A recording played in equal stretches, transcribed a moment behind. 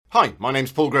Hi, my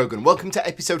name's Paul Grogan. Welcome to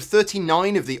episode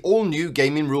 39 of the all-new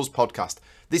Gaming Rules podcast.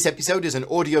 This episode is an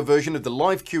audio version of the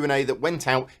live Q&A that went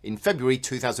out in February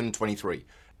 2023.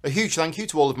 A huge thank you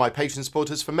to all of my Patreon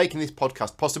supporters for making this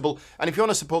podcast possible, and if you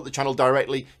want to support the channel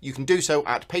directly, you can do so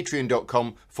at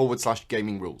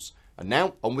patreon.com/gaming rules. And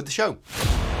now, on with the show.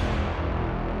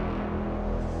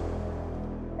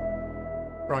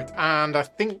 Right, and I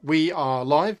think we are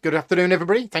live. Good afternoon,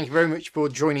 everybody. Thank you very much for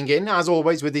joining in. As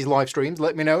always with these live streams,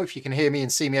 let me know if you can hear me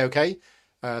and see me okay.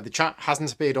 The chat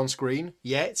hasn't appeared on screen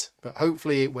yet, but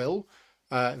hopefully it will.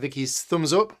 Vicky's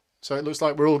thumbs up, so it looks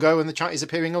like we're all go and the chat is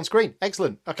appearing on screen.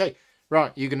 Excellent. Okay,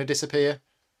 right, you're going to disappear.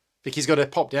 Vicky's got to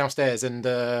pop downstairs and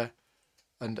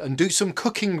do some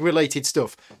cooking-related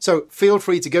stuff. So feel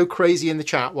free to go crazy in the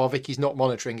chat while Vicky's not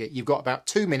monitoring it. You've got about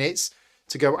 2 minutes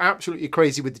to go absolutely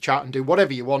crazy with the chat and do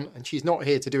whatever you want, and she's not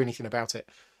here to do anything about it.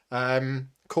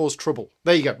 Cause trouble.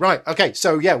 There you go. Right, okay,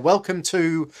 so yeah, welcome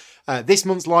to this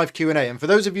month's live Q&A. And for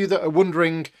those of you that are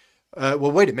wondering,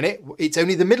 well, wait a minute, it's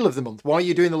only the middle of the month. Why are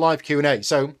you doing the live Q&A?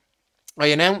 So I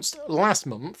announced last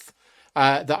month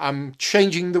that I'm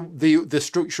changing the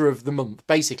structure of the month.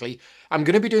 Basically, I'm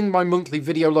going to be doing my monthly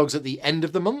video logs at the end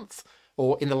of the month,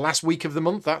 or in the last week of the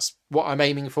month. That's what I'm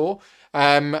aiming for.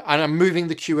 And I'm moving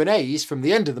the Q&As from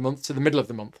the end of the month to the middle of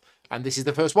the month. And this is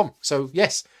the first one. So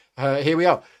yes, here we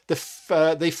are.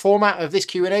 The format of this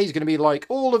Q&A is going to be like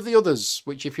all of the others,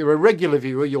 which if you're a regular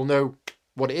viewer, you'll know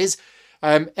what it is.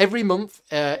 Every month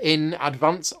in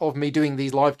advance of me doing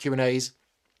these live Q&As,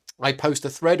 I post a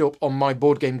thread up on my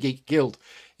Board Game Geek Guild.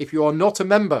 If you are not a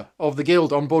member of the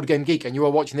guild on Board Game Geek and you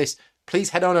are watching this,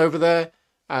 please head on over there,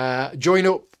 join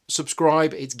up,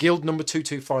 subscribe. It's guild number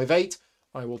 2258.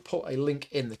 I will put a link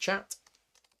in the chat.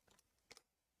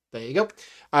 There you go.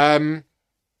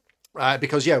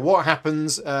 Because yeah, what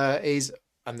happens is,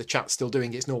 and the chat's still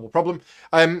doing its normal problem.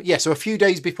 So a few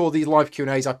days before these live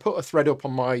Q&As, I put a thread up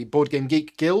on my Board Game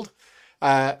Geek Guild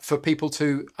for people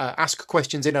to ask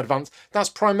questions in advance. That's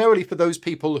primarily for those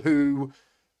people who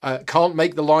can't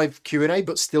make the live Q&A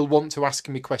but still want to ask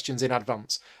me questions in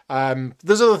advance.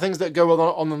 There's other things that go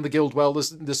on in the guild. Well,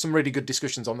 there's some really good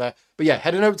discussions on there. But yeah,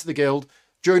 head on over to the guild,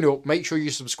 join up, make sure you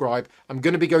subscribe. I'm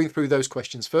going to be going through those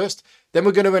questions first. Then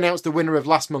we're going to announce the winner of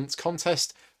last month's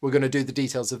contest. We're going to do the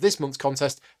details of this month's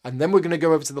contest. And then we're going to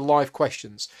go over to the live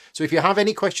questions. So if you have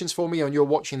any questions for me and you're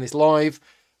watching this live,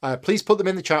 please put them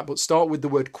in the chat, but start with the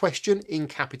word question in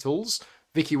capitals.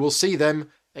 Vicky will see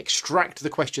them, extract the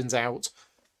questions out,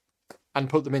 and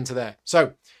put them into there.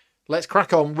 So let's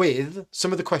crack on with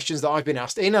some of the questions that I've been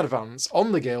asked in advance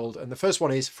on the guild. And the first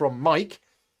one is from Mike.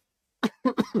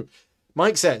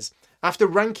 Mike says, after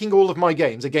ranking all of my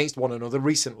games against one another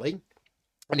recently,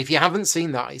 and if you haven't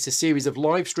seen that, it's a series of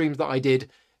live streams that I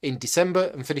did in December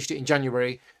and finished it in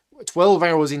January, 12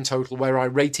 hours in total, where I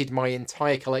rated my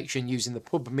entire collection using the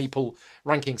Pub Meeple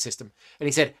ranking system. And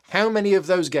he said, how many of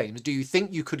those games do you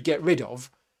think you could get rid of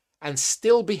and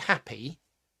still be happy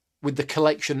with the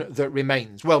collection that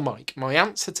remains? Well, Mike, my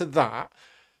answer to that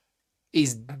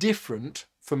is different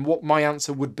from what my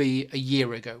answer would be a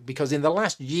year ago, because in the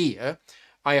last year,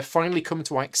 I have finally come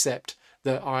to accept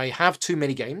that I have too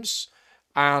many games,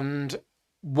 and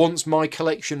once my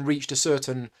collection reached a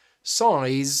certain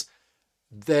size,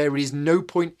 there is no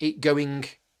point it going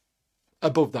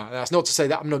above that. That's not to say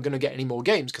that I'm not going to get any more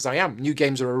games, because I am. New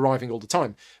games are arriving all the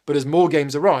time. But as more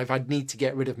games arrive, I'd need to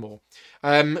get rid of more.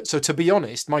 So to be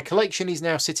honest, my collection is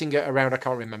now sitting at around, I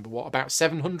can't remember what, about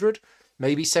 700,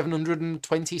 maybe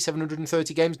 720,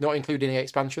 730 games, not including any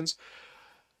expansions.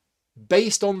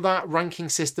 Based on that ranking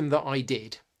system that I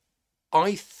did,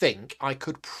 I think I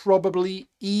could probably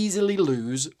easily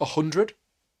lose 100,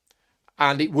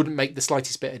 and it wouldn't make the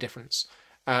slightest bit of difference.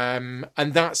 And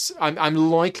that's, I'm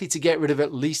likely to get rid of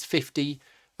at least 50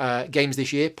 games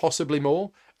this year, possibly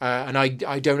more. And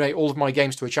I donate all of my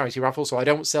games to a charity raffle, so I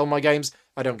don't sell my games.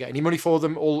 I don't get any money for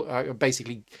them. I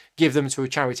basically give them to a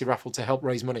charity raffle to help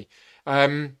raise money.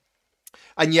 And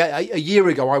yeah, a year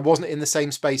ago, I wasn't in the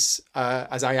same space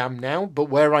as I am now. But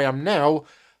where I am now,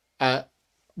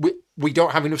 we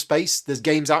don't have enough space. There's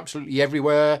games absolutely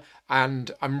everywhere.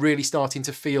 And I'm really starting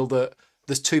to feel that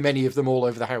there's too many of them all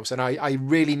over the house. And I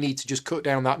really need to just cut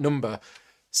down that number,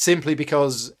 simply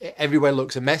because everywhere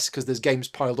looks a mess because there's games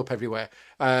piled up everywhere.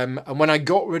 And when I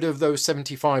got rid of those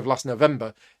 75 last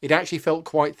November, it actually felt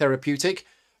quite therapeutic.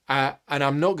 And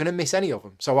I'm not going to miss any of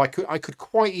them. So I could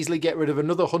quite easily get rid of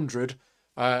another 100,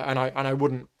 and I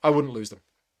wouldn't lose them.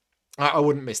 I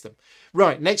wouldn't miss them.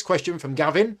 Right, next question from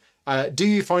Gavin. Do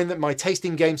you find that my taste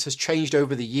in games has changed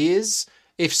over the years?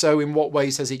 If so, in what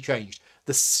ways has it changed?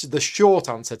 The short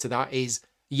answer to that is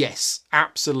yes,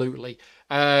 absolutely.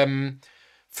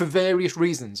 for various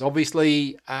reasons.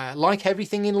 Obviously, like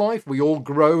everything in life, we all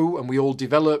grow and we all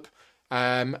develop,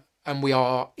 and we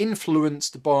are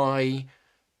influenced by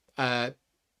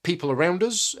people around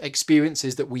us,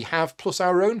 experiences that we have, plus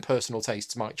our own personal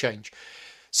tastes might change.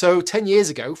 So 10 years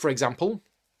ago, for example,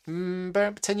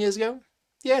 about 10 years ago,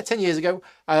 yeah, 10 years ago,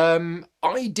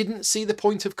 I didn't see the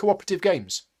point of cooperative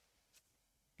games.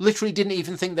 Literally didn't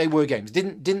even think they were games.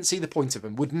 Didn't see the point of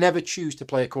them. Would never choose to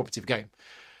play a cooperative game.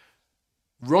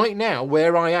 Right now,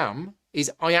 where I am,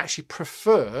 is I actually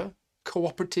prefer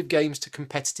cooperative games to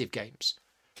competitive games.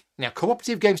 Now,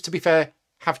 cooperative games, to be fair,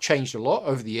 have changed a lot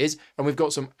over the years, and we've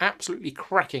got some absolutely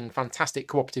cracking, fantastic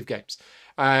cooperative games.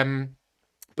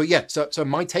 But yeah, so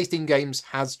my taste in games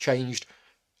has changed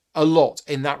a lot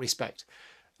in that respect.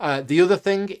 The other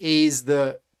thing is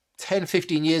that 10,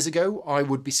 15 years ago, I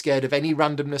would be scared of any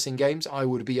randomness in games. I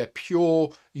would be a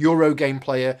pure Euro game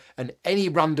player, and any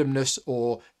randomness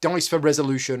or dice for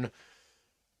resolution,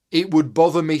 it would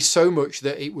bother me so much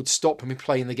that it would stop me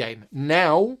playing the game.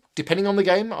 Now, depending on the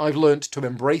game, I've learned to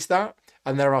embrace that,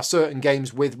 and there are certain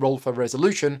games with roll for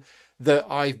resolution that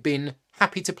I've been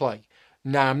happy to play.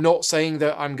 Now, I'm not saying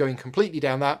that I'm going completely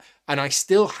down that, and I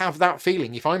still have that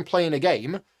feeling. If I'm playing a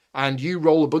game and you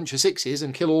roll a bunch of sixes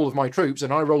and kill all of my troops,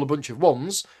 and I roll a bunch of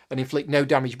ones and inflict no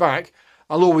damage back,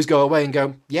 I'll always go away and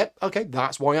go, yep, okay,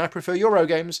 that's why I prefer Euro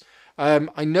games.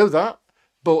 I know that,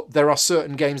 but there are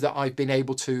certain games that I've been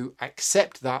able to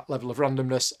accept that level of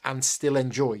randomness and still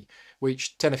enjoy,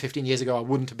 which 10 or 15 years ago I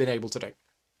wouldn't have been able to do.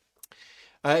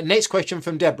 Next question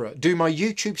from Deborah. Do my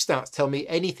YouTube stats tell me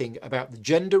anything about the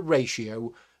gender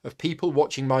ratio of people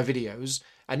watching my videos?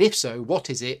 And if so, what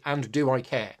is it, and do I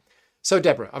care? So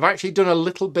Deborah, I've actually done a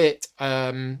little bit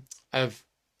of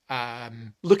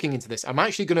looking into this. I'm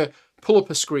actually going to pull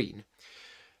up a screen.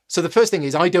 So the first thing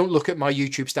is I don't look at my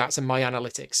YouTube stats and my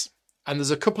analytics. And there's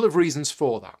a couple of reasons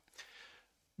for that.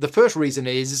 The first reason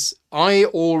is I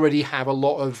already have a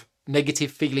lot of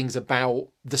negative feelings about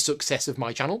the success of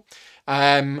my channel.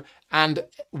 And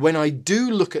when I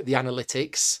do look at the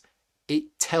analytics, it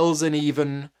tells an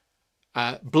even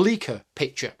bleaker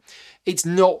picture. It's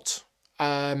not,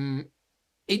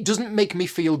 it doesn't make me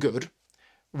feel good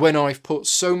when I've put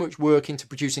so much work into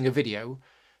producing a video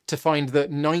to find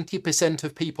that 90%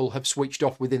 of people have switched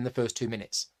off within the first 2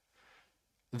 minutes.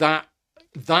 That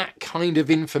kind of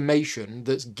information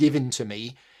that's given to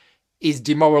me is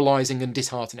demoralizing and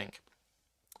disheartening.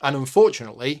 And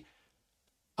unfortunately,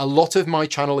 a lot of my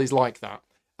channel is like that.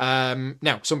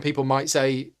 Now, some people might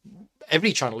say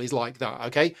every channel is like that,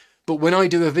 okay? But when I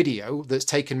do a video that's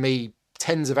taken me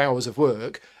tens of hours of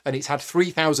work and it's had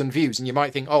 3,000 views, and you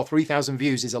might think, oh, 3,000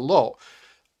 views is a lot,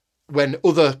 when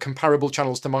other comparable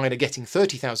channels to mine are getting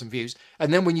 30,000 views,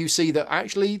 and then when you see that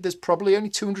actually there's probably only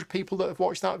 200 people that have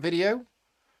watched that video,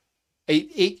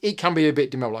 it can be a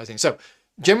bit demoralizing. So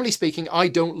generally speaking, I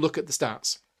don't look at the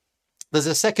stats. There's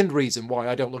a second reason why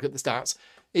I don't look at the stats,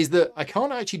 is that I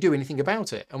can't actually do anything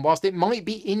about it. And whilst it might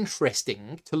be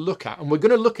interesting to look at, and we're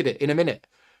going to look at it in a minute,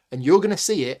 and you're going to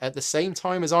see it at the same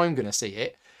time as I'm going to see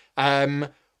it,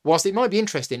 whilst it might be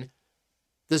interesting,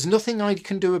 there's nothing I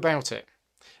can do about it.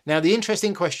 Now, the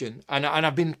interesting question, and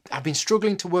I've been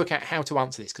struggling to work out how to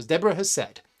answer this, because Deborah has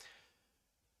said,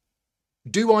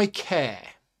 do I care?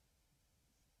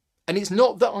 And it's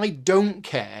not that I don't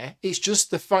care, it's just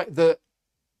the fact that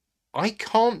I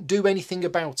can't do anything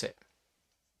about it.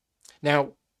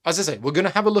 Now, as I say, we're going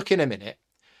to have a look in a minute,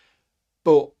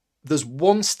 but there's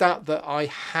one stat that I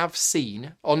have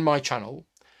seen on my channel,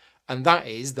 and that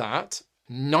is that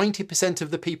 90%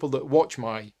 of the people that watch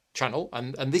my channel,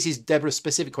 and this is Deborah's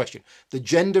specific question, the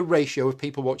gender ratio of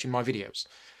people watching my videos.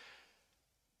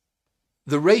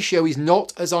 The ratio is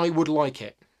not as I would like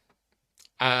it.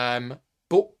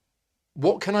 But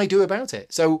what can I do about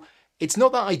it? So it's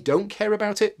not that I don't care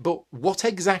about it, but what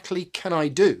exactly can I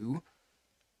do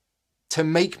to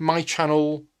make my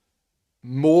channel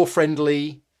more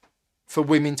friendly for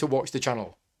women to watch the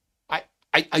channel?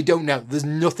 I don't know. There's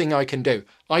nothing I can do.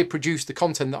 I produce the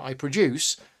content that I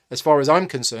produce. As far as I'm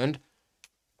concerned,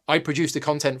 I produce the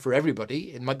content for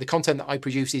everybody. And the content that I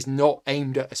produce is not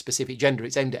aimed at a specific gender.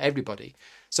 It's aimed at everybody.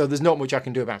 So there's not much I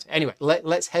can do about it. Anyway,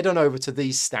 let's head on over to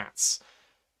these stats.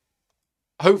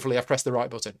 Hopefully I've pressed the right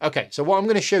button. Okay, so what I'm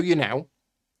going to show you now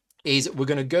is we're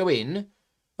going to go in,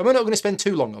 and we're not going to spend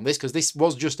too long on this because this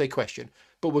was just a question,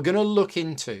 but we're going to look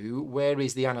into where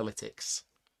is the analytics.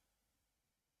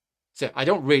 So I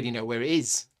don't really know where it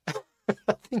is.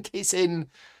 I think it's in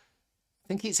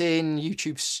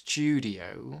YouTube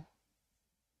Studio.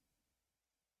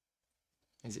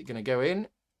 Is it going to go in?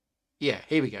 Yeah,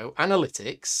 here we go.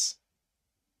 Analytics.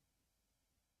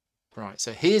 Right,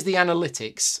 so here's the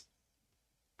analytics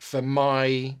for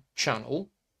my channel.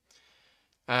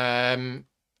 And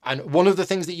one of the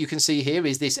things that you can see here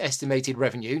is this estimated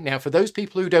revenue. Now, for those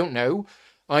people who don't know,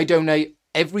 I donate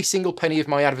every single penny of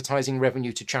my advertising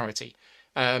revenue to charity.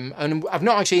 And I've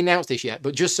not actually announced this yet,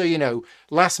 but just so you know,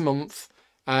 last month,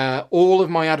 all of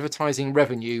my advertising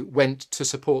revenue went to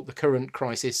support the current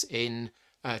crisis in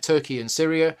Turkey and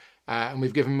Syria. And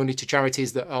we've given money to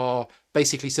charities that are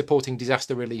basically supporting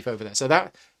disaster relief over there. So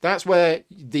that's where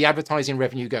the advertising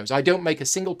revenue goes. I don't make a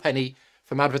single penny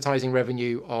from advertising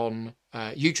revenue on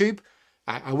YouTube.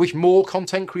 I wish more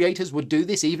content creators would do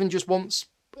this, even just once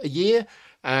a year.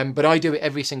 But I do it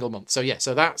every single month. So yeah,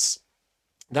 so that's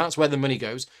where the money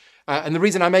goes. And the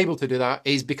reason I'm able to do that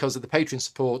is because of the Patreon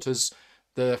supporters.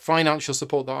 The financial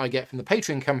support that I get from the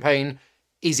Patreon campaign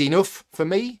is enough for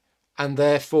me, and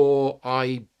therefore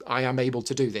I am able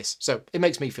to do this. So it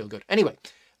makes me feel good. Anyway,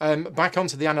 back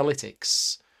onto the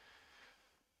analytics.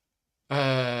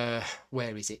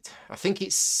 Where is it? I think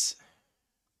it's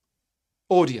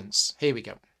audience. Here we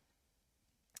go.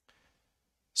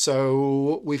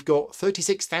 So we've got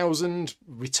 36,000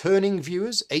 returning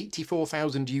viewers,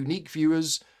 84,000 unique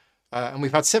viewers, and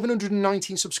we've had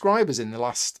 719 subscribers in the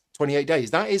last 28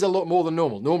 days. That is a lot more than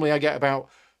normal. Normally I get about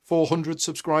 400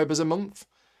 subscribers a month.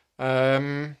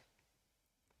 When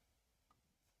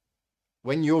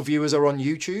your viewers are on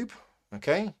YouTube,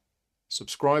 okay,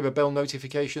 subscriber bell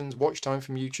notifications, watch time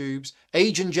from YouTube's,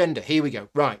 age and gender. Here we go.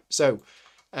 Right. So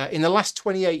in the last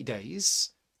 28 days,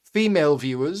 female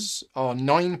viewers are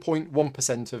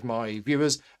 9.1% of my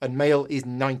viewers, and male is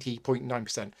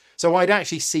 90.9%. So I'd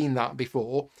actually seen that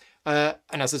before. And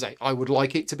as I say, I would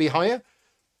like it to be higher.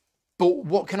 But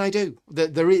what can I do?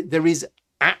 There is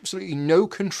absolutely no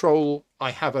control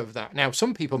I have over that. Now,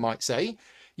 some people might say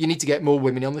you need to get more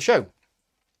women on the show.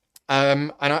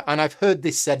 And I've heard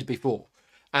this said before.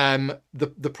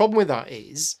 The problem with that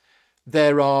is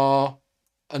there are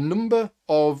a number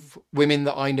of women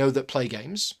that I know that play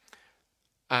games.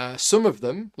 Some of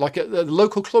them, like at the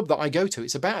local club that I go to,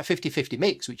 it's about a 50-50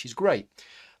 mix, which is great.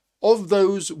 Of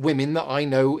those women that I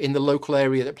know in the local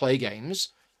area that play games,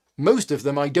 most of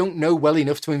them I don't know well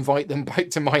enough to invite them back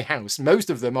to my house.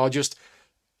 Most of them are just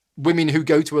women who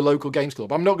go to a local games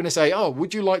club. I'm not going to say, oh,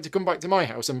 would you like to come back to my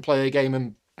house and play a game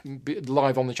and be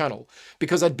live on the channel?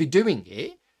 Because I'd be doing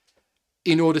it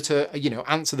in order to,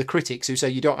 answer the critics who say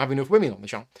you don't have enough women on the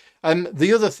channel.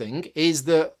 The other thing is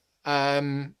that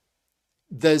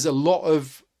there's a lot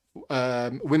of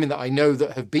women that I know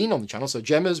that have been on the channel. So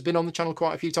Gemma's been on the channel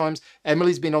quite a few times.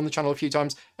 Emily's been on the channel a few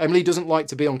times. Emily doesn't like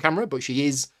to be on camera, but she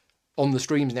is on the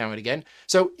streams now and again.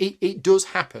 So it does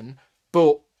happen,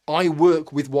 but I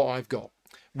work with what I've got.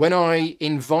 When I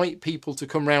invite people to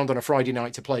come round on a Friday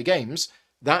night to play games,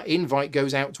 that invite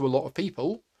goes out to a lot of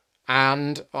people,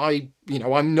 and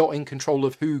I'm not in control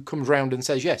of who comes round and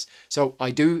says yes. So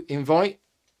I do invite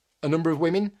a number of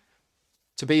women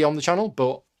to be on the channel,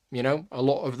 but a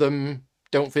lot of them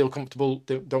don't feel comfortable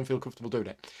doing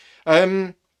it.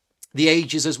 The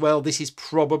ages as well. This is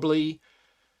probably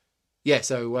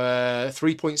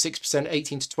 3.6%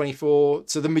 18 to 24.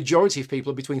 So the majority of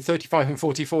people are between 35 and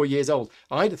 44 years old.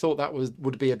 I'd have thought that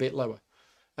would be a bit lower.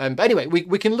 But anyway,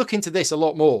 we can look into this a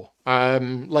lot more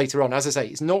later on. As I say,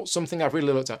 it's not something I've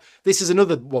really looked at. This is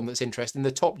another one that's interesting,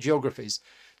 the top geographies.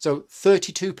 So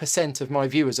 32% of my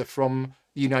viewers are from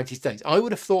the United States. I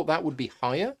would have thought that would be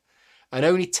higher. And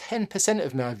only 10%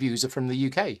 of my views are from the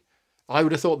UK. I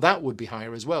would have thought that would be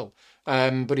higher as well.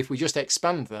 But if we just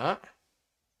expand that,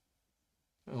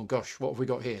 oh gosh, what have we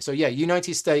got here? So yeah,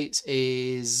 United States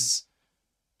was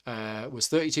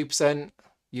 32%,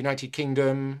 United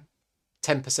Kingdom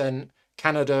 10%,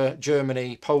 Canada,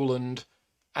 Germany, Poland,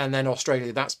 and then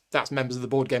Australia. That's members of the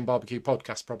Board Game Barbecue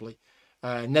podcast probably.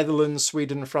 Netherlands,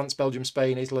 Sweden, France, Belgium,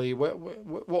 Spain, Italy.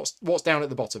 What's down at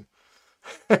the bottom?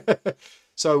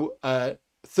 So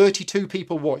 32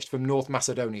 people watched from North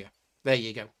Macedonia. There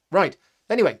you go. Right.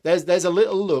 Anyway, there's a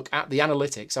little look at the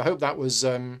analytics. I hope that was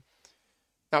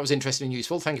interesting and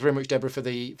useful. Thank you very much, Deborah, for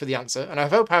the answer. And I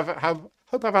hope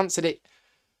I've answered it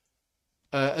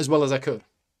as well as I could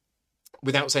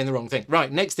without saying the wrong thing.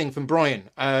 Right. Next thing from Brian.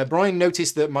 Brian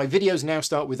noticed that my videos now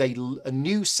start with a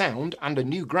new sound and a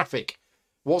new graphic.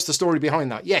 What's the story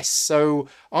behind that? Yes, so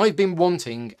I've been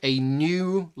wanting a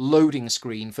new loading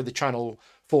screen for the channel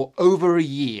for over a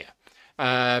year.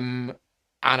 And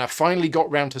I finally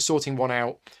got round to sorting one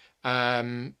out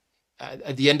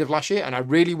at the end of last year, and I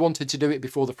really wanted to do it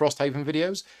before the Frosthaven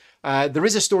videos. There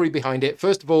is a story behind it.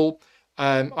 First of all,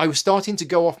 I was starting to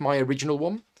go off my original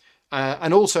one,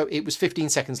 and also it was 15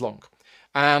 seconds long.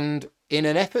 And in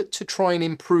an effort to try and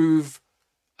improve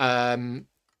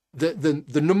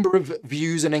the number of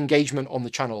views and engagement on the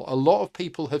channel. A lot of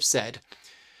people have said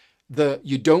that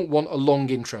you don't want a long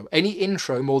intro. Any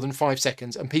intro more than 5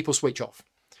 seconds and people switch off.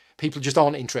 People just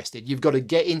aren't interested. You've got to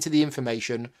get into the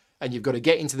information and you've got to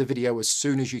get into the video as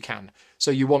soon as you can.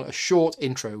 So you want a short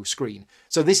intro screen.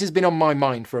 So this has been on my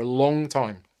mind for a long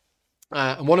time.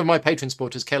 And one of my Patreon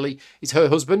supporters, Kelly, is her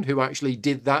husband who actually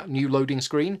did that new loading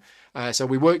screen. So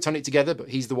we worked on it together, but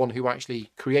he's the one who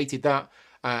actually created that.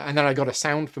 And then I got a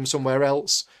sound from somewhere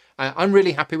else. I'm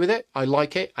really happy with it. I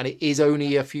like it. And it is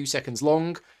only a few seconds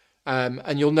long.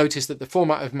 And you'll notice that the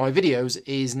format of my videos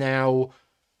is now,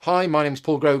 hi, my name's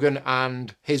Paul Grogan,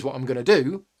 and here's what I'm going to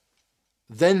do.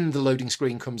 Then the loading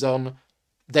screen comes on.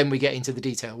 Then we get into the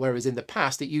detail. Whereas in the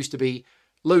past, it used to be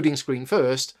loading screen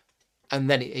first, and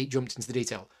then it jumped into the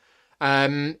detail.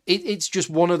 It's just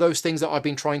one of those things that I've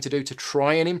been trying to do to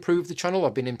try and improve the channel.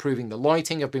 I've been improving the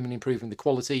lighting. I've been improving the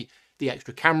quality, the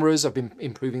extra cameras. I've been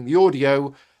improving the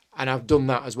audio, and I've done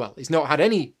that as well. It's not had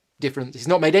any difference. It's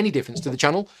not made any difference to the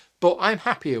channel, but I'm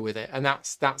happier with it, and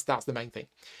that's the main thing.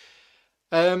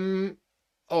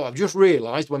 I've just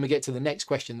realised when we get to the next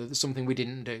question that there's something we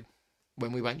didn't do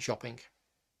when we went shopping.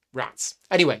 Rats.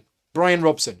 Anyway, Brian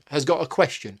Robson has got a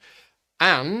question,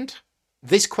 and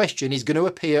this question is going to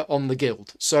appear on the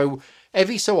Guild. So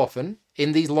every so often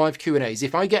in these live Q&As,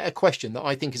 if I get a question that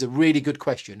I think is a really good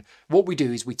question, what we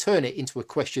do is we turn it into a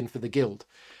question for the Guild.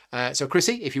 So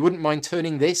Chrissy, if you wouldn't mind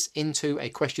turning this into a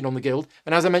question on the Guild.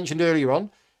 And as I mentioned earlier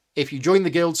on, if you join the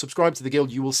Guild, subscribe to the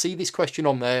Guild, you will see this question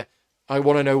on there. I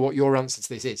want to know what your answer to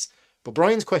this is. But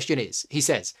Brian's question is, he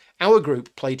says, our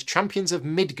group played Champions of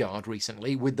Midgard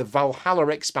recently with the Valhalla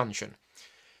expansion.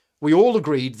 We all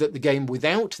agreed that the game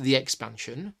without the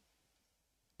expansion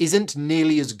isn't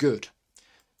nearly as good.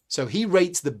 So he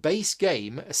rates the base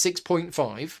game a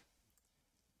 6.5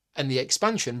 and the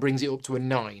expansion brings it up to a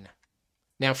 9.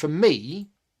 Now for me,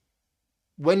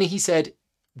 when he said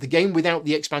the game without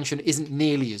the expansion isn't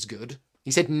nearly as good, he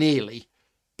said nearly,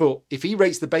 but if he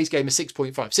rates the base game a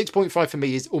 6.5, 6.5 for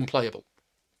me is unplayable.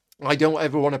 I don't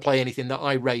ever want to play anything that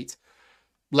I rate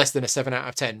less than a 7 out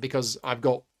of 10 because I've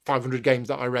got 500 games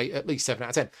that I rate at least 7 out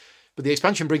of 10. But the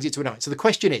expansion brings it to a 9. So the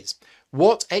question is,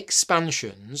 what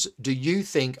expansions do you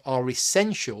think are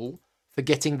essential for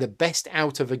getting the best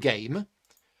out of a game?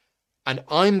 And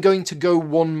I'm going to go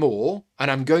one more, and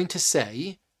I'm going to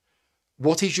say,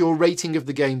 what is your rating of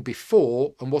the game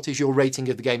before, and what is your rating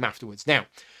of the game afterwards? Now,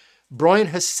 Brian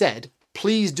has said,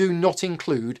 please do not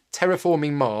include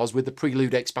Terraforming Mars with the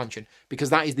Prelude expansion, because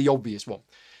that is the obvious one.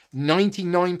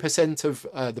 99%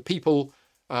 of the people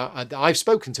that I've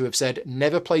spoken to have said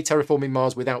never play Terraforming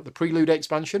Mars without the Prelude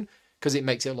expansion because it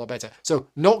makes it a lot better. So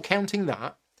not counting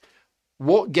that,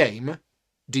 what game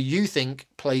do you think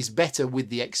plays better with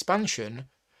the expansion?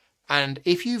 And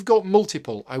if you've got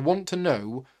multiple, I want to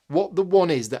know what the one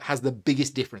is that has the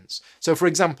biggest difference. So for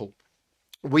example,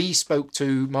 we spoke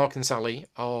to Mark and Sally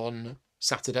on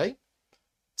Saturday,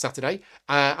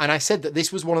 and I said that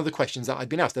this was one of the questions that I'd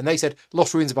been asked, and they said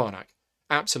Lost Ruins of Arnak.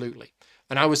 Absolutely.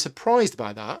 And I was surprised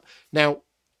by that. Now,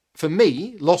 for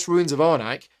me, Lost Ruins of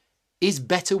Arnak is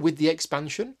better with the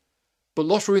expansion, but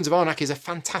Lost Ruins of Arnak is a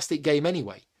fantastic game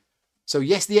anyway. So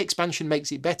yes, the expansion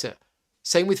makes it better.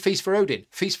 Same with Feast for Odin.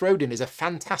 Feast for Odin is a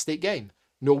fantastic game.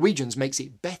 Norwegians makes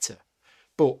it better.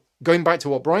 But going back to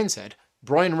what Brian said,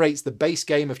 Brian rates the base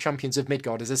game of Champions of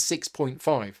Midgard as a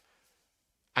 6.5.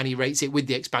 And he rates it with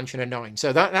the expansion a 9.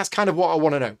 So that's kind of what I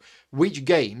want to know. Which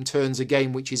game turns a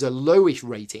game which is a lowish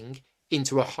rating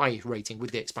into a high rating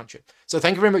with the expansion? So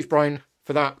thank you very much, Brian,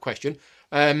 for that question.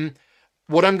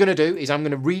 What I'm going to do is I'm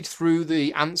going to read through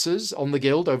the answers on the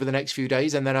Guild over the next few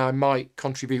days, and then I might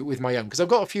contribute with my own, because I've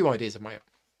got a few ideas of my own.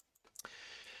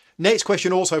 Next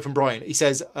question also from Brian. He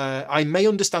says, I may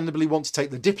understandably want to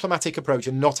take the diplomatic approach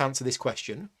and not answer this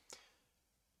question,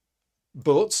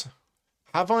 but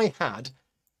have I had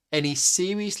any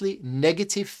seriously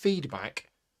negative feedback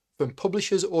from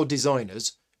publishers or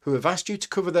designers who have asked you to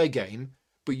cover their game,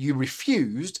 but you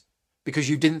refused because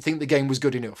you didn't think the game was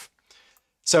good enough?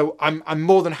 So I'm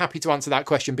more than happy to answer that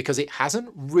question because it hasn't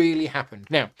really happened.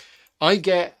 Now, I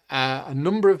get a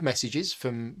number of messages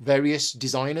from various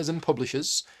designers and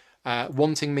publishers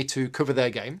wanting me to cover their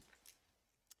game.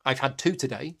 I've had 2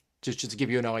 today, just to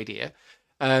give you an idea.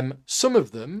 Some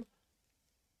of them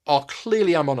are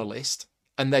clearly I'm on a list,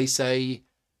 and they say,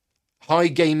 hi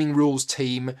Gaming Rules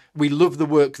team, we love the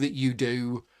work that you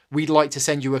do. We'd like to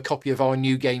send you a copy of our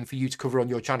new game for you to cover on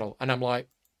your channel. And I'm like,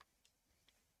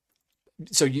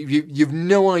 so you've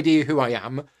no idea who I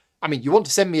am. I mean, you want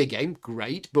to send me a game,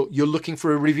 great, but you're looking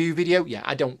for a review video? Yeah,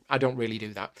 I don't really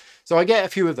do that. So I get a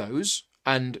few of those.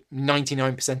 and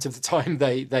 99% of the time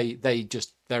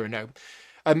they're a no.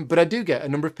 But I do get a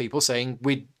number of people saying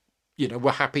we're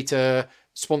happy to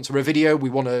sponsor a video. We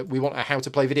want a how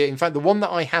to play video. In fact, the one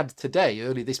that I had today,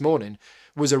 early this morning,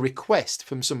 was a request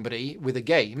from somebody with a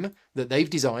game that they've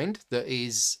designed that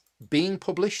is being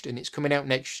published and it's coming out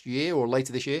next year or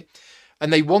later this year.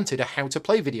 And they wanted a how to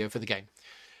play video for the game.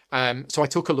 So I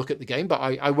took a look at the game, but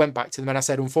I went back to them and I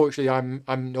said, unfortunately,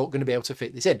 I'm not going to be able to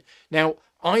fit this in. Now,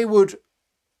 I would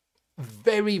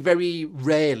very, very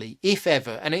rarely, if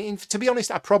ever, and to be honest,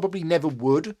 I probably never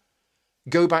would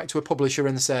go back to a publisher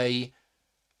and say,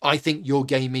 I think your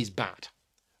game is bad.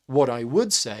 What I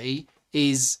would say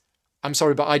is, I'm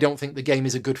sorry, but I don't think the game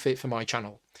is a good fit for my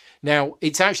channel. Now,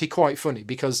 it's actually quite funny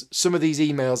because some of these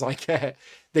emails I get,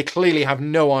 they clearly have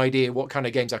no idea what kind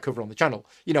of games I cover on the channel.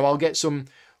 I'll get some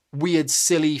weird,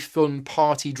 silly, fun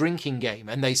party drinking game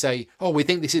and they say, oh, we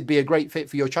think this would be a great fit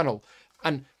for your channel.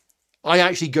 And I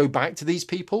actually go back to these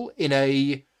people in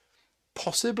a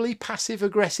possibly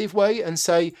passive-aggressive way and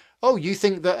say, oh, you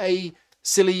think that a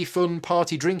silly, fun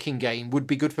party drinking game would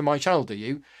be good for my channel, do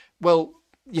you? Well,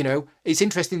 it's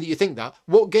interesting that you think that.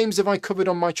 What games have I covered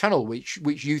on my channel which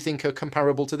you think are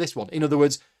comparable to this one? In other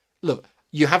words, look,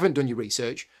 you haven't done your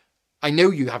research. I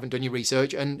know you haven't done your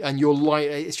research and you're like,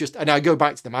 it's just, and I go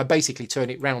back to them. I basically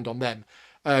turn it round on them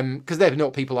because they're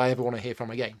not people I ever want to hear from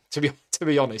again, to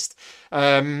be honest.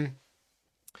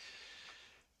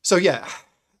 So yeah,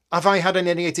 have I had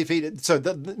any negative feedback? So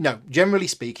no, generally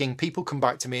speaking, people come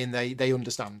back to me and they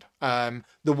understand. There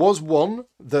was one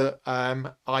that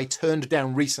I turned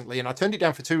down recently, and I turned it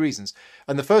down for two reasons.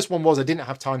 And the first one was I didn't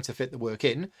have time to fit the work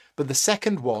in. But the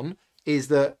second one is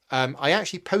that I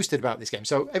actually posted about this game.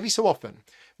 So every so often,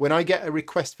 when I get a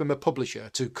request from a publisher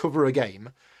to cover a game,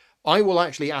 I will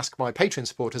actually ask my Patreon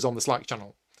supporters on the Slack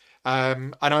channel.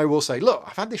 And I will say, look,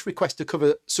 I've had this request to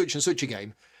cover such and such a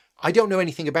game. I don't know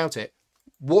anything about it.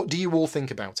 What do you all think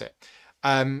about it?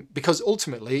 Because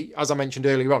ultimately, as I mentioned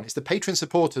earlier on, it's the Patreon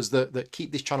supporters that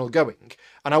keep this channel going.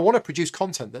 And I want to produce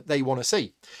content that they want to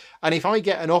see. And if I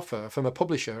get an offer from a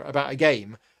publisher about a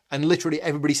game and literally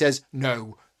everybody says,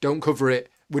 no, don't cover it,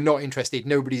 we're not interested,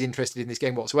 nobody's interested in this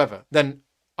game whatsoever, then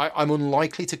I'm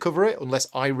unlikely to cover it unless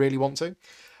I really want to.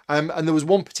 And there was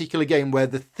one particular game where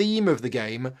the theme of the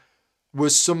game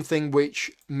was something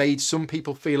which made some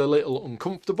people feel a little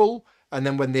uncomfortable. And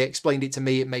then when they explained it to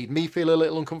me, it made me feel a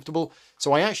little uncomfortable.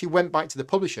 So I actually went back to the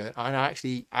publisher and I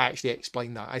actually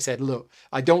explained that. I said, look,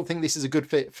 I don't think this is a good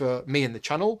fit for me and the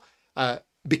channel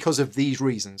because of these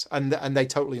reasons. And they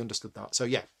totally understood that. So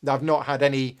yeah, I've not had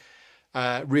any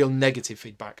real negative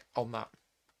feedback on that.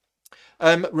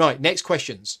 Right, next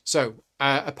questions. So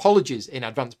apologies in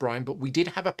advance, Brian, but we did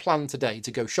have a plan today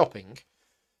to go shopping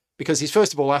because he's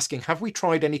first of all asking, have we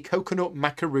tried any coconut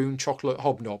macaroon chocolate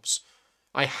hobnobs?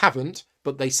 I haven't,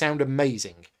 but they sound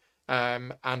amazing.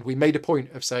 And we made a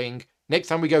point of saying, next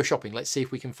time we go shopping, let's see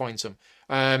if we can find some.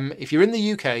 If you're in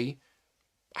the UK,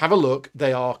 have a look.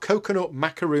 They are coconut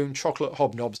macaroon chocolate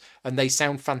hobnobs, and they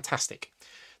sound fantastic.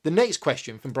 The next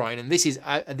question from Brian, and this is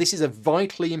a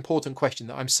vitally important question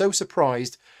that I'm so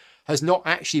surprised has not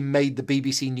actually made the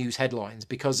BBC News headlines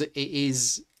because it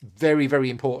is very, very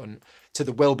important to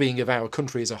the well-being of our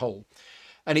country as a whole.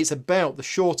 And it's about the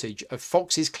shortage of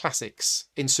Fox's Classics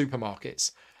in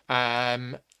supermarkets.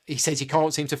 He says he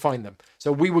can't seem to find them.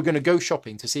 So we were going to go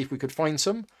shopping to see if we could find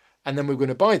some, and then we were going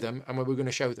to buy them, and we were going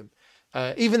to show them.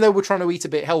 Even though we're trying to eat a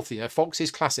bit healthier,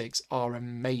 Fox's Classics are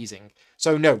amazing.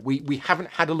 So no, we haven't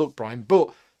had a look, Brian,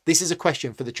 but this is a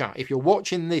question for the chat. If you're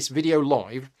watching this video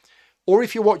live, or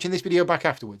if you're watching this video back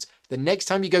afterwards, the next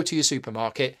time you go to your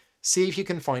supermarket, see if you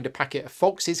can find a packet of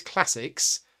Fox's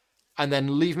Classics, and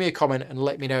then leave me a comment and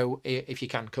let me know if you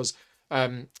can, because,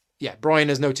 yeah, Brian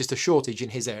has noticed a shortage in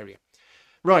his area.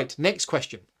 Right, next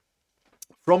question.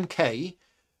 From Kay,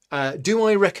 do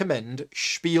I recommend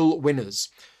Spiel Winners?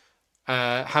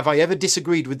 Have I ever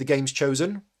disagreed with the games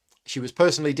chosen? She was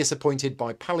personally disappointed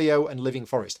by Paleo and Living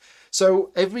Forest.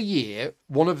 So every year,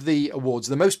 one of the awards,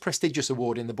 the most prestigious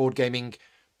award in the board gaming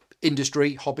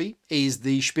industry hobby, is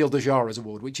the Spiel des Jahres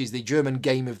award, which is the German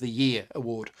Game of the Year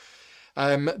award.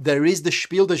 There is the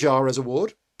Spiel des Jahres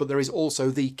award, but there is also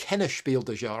the Kennerspiel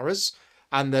des Jahres,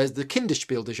 and there's the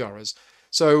Kinderspiel des Jahres.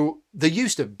 So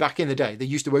back in the day, there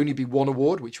used to only be one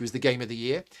award, which was the Game of the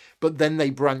Year, but then they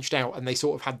branched out and they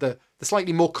sort of had the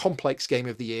slightly more complex Game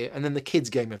of the Year and then the Kids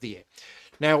Game of the Year.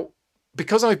 Now,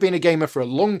 because I've been a gamer for a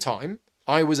long time,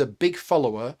 I was a big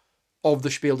follower of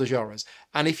the Spiel des Jahres.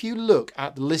 And if you look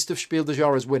at the list of Spiel des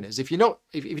Jahres winners, if you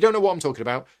don't know what I'm talking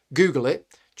about, Google it.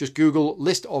 Just Google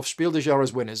list of Spiel des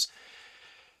Jahres winners.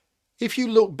 If you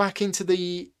look back into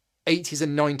the 80s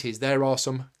and 90s, there are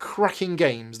some cracking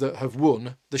games that have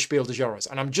won the Spiel des Jahres.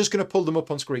 And I'm just going to pull them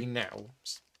up on screen now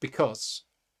because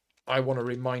I want to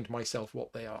remind myself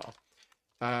what they are.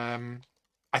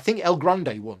 I think El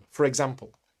Grande won, for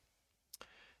example,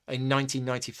 in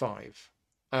 1995.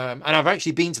 And I've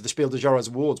actually been to the Spiel des Jahres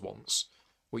Awards once,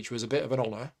 which was a bit of an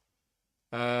honour.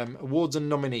 Awards and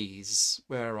nominees,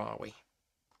 where are we?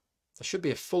 There should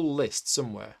be a full list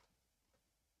somewhere.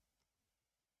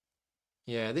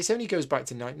 Yeah, this only goes back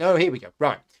to No, here we go.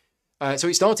 Right. So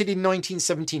it started in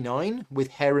 1979 with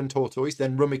Hare and Tortoise,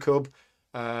 then Rummikub.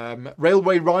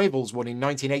 Railway Rivals won in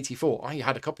 1984. I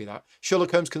had a copy of that.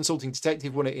 Sherlock Holmes Consulting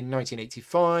Detective won it in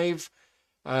 1985.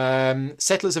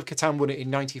 Settlers of Catan won it in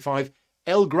 95.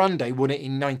 El Grande won it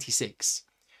in 96.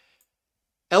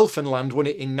 Elfenland won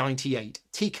it in 98.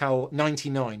 Tikal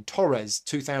 99. Torres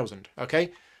 2000.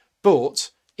 Okay,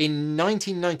 but in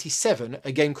 1997,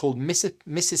 a game called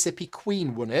Mississippi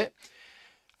Queen won it.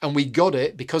 And we got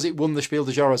it because it won the Spiel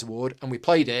des Jahres award. And we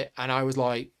played it. And I was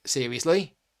like,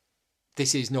 seriously?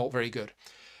 This is not very good.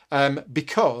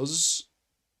 Because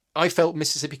I felt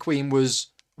Mississippi Queen was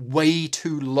way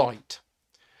too light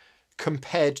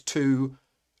compared to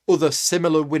other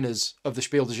similar winners of the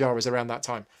Spiel des Jahres around that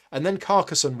time. And then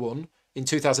Carcassonne won in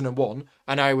 2001,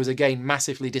 and I was again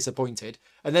massively disappointed.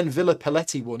 And then Villa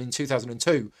Pelletti won in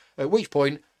 2002, at which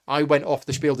point I went off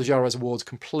the Spiel des Jahres awards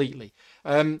completely.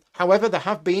 However, there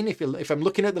have been, if I'm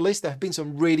looking at the list, there have been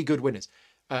some really good winners.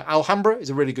 Alhambra is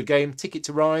a really good game. Ticket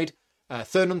to Ride.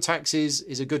 Thurnham Taxis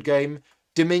is a good game.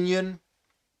 Dominion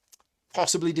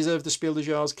possibly deserved the Spiel des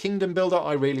Jahres. Kingdom Builder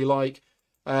I really like.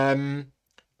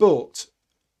 But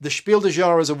the Spiel des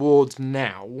Jahres awards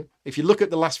now, if you look at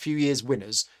the last few years'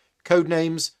 winners,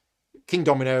 Codenames, King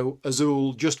Domino,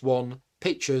 Azul, Just One,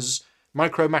 Pictures,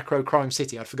 Micro Macro Crime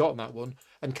City, I'd forgotten that one,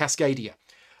 and Cascadia.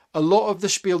 A lot of the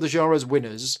Spiel des Jahres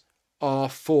winners are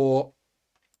for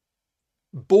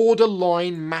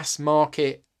borderline mass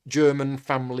market German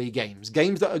family games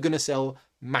that are going to sell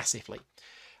massively.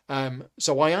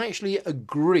 So I actually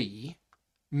agree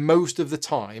most of the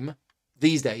time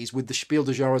these days with the Spiel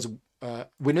des Jahres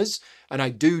winners, and I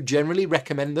do generally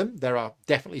recommend them. There are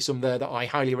definitely some there that I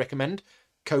highly recommend.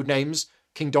 Codenames,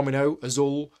 King Domino,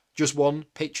 Azul, Just One,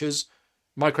 Pictures,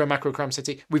 Micro Macro Crime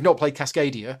City. We've not played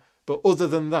Cascadia, but other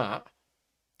than that,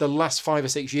 the last 5 or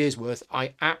 6 years worth,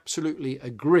 I absolutely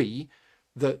agree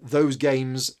that those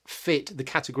games fit the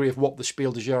category of what the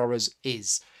Spiel des Jahres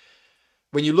is.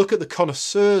 When you look at the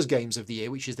connoisseurs games of the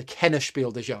year, which is the Kenner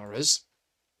Spiel des Jahres,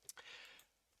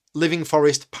 Living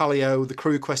Forest, Paleo, The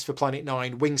Crew Quest for Planet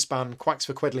 9, Wingspan, Quacks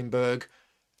for Quedlinburg,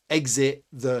 Exit,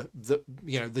 the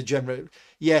general.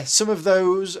 Yeah, some of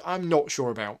those I'm not sure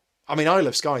about. I mean, Isle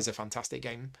of Skye is a fantastic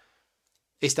game.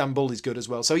 Istanbul is good as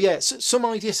well. So yeah, some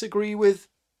I disagree with,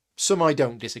 some I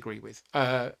don't disagree with.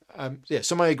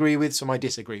 Some I agree with, some I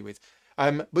disagree with.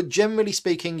 But generally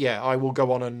speaking, yeah, I will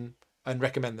go on and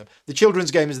recommend them. The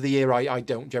children's games of the year, I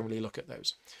don't generally look at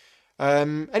those.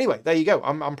 Anyway, there you go.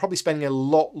 I'm probably spending a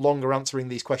lot longer answering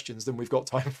these questions than we've got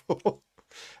time for.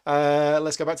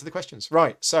 Let's go back to the questions.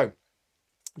 Right, so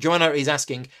Joanna is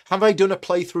asking, have I done a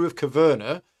playthrough of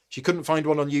Caverna? She couldn't find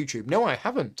one on YouTube. No, I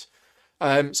haven't.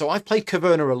 So I've played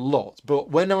Caverna a lot, but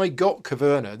when I got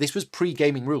Caverna, this was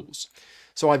pre-gaming rules.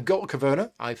 So I've got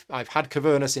Caverna. I've had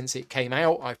Caverna since it came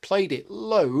out. I've played it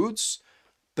loads,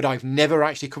 but I've never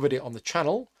actually covered it on the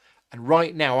channel. And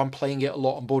right now I'm playing it a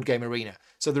lot on Board Game Arena.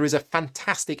 So there is a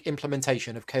fantastic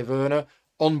implementation of Caverna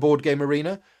on Board Game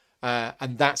Arena.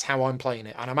 And that's how I'm playing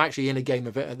it. And I'm actually in a game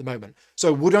of it at the moment.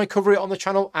 So would I cover it on the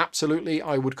channel? Absolutely,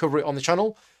 I would cover it on the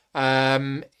channel.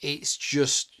 It's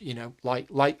just,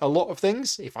 like a lot of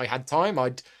things, if I had time,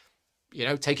 I'd,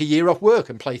 take a year off work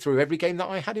and play through every game that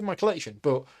I had in my collection.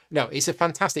 But no, it's a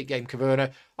fantastic game,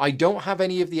 Caverna. I don't have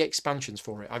any of the expansions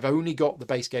for it. I've only got the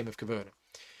base game of Caverna.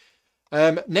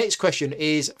 Next question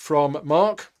is from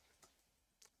Mark.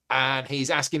 And he's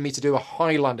asking me to do a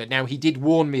Highlander. Now, he did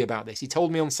warn me about this. He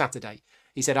told me on Saturday.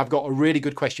 He said, I've got a really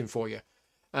good question for you.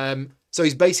 So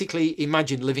he's basically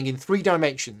imagined living in 3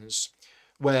 dimensions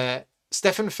where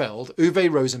Stefan Feld, Uwe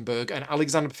Rosenberg, and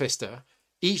Alexander Pfister,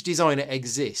 each designer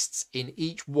exists in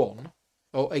each one,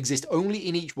 or exist only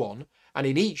in each one, and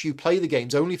in each you play the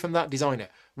games only from that designer.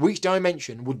 Which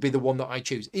dimension would be the one that I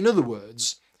choose? In other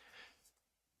words,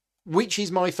 which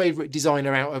is my favourite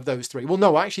designer out of those 3? Well,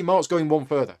 no, actually, Mark's going one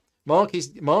further. Mark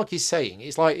is saying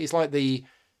it's like the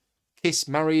kiss,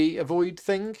 marry, avoid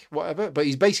thing, whatever. But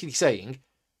he's basically saying,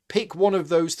 pick one of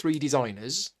those 3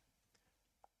 designers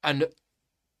and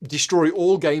destroy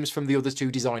all games from the other 2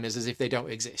 designers as if they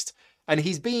don't exist. And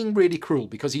he's being really cruel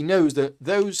because he knows that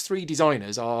those 3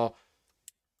 designers are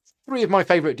three of my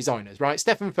favourite designers, right?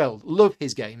 Stefan Feld, love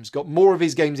his games, got more of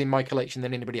his games in my collection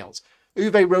than anybody else.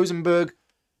 Uwe Rosenberg,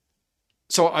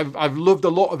 so I've loved a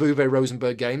lot of Uwe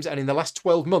Rosenberg games, and in the last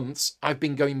 12 months, I've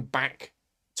been going back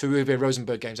to Uwe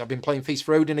Rosenberg games. I've been playing Feast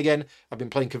for Odin again, I've been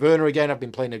playing Caverna again, I've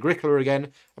been playing Agricola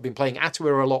again, I've been playing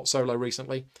Atua a lot solo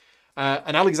recently.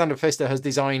 And Alexander Pfister has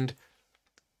designed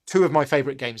two of my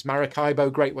favourite games, Maracaibo,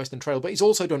 Great Western Trail, but he's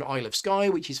also done Isle of Skye,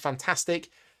 which is fantastic.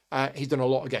 He's done a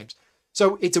lot of games.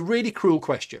 So it's a really cruel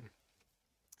question.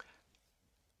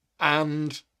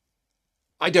 And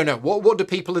I don't know, what do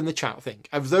people in the chat think?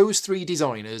 Of those three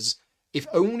designers, if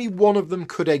only one of them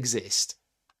could exist,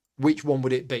 which one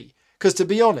would it be? Because to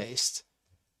be honest,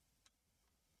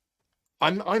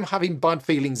 I'm having bad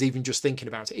feelings even just thinking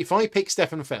about it. If I pick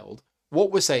Stefan Feld, what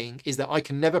we're saying is that I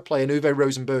can never play an Uwe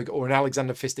Rosenberg or an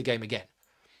Alexander Pfister game again.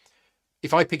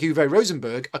 If I pick Uwe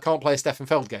Rosenberg, I can't play a Stefan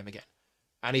Feld game again.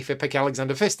 And if I pick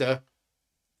Alexander Pfister,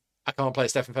 I can't play a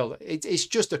Stefan Feld. It's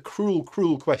just a cruel,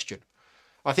 cruel question.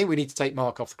 I think we need to take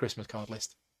Mark off the Christmas card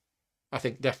list. I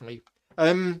think definitely.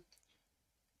 I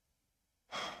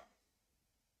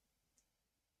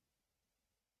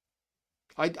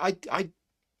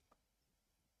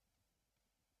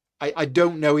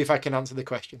don't know if I can answer the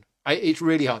question. It's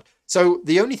really hard. So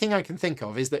the only thing I can think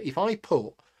of is that if I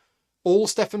put all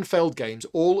Stefan Feld games,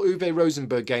 all Uwe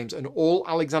Rosenberg games, and all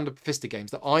Alexander Pfister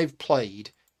games that I've played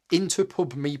into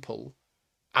Pub Meeple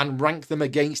and rank them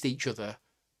against each other,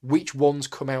 which ones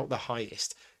come out the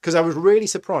highest? Because I was really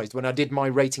surprised when I did my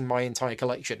rating my entire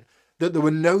collection that there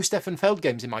were no Stefan Feld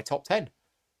games in my top 10.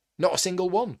 Not a single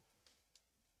one.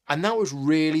 And that was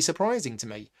really surprising to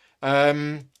me.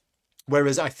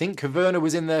 Whereas I think Caverna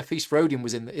was in there, Feast for Odin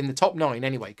was in the top 9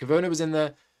 anyway. Caverna was in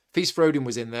there, Feast for Odin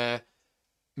was in there,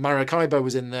 Maracaibo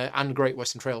was in there, and Great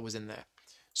Western Trail was in there.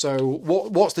 So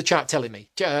what's the chat telling me?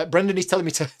 Brendan is telling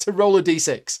me to roll a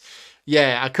d6.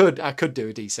 Yeah, I could do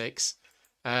a d6.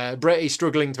 Brett is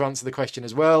struggling to answer the question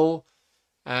as well.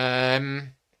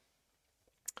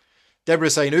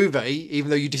 Deborah's saying Uwe, even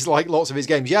though you dislike lots of his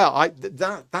games. Yeah,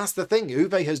 that's the thing.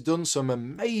 Uwe has done some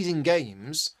amazing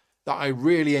games that I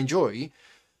really enjoy,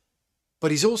 but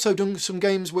he's also done some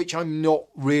games which I'm not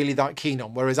really that keen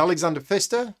on. Whereas Alexander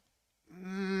Pfister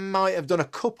might have done a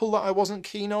couple that I wasn't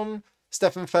keen on.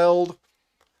 Stefan Feld,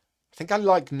 I think I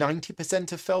like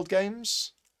 90% of Feld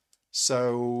games.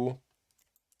 So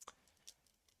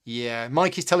yeah,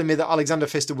 Mike is telling me that Alexander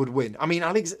Pfister would win. I mean,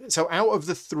 so out of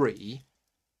the three,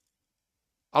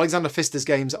 Alexander Pfister's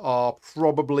games are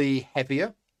probably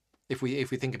heavier. If we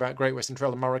think about Great Western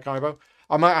Trail and Maracaibo,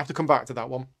 I might have to come back to that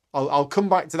one. I'll come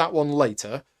back to that one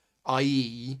later,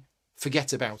 i.e.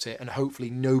 forget about it and hopefully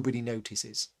nobody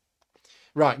notices.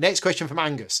 Right, next question from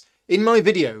Angus. In my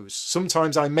videos,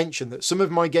 sometimes I mention that some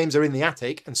of my games are in the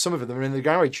attic and some of them are in the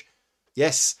garage.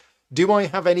 Yes. Do I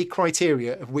have any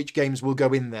criteria of which games will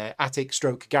go in there, attic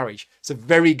 / garage? It's a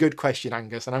very good question,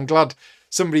 Angus, and I'm glad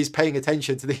somebody's paying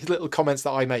attention to these little comments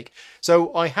that I make.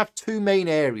 So I have two main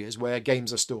areas where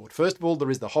games are stored. First of all,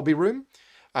 there is the hobby room,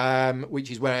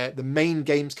 which is where the main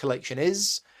games collection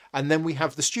is. And then we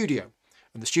have the studio.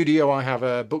 And the studio, I have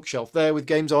a bookshelf there with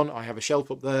games on. I have a shelf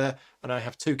up there. And I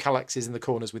have two Kallaxes in the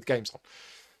corners with games on.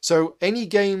 So any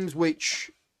games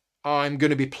which I'm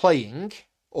going to be playing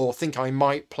or think I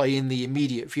might play in the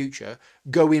immediate future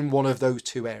go in one of those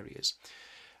two areas.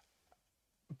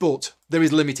 But there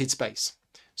is limited space.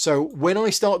 So when I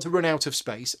start to run out of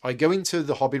space, I go into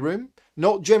the hobby room,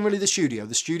 not generally the studio.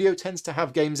 The studio tends to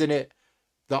have games in it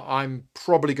that I'm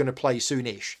probably going to play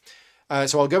soonish.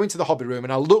 So I'll go into the hobby room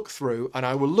and I'll look through and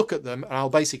I will look at them and I'll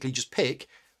basically just pick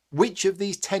which of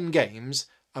these 10 games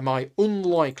am I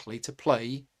unlikely to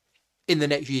play in the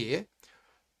next year,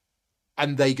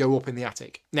 and they go up in the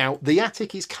attic. Now, the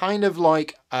attic is kind of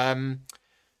like a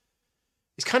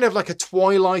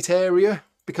twilight area,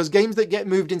 because games that get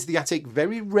moved into the attic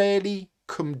very rarely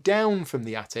come down from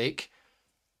the attic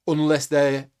unless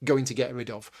they're going to get rid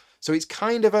of. So it's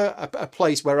kind of a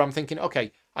place where I'm thinking,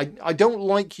 okay, I don't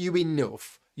like you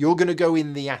enough. You're going to go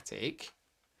in the attic.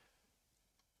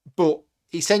 But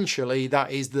essentially,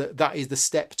 that is the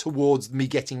step towards me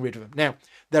getting rid of them. Now,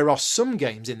 there are some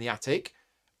games in the attic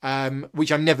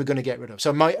which I'm never going to get rid of.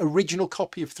 So my original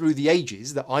copy of Through the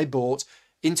Ages that I bought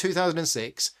in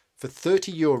 2006 for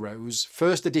 €30,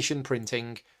 first edition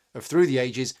printing of Through the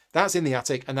Ages, that's in the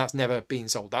attic and that's never been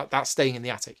sold. That's staying in the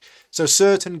attic. So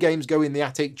certain games go in the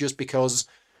attic just because,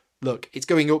 look, it's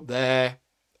going up there.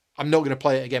 I'm not going to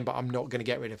play it again, but I'm not going to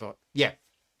get rid of it. Yeah.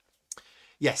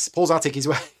 Yes, Paul's attic is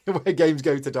where games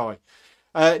go to die.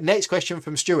 Next question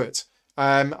from Stuart.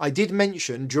 I did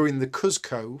mention during the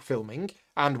Cuzco filming,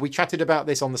 and we chatted about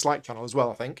this on the Slack channel as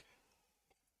well, I think,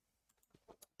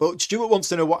 But Stuart wants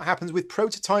to know what happens with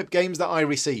prototype games that I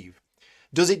receive.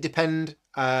 Does it depend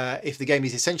if the game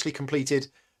is essentially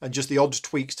completed and just the odd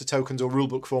tweaks to tokens or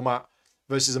rulebook format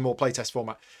versus a more playtest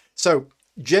format? So,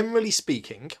 generally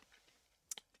speaking,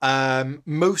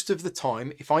 most of the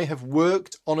time, if I have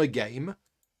worked on a game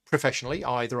professionally,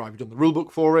 either I've done the rulebook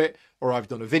for it, or I've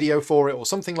done a video for it, or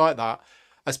something like that,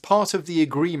 as part of the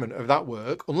agreement of that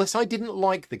work, unless I didn't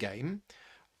like the game,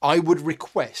 I would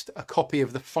request a copy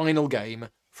of the final game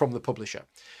from the publisher.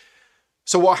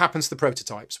 So what happens to the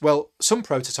prototypes? Well, some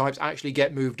prototypes actually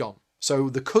get moved on. So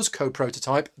the Cuzco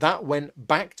prototype, that went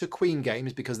back to Queen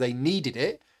Games because they needed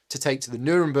it to take to the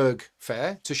Nuremberg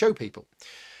Fair to show people.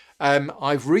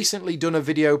 I've recently done a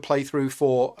video playthrough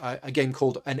for a game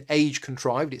called An Age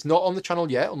Contrived. It's not on the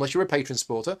channel yet, unless you're a patron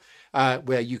supporter,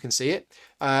 where you can see it.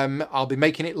 I'll be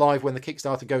making it live when the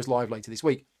Kickstarter goes live later this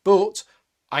week. But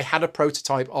I had a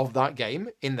prototype of that game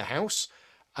in the house,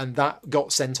 and that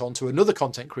got sent on to another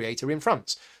content creator in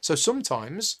France. So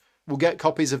sometimes we'll get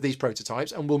copies of these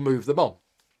prototypes and we'll move them on.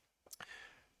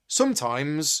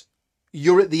 Sometimes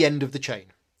you're at the end of the chain,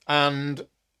 and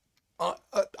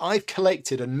I've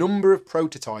collected a number of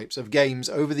prototypes of games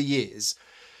over the years,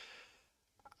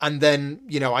 and then,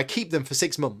 I keep them for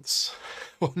 6 months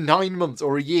or 9 months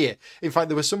or a year. In fact,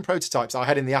 there were some prototypes I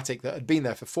had in the attic that had been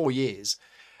there for 4 years.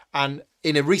 And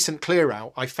in a recent clear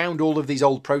out, I found all of these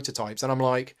old prototypes, and I'm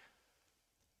like,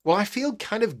 well, I feel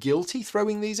kind of guilty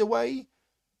throwing these away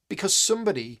because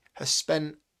somebody has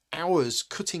spent hours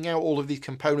cutting out all of these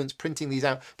components, printing these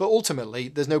out, but ultimately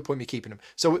there's no point me keeping them.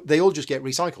 So they all just get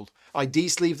recycled. I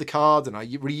de-sleeve the card and I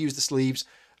reuse the sleeves,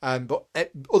 but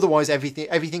otherwise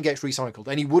everything gets recycled.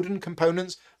 Any wooden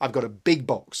components, I've got a big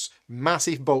box,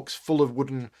 massive box full of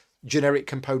wooden generic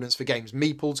components for games,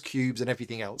 meeples, cubes, and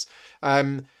everything else.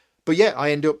 But yeah, I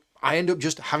end up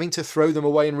just having to throw them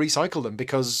away and recycle them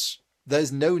because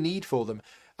there's no need for them.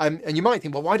 And you might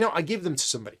think, well, why don't I give them to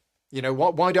somebody?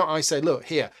 Why don't I say, look,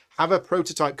 here, have a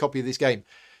prototype copy of this game?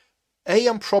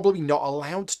 I'm probably not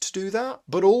allowed to do that,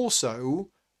 but also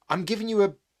I'm giving you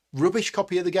a rubbish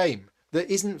copy of the game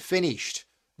that isn't finished,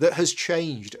 that has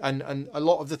changed, and a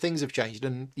lot of the things have changed.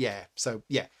 And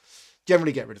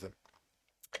generally get rid of them.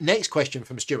 Next question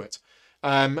from Stuart.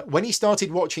 When he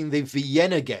started watching the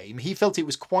Vienna game, he felt it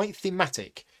was quite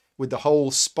thematic with the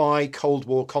whole spy Cold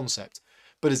War concept.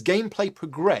 But as gameplay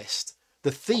progressed,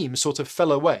 the theme sort of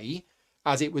fell away,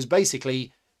 as it was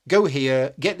basically, go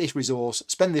here, get this resource,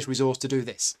 spend this resource to do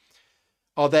this.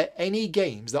 Are there any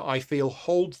games that I feel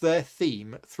hold their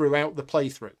theme throughout the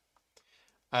playthrough?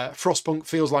 Frostpunk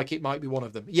feels like it might be one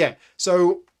of them. Yeah,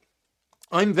 so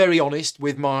I'm very honest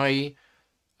with my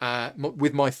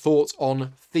thoughts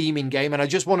on theme in game, and I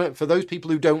just want to, for those people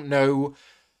who don't know,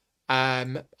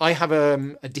 I have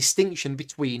a distinction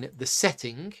between the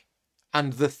setting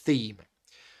and the theme.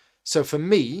 So for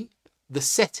me, the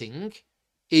setting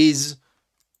is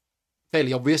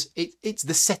fairly obvious. It's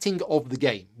the setting of the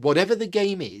game. Whatever the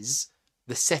game is,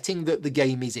 the setting that the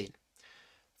game is in.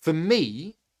 For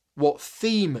me, what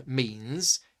theme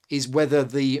means is whether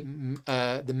the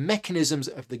mechanisms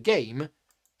of the game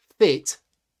fit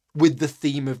with the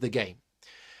theme of the game.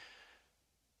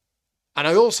 And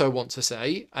I also want to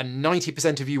say, and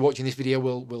 90% of you watching this video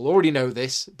will already know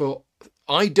this, but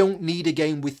I don't need a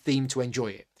game with theme to enjoy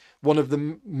it. One of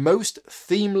the most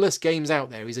themeless games out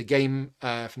there is a game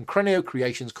from Cranio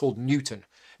Creations called Newton.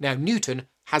 Now, Newton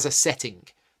has a setting.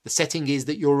 The setting is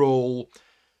that you're all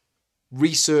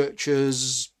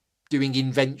researchers doing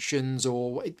inventions,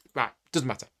 or doesn't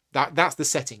matter. That's the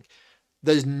setting.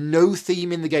 There's no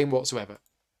theme in the game whatsoever.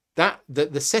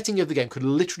 The setting of the game could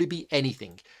literally be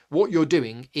anything. What you're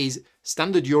doing is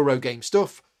standard Euro game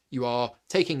stuff. You are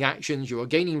taking actions, you are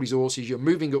gaining resources, you're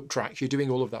moving up tracks, you're doing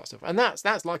all of that stuff. And that's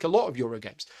like a lot of Euro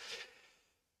games.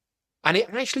 And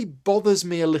it actually bothers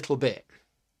me a little bit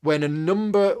when a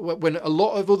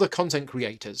lot of other content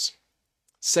creators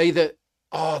say that,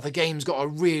 the game's got a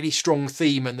really strong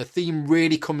theme and the theme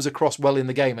really comes across well in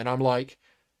the game. And I'm like,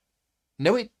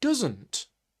 no, it doesn't.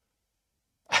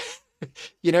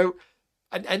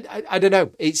 And I don't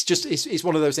know. It's just, it's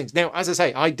one of those things. Now, as I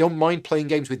say, I don't mind playing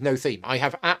games with no theme. I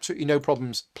have absolutely no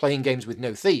problems playing games with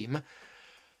no theme.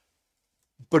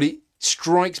 But it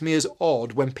strikes me as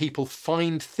odd when people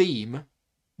find theme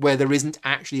where there isn't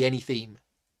actually any theme.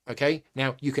 Okay?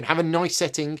 Now, you can have a nice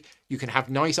setting, you can have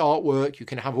nice artwork, you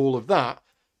can have all of that,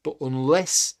 but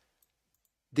unless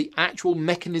the actual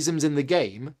mechanisms in the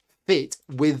game fit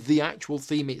with the actual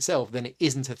theme itself, then it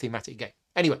isn't a thematic game.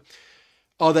 Anyway,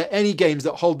 are there any games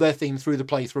that hold their theme through the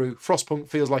playthrough? Frostpunk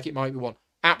feels like it might be one.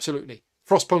 Absolutely.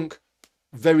 Frostpunk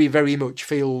very, very much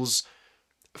feels,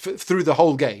 through the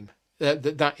whole game,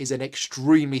 that is an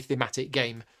extremely thematic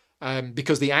game,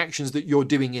 because the actions that you're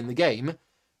doing in the game,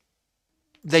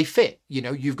 they fit. You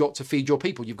know, you've got to feed your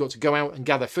people. You've got to go out and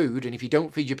gather food. And if you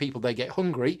don't feed your people, they get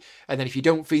hungry. And then if you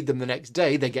don't feed them the next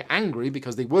day, they get angry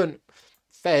because they weren't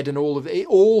fed, and all of it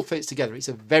all fits together. It's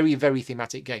a very, very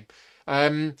thematic game.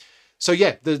 So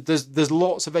yeah, there's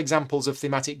lots of examples of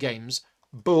thematic games,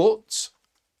 but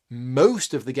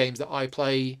most of the games that I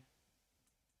play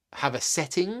have a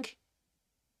setting,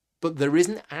 but there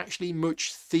isn't actually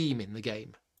much theme in the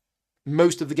game.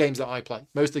 Most of the games that I play,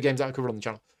 most of the games that I cover on the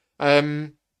channel.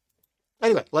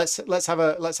 Anyway, let's have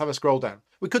a scroll down.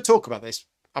 We could talk about this.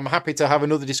 I'm happy to have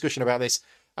another discussion about this,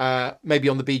 maybe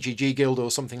on the BGG Guild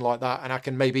or something like that, and I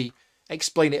can maybe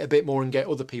explain it a bit more and get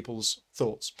other people's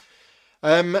thoughts.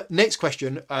 Next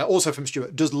question, also from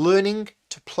Stuart. Does learning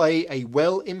to play a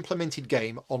well-implemented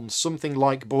game on something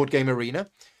like Board Game Arena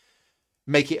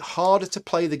make it harder to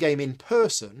play the game in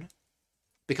person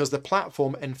because the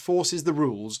platform enforces the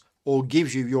rules or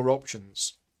gives you your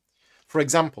options? For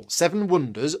example, 7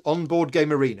 Wonders on Board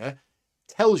Game Arena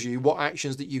tells you what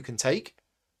actions that you can take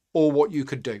or what you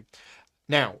could do.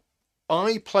 Now,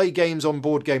 I play games on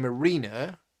Board Game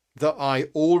Arena that I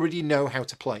already know how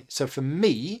to play. So for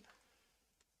me,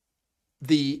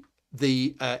 the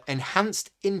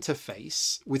enhanced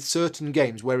interface with certain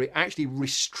games where it actually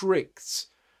restricts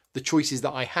the choices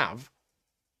that I have,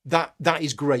 that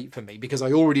is great for me because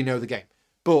I already know the game.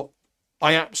 But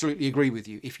I absolutely agree with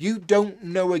you. If you don't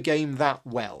know a game that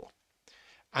well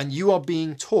and you are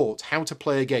being taught how to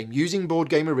play a game using Board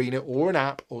Game Arena or an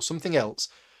app or something else,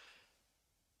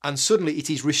 and suddenly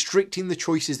it is restricting the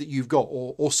choices that you've got,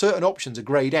 or certain options are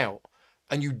greyed out,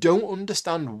 and you don't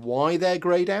understand why they're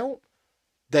greyed out,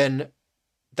 then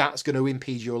that's going to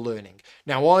impede your learning.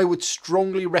 Now, I would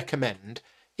strongly recommend,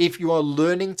 if you are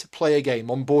learning to play a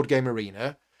game on Board Game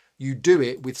Arena, you do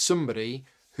it with somebody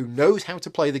who knows how to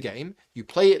play the game. You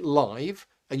play it live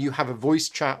and you have a voice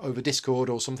chat over Discord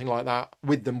or something like that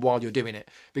with them while you're doing it.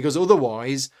 Because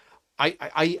otherwise,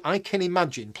 I can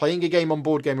imagine playing a game on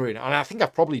Board Game Arena, and I think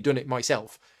I've probably done it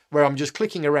myself, where I'm just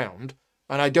clicking around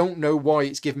and I don't know why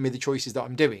it's giving me the choices that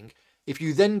I'm doing. If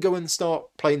you then go and start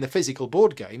playing the physical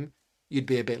board game, you'd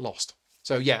be a bit lost.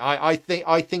 So yeah, I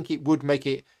think it would make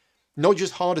it not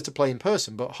just harder to play in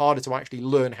person, but harder to actually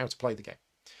learn how to play the game.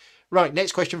 Right,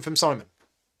 next question from Simon.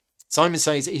 Simon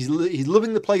says he's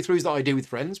loving the playthroughs that I do with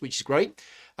friends, which is great.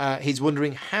 He's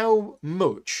wondering how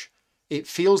much it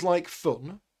feels like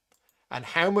fun and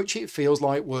how much it feels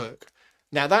like work.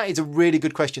 Now, that is a really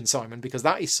good question, Simon, because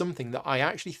that is something that I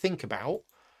actually think about,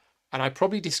 and I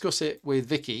probably discuss it with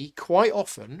Vicky quite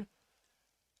often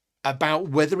about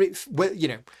whether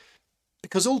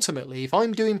because ultimately, if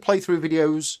I'm doing playthrough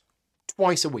videos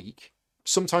twice a week,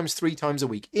 sometimes 3 times a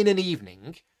week in an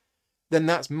evening, then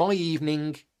that's my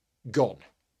evening gone.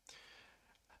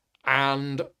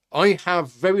 And I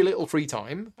have very little free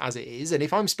time as it is. And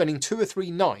if I'm spending 2 or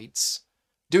 3 nights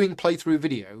doing playthrough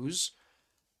videos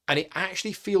and it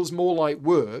actually feels more like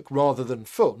work rather than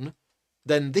fun,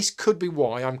 then this could be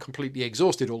why I'm completely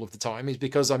exhausted all of the time, is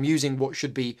because I'm using what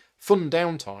should be fun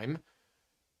downtime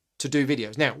to do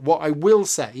videos. Now, what I will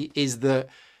say is that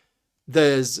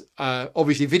there's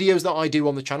obviously videos that I do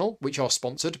on the channel, which are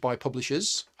sponsored by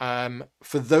publishers.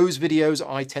 For those videos,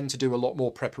 I tend to do a lot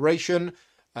more preparation.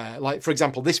 Like, for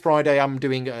example, this Friday, I'm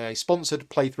doing a sponsored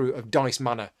playthrough of Dice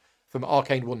Manor from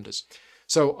Arcane Wonders.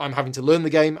 So I'm having to learn the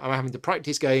game. I'm having to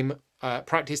practice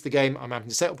the game. I'm having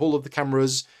to set up all of the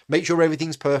cameras, make sure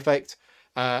everything's perfect.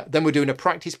 Then we're doing a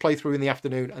practice playthrough in the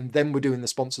afternoon, and then we're doing the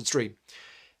sponsored stream.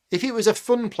 If it was a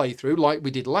fun playthrough like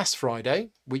we did last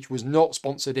Friday, which was not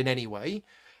sponsored in any way,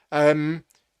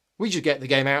 we just get the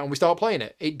game out and we start playing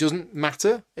it. It doesn't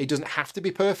matter. It doesn't have to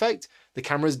be perfect. The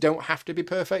cameras don't have to be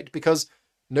perfect because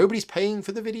nobody's paying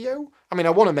for the video. I mean,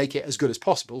 I want to make it as good as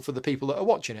possible for the people that are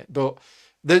watching it, but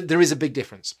there is a big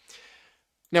difference.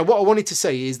 Now, what I wanted to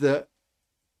say is that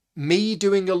me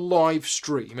doing a live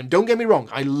stream, and don't get me wrong,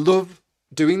 I love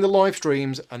doing the live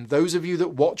streams, and those of you that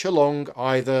watch along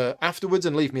either afterwards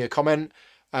and leave me a comment,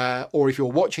 or if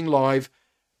you're watching live,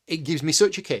 it gives me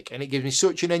such a kick and it gives me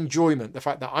such an enjoyment, the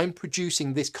fact that I'm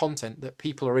producing this content that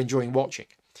people are enjoying watching.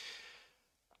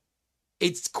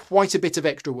 It's quite a bit of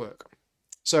extra work.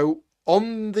 So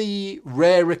on the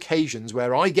rare occasions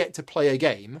where I get to play a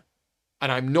game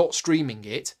and I'm not streaming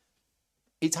it,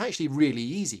 it's actually really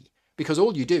easy, because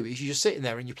all you do is you're just sitting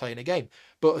there and you're playing a game.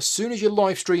 But as soon as you're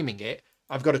live streaming it,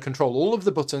 I've got to control all of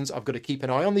the buttons. I've got to keep an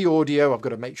eye on the audio. I've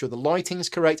got to make sure the lighting is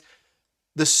correct.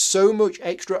 There's so much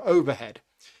extra overhead.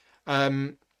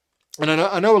 and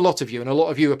I know a lot of you, and a lot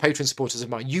of you are Patreon supporters of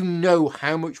mine, you know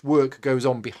how much work goes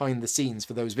on behind the scenes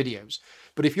for those videos.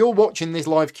 But if you're watching this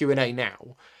live Q&A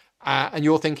now, and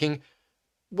you're thinking,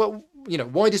 well,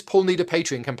 why does Paul need a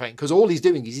Patreon campaign? Because all he's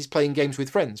doing is he's playing games with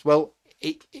friends. Well,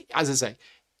 as I say,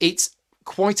 it's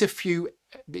quite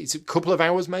it's a couple of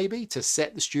hours maybe to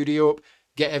set the studio up,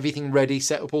 get everything ready,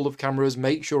 set up all of the cameras,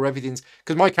 make sure everything's...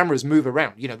 Because my cameras move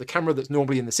around. The camera that's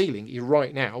normally in the ceiling is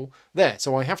right now there.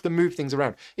 So I have to move things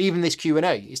around. Even this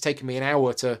Q&A is taking me an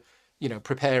hour to,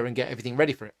 prepare and get everything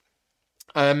ready for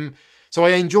it. So I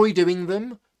enjoy doing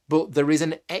them, but there is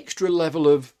an extra level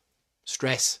of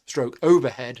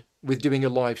overhead with doing a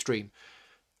live stream.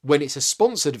 When it's a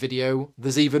sponsored video,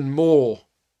 there's even more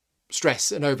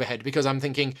stress and overhead because I'm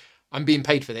thinking, I'm being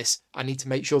paid for this. I need to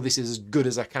make sure this is as good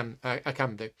as I can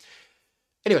do.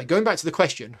 Anyway, going back to the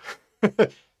question,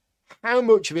 how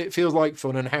much of it feels like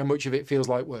fun and how much of it feels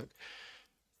like work?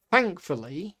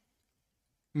 Thankfully,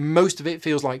 most of it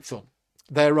feels like fun.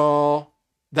 There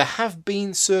have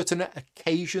been certain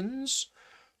occasions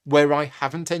where I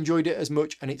haven't enjoyed it as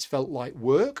much and it's felt like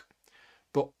work.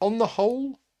 But on the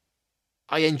whole,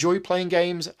 I enjoy playing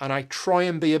games and I try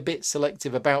and be a bit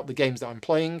selective about the games that I'm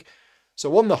playing.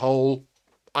 So on the whole,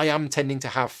 I am tending to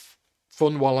have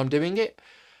fun while I'm doing it.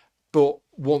 But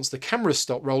once the cameras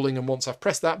stop rolling and once I've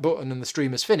pressed that button and the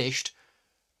stream is finished,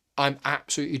 I'm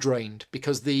absolutely drained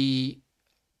because it's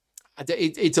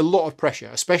a lot of pressure,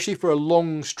 especially for a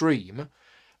long stream.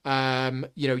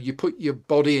 You put your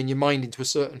body and your mind into a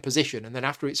certain position and then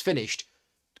after it's finished,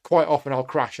 quite often I'll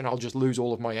crash and I'll just lose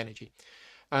all of my energy.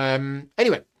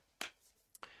 Anyway,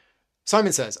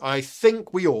 Simon says, I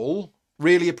think we all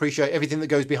really appreciate everything that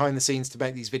goes behind the scenes to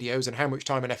make these videos and how much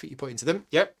time and effort you put into them.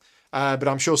 Yep. But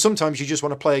I'm sure sometimes you just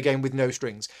want to play a game with no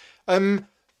strings. Now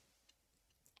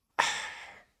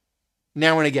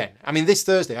and again. I mean, this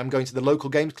Thursday I'm going to the local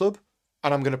games club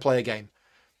and I'm going to play a game.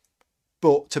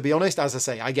 But to be honest, as I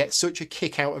say, I get such a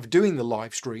kick out of doing the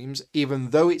live streams, even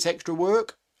though it's extra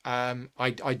work. I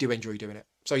do enjoy doing it.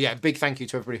 So yeah, big thank you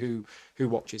to everybody who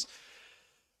watches.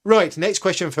 Right, next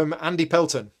question from Andy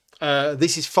Pelton.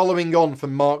 This is following on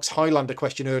from Mark's Highlander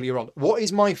question earlier on. What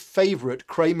is my favourite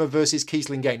Kramer versus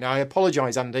Kiesling game? Now, I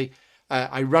apologise, Andy.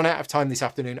 I ran out of time this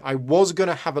afternoon. I was going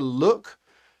to have a look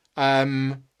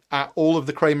at all of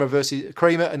the Kramer versus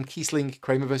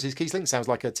Kiesling. Sounds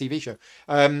like a TV show.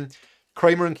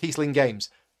 Kramer and Kiesling games.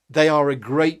 They are a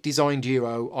great design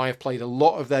duo. I have played a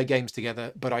lot of their games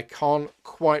together, but I can't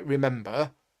quite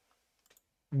remember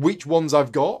which ones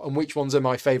I've got and which ones are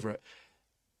my favourite.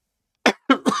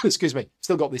 Excuse me.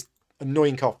 Still got this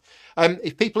annoying cough.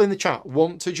 If people in the chat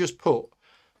want to just put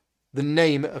the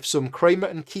name of some Kramer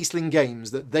and Kiesling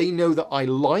games that they know that I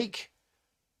like,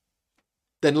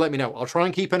 then let me know. I'll try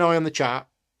and keep an eye on the chat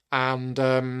and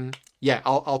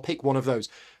I'll pick one of those.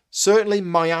 Certainly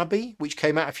Miyabi, which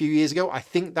came out a few years ago. I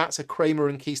think that's a Kramer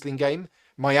and Kiesling game.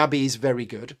 Miyabi is very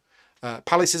good.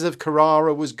 Palaces of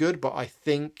Carrara was good, but I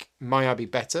think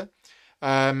Miyabi better.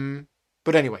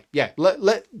 But anyway, yeah,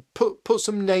 let put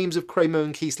some names of Kramer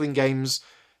and Kiesling games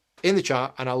in the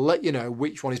chat, and I'll let you know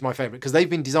which one is my favourite, because they've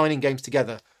been designing games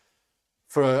together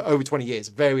for over 20 years,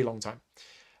 a very long time.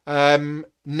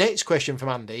 Next question from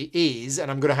Andy is,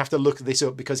 and I'm going to have to look this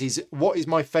up because what is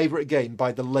my favourite game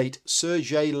by the late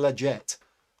Sergei Leggett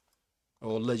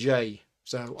or Leger.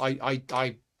 So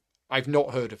I've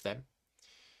not heard of them.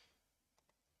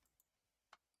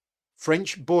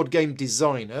 French board game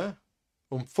designer,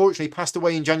 unfortunately passed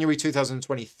away in January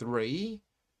 2023.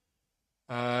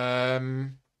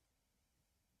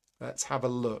 Let's have a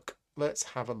look.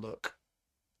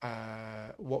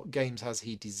 What games has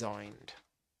he designed?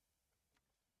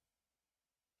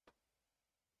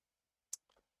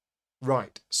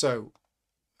 Right, so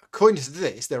according to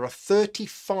this, there are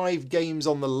 35 games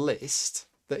on the list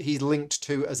that he's linked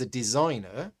to as a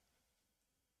designer.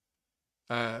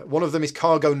 One of them is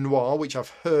Cargo Noir, which I've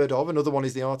heard of. Another one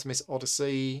is the Artemis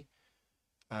Odyssey.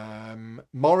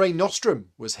 Mare Nostrum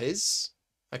was his.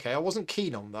 Okay, I wasn't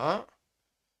keen on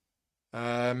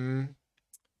that.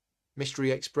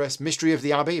 Mystery Express, Mystery of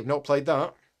the Abbey. I've not played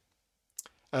that.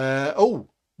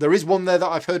 There is one there that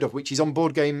I've heard of, which is on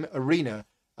Board Game Arena.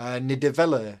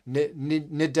 Nidevella.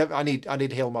 I need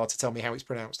Hilmar to tell me how it's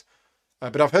pronounced.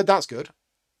 But I've heard that's good.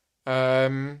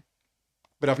 But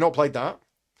I've not played that.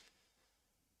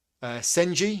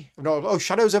 Senji.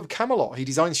 Shadows over Camelot. He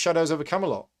designs Shadows over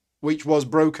Camelot, which was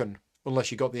broken,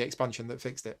 unless you got the expansion that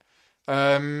fixed it.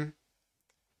 He's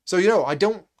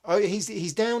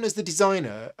down as the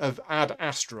designer of Ad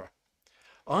Astra.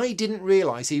 I didn't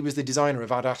realise he was the designer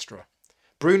of Ad Astra.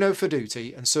 Bruno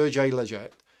Feduti and Sergei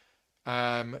Leggett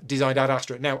designed Ad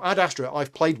Astra. Now, Ad Astra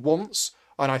I've played once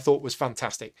and I thought was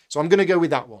fantastic. So I'm going to go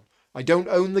with that one. I don't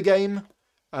own the game,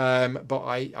 but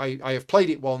I have played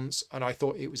it once and I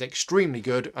thought it was extremely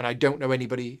good, and I don't know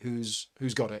anybody who's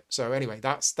got it. So anyway,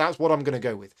 that's what I'm going to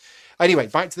go with. Anyway,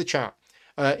 back to the chat.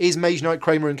 Is Mage Knight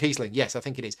Kramer and Kiesling? Yes, I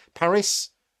think it is. Paris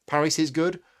is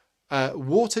good.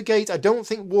 Watergate, I don't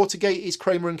think Watergate is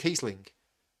Kramer and Kiesling.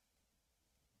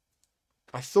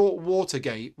 I thought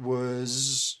Watergate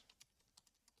was...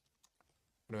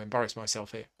 I'm going to embarrass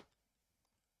myself here.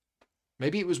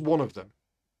 Maybe it was one of them.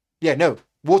 Yeah, no.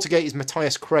 Watergate is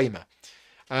Matthias Kramer.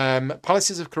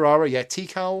 Palaces of Carrara, yeah.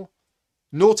 Tikal.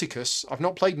 Nauticus. I've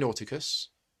not played Nauticus.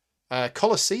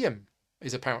 Colosseum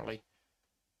is apparently.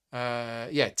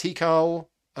 Yeah, Tikal.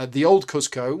 The Old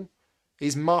Cusco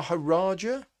is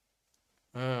Maharaja.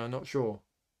 Not sure.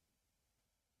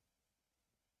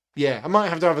 Yeah, I might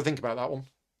have to think about that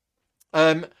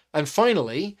one. And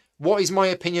finally, what is my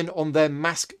opinion on their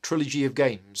Mask trilogy of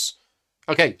games?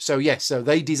 Okay, so yes, so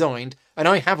they designed, and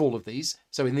I have all of these.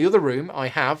 So in the other room, I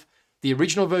have the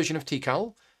original version of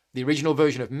Tikal, the original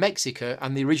version of Mexica,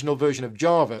 and the original version of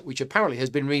Java, which apparently has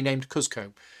been renamed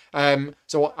Cusco.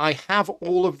 So I have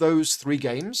all of those 3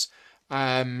 games,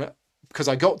 because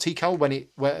I got Tikal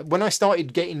when I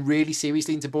started getting really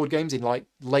seriously into board games in like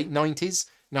late 90s,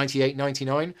 98,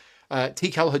 99.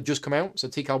 Tikal had just come out, so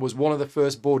Tikal was one of the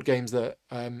first board games that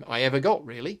I ever got,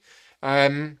 really.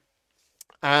 And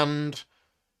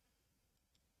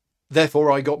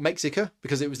therefore I got Mexica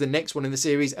because it was the next one in the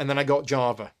series, and then I got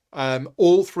Java.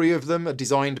 All 3 of them are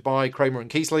designed by Kramer and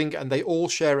Kiesling, and they all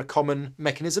share a common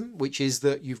mechanism, which is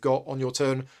that you've got on your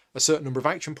turn a certain number of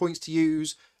action points to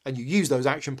use, and you use those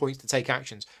action points to take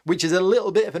actions, which is a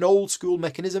little bit of an old school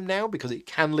mechanism now because it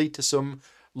can lead to some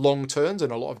long turns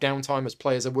and a lot of downtime as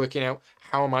players are working out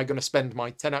how am I going to spend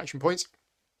my 10 action points.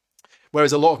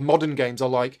 Whereas a lot of modern games are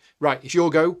like, right, it's your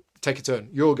go, take a turn,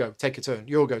 your go, take a turn,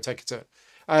 your go, take a turn.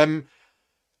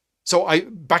 So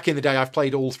back in the day, I've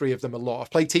played all 3 of them a lot.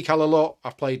 I've played Tikal a lot,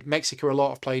 I've played Mexica a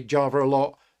lot, I've played Java a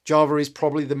lot. Java is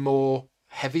probably the more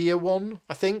heavier one,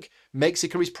 I think.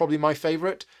 Mexica is probably my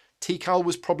favourite. Tikal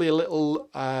was probably a little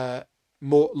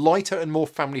more lighter and more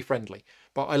family friendly,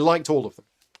 but I liked all of them.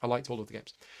 I liked all of the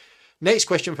games. Next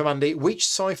question from Andy. Which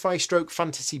sci-fi stroke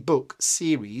fantasy book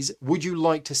series would you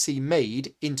like to see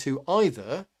made into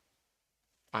either,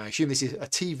 I assume this is a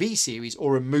TV series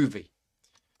or a movie?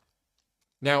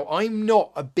 Now, I'm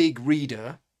not a big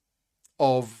reader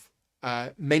of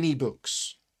many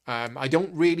books. I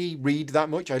don't really read that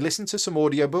much. I listen to some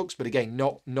audiobooks, but again,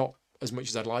 not as much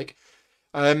as I'd like.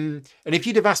 And if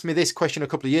you'd have asked me this question a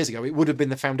couple of years ago, it would have been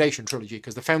the Foundation trilogy,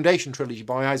 because the Foundation trilogy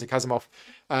by Isaac Asimov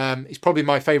is probably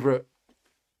my favourite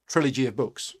trilogy of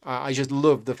books. I just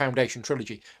love the Foundation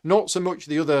trilogy. Not so much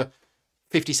the other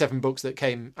 57 books that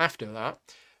came after that,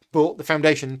 but the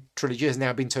Foundation trilogy has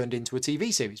now been turned into a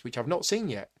TV series, which I've not seen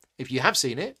yet. If you have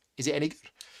seen it, is it any good?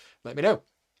 Let me know.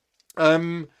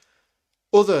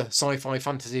 Other sci-fi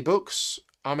fantasy books,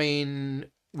 I mean,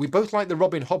 we both like the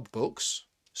Robin Hobb books.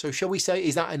 So shall we say,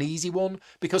 is that an easy one?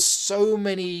 Because so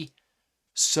many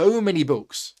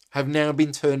books have now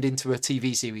been turned into a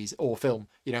TV series or film.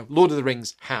 You know, Lord of the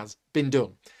Rings has been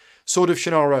done. Sword of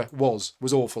Shannara was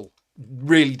awful.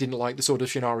 Really didn't like the Sword of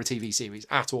Shannara TV series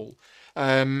at all.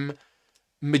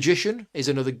 Magician is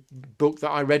another book that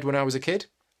I read when I was a kid.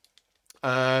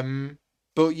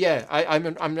 But yeah,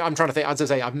 I'm trying to think. As I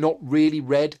say, I've not really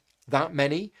read that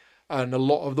many, and a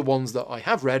lot of the ones that I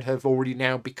have read have already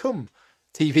now become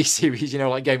TV series, you know,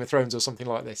 like Game of Thrones or something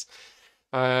like this.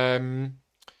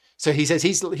 So he says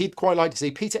he'd quite like to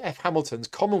see Peter F. Hamilton's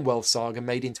Commonwealth saga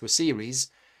made into a series,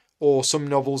 or some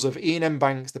novels of Ian M.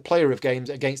 Banks, the player of games,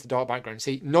 against the dark background.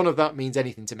 See, none of that means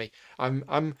anything to me.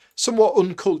 I'm somewhat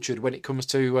uncultured when it comes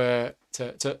to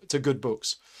good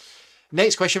books.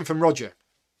 Next question from Roger.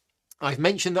 I've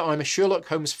mentioned that I'm a Sherlock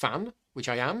Holmes fan, which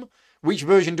I am. Which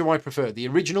version do I prefer? The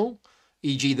original,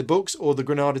 e.g. the books, or the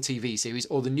Granada TV series,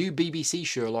 or the new BBC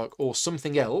Sherlock, or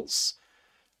something else?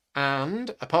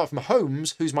 And apart from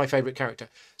Holmes, who's my favourite character?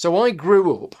 So I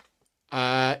grew up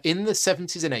in the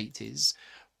 70s and 80s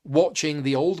watching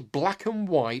the old black and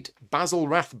white Basil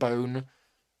Rathbone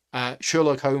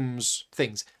Sherlock Holmes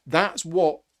things. That's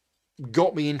what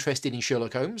got me interested in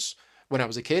Sherlock Holmes when I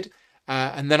was a kid.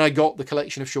 And then I got the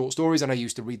collection of short stories, and I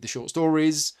used to read the short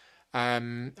stories.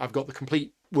 I've got the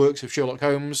complete works of Sherlock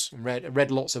Holmes, and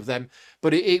read lots of them.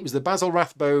 But it was the Basil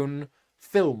Rathbone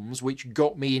films which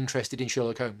got me interested in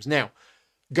Sherlock Holmes. Now,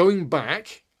 going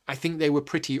back, I think they were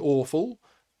pretty awful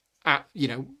at, you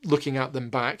know, looking at them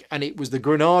back. And it was the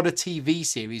Granada TV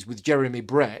series with Jeremy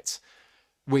Brett,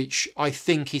 which I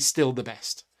think is still the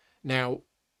best. Now,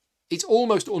 it's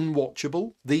almost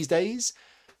unwatchable these days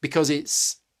because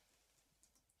it's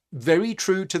very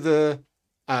true to the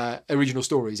original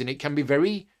stories, and it can be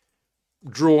very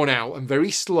drawn out and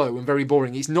very slow and very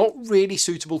boring. It's not really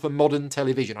suitable for modern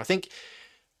television. I think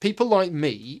people like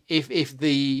me, if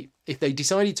they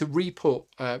decided to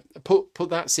put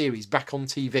that series back on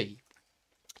TV,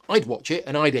 I'd watch it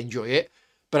and I'd enjoy it,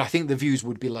 but I think the views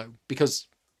would be low because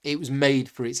it was made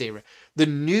for its era. The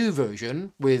new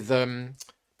version with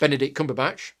Benedict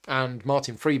Cumberbatch and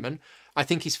Martin Freeman, I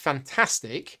think is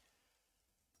fantastic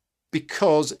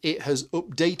because it has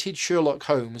updated Sherlock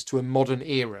Holmes to a modern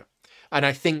era. And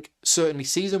I think certainly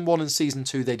season 1 and season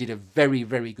 2, they did a very,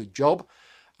 very good job.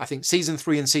 I think season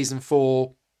 3 and season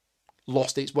 4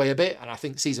 lost its way a bit. And I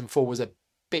think season 4 was a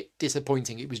bit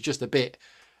disappointing. It was just a bit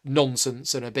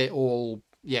nonsense and a bit all,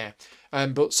 yeah.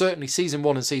 But certainly season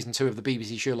 1 and season 2 of the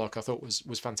BBC Sherlock I thought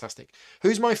was fantastic.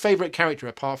 Who's my favourite character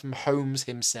apart from Holmes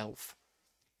himself?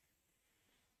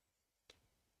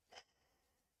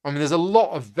 I mean, there's a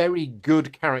lot of very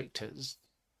good characters.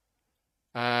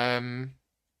 And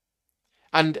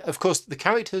of course, the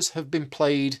characters have been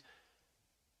played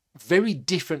very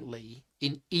differently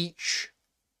in each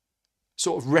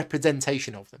sort of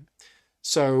representation of them.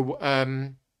 So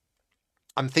I'm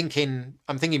thinking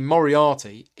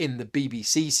Moriarty in the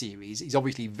BBC series is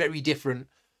obviously very different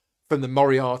from the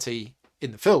Moriarty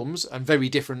in the films and very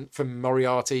different from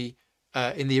Moriarty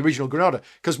in the original Granada.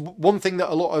 Because one thing that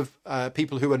a lot of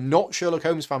people who are not Sherlock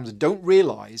Holmes fans don't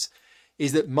realise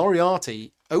is that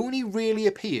Moriarty only really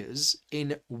appears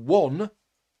in one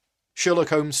Sherlock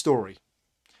Holmes story.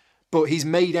 But he's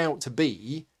made out to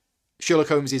be Sherlock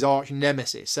Holmes' arch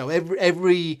nemesis. So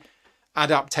every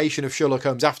adaptation of Sherlock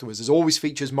Holmes afterwards has always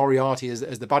features Moriarty as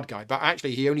the bad guy. But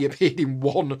actually, he only appeared in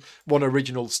one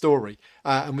original story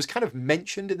and was kind of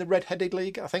mentioned in the Red-Headed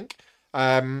League, I think.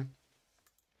 The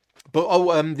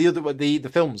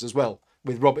films as well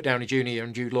with Robert Downey Jr.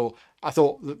 and Jude Law, I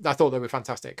thought they were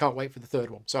fantastic. Can't wait for the third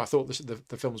one. So I thought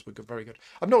the films were good, very good.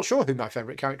 I'm not sure who my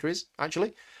favourite character is,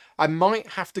 actually. I might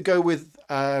have to go with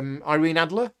Irene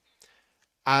Adler,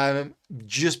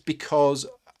 just because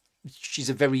she's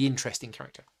a very interesting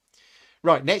character.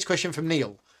 Right, next question from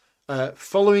Neil.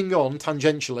 Following on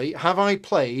tangentially, have I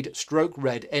played /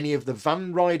 read any of the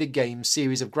Van Ryder Games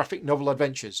series of graphic novel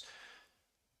adventures?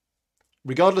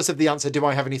 Regardless of the answer, do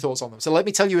I have any thoughts on them? So let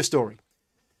me tell you a story.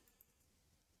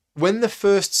 When the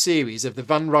first series of the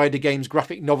Van Ryder Games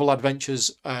graphic novel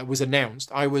adventures was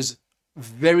announced, I was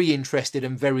very interested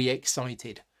and very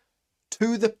excited,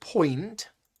 to the point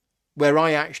where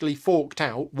I actually forked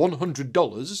out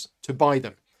 $100 to buy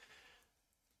them.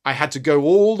 I had to go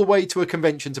all the way to a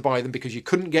convention to buy them because you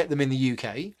couldn't get them in the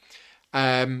UK.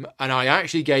 And I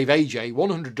actually gave AJ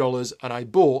 $100 and I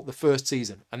bought the first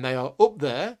season. And they are up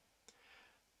there.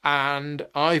 And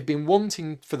I've been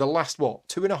wanting for the last,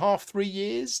 2.5, 3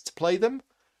 years to play them.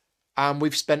 And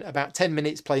we've spent about 10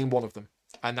 minutes playing one of them.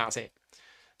 And that's it.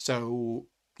 So,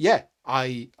 yeah,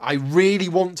 I really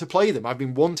want to play them. I've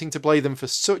been wanting to play them for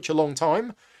such a long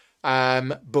time.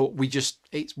 But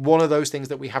it's one of those things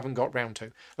that we haven't got round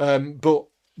to. But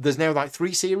there's now like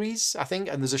 3 series, I think.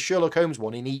 And there's a Sherlock Holmes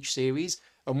one in each series.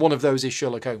 And one of those is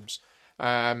Sherlock Holmes.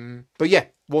 But yeah,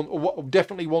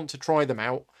 definitely want to try them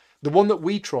out. The one that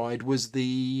we tried was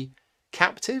the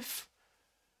Captive,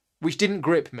 which didn't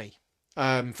grip me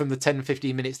from the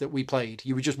 10-15 minutes that we played.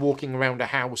 You were just walking around a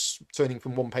house, turning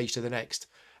from one page to the next.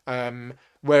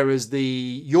 Whereas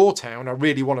the Your Town, I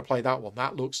really want to play that one.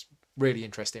 That looks really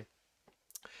interesting.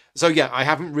 So yeah, I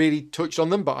haven't really touched on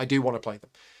them, but I do want to play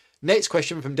them. Next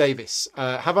question from Davis.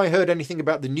 Have I heard anything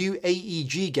about the new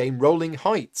AEG game Rolling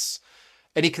Heights?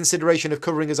 Any consideration of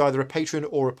covering as either a patron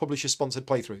or a publisher-sponsored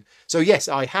playthrough? So yes,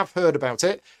 I have heard about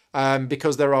it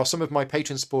because there are some of my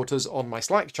patron supporters on my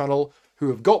Slack channel who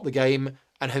have got the game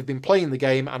and have been playing the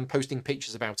game and posting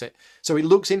pictures about it. So it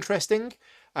looks interesting.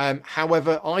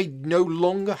 However, I no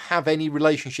longer have any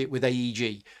relationship with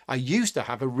AEG. I used to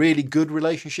have a really good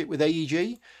relationship with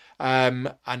AEG,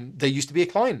 and they used to be a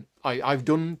client. I've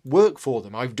done work for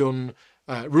them. I've done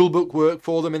rulebook work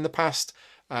for them in the past.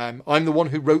 I'm the one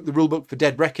who wrote the rulebook for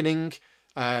Dead Reckoning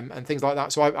and things like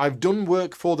that. So I've done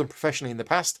work for them professionally in the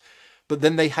past, but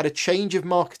then they had a change of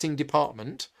marketing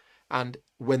department. And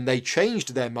when they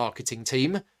changed their marketing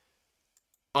team,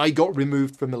 I got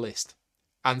removed from the list.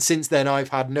 And since then, I've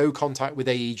had no contact with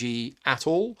AEG at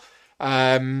all.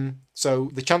 So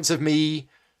the chance of me,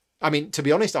 I mean, to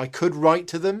be honest, I could write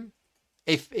to them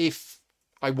if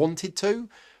I wanted to,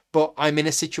 but I'm in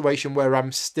a situation where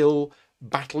I'm still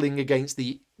battling against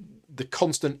the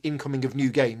constant incoming of new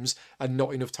games and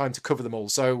not enough time to cover them all.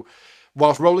 So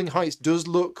whilst Rolling Heights does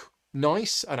look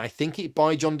nice, and I think it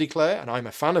by John Declare, and I'm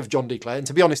a fan of John Declare, and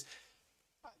to be honest,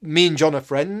 me and John are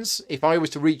friends. If I was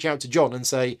to reach out to John and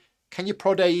say, can you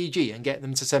prod AEG and get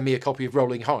them to send me a copy of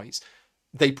Rolling Heights,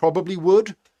 they probably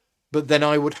would, but then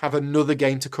I would have another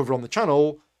game to cover on the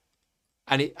channel,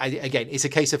 and again, it's a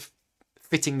case of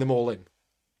fitting them all in.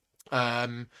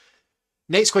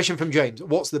 Next question from James.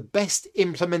 What's the best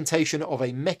implementation of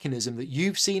a mechanism that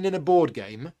you've seen in a board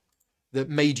game that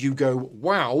made you go,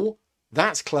 wow,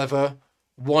 that's clever.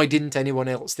 Why didn't anyone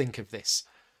else think of this?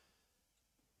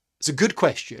 It's a good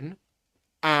question.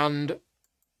 And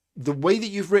the way that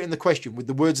you've written the question with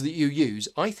the words that you use,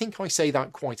 I think I say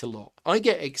that quite a lot. I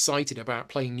get excited about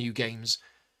playing new games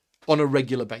on a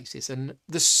regular basis. And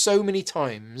there's so many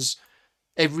times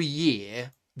every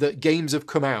year that games have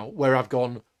come out where I've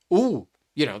gone, oh,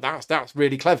 that's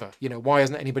really clever. Why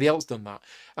hasn't anybody else done that?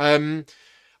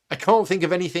 I can't think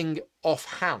of anything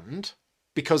offhand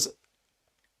because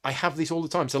I have this all the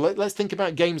time. So let's think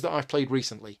about games that I've played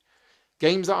recently.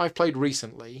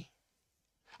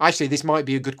 Actually, this might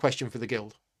be a good question for the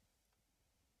guild.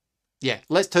 Yeah,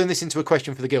 let's turn this into a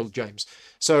question for the guild, James.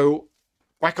 So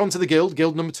back onto the guild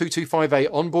number 2258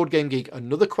 on Board Game Geek.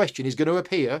 Another question is going to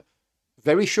appear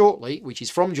very shortly, which is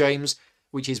from James,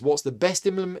 which is what's the best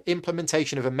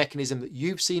implementation of a mechanism that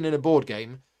you've seen in a board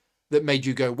game that made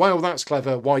you go, wow, that's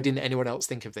clever. Why didn't anyone else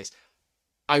think of this?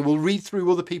 I will read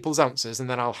through other people's answers and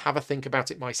then I'll have a think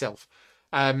about it myself.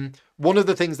 One of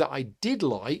the things that I did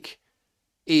like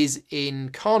is in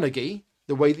Carnegie,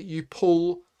 the way that you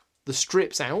pull the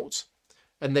strips out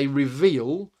and they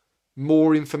reveal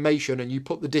more information and you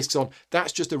put the discs on.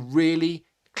 That's just a really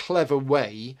clever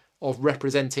way of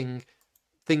representing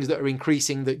things that are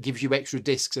increasing that gives you extra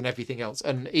discs and everything else.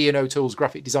 And Ian O'Toole's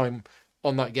graphic design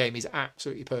on that game is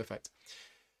absolutely perfect.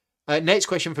 Next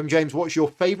question from James. What's your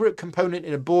favourite component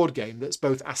in a board game that's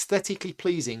both aesthetically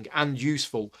pleasing and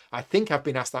useful? I think I've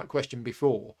been asked that question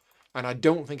before, and I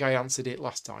don't think I answered it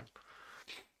last time.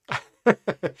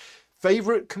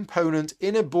 Favourite component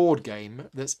in a board game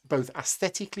that's both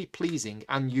aesthetically pleasing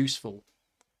and useful?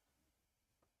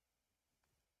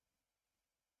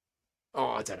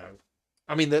 Oh, I don't know.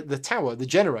 I mean, the tower, the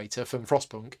generator from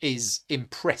Frostpunk is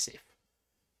impressive.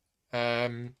 I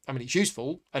mean, it's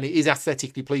useful and it is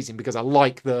aesthetically pleasing because I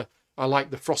like the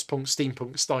Frostpunk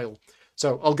steampunk style.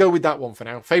 So I'll go with that one for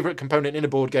now. Favorite component in a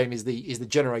board game is the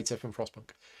generator from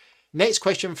Frostpunk. Next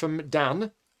question from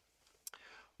Dan.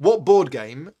 What board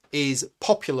game is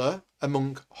popular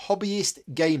among hobbyist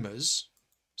gamers,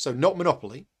 so not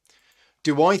Monopoly,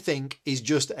 do I think is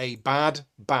just a bad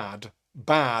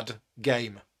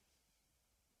game?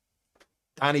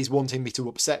 Dan is wanting me to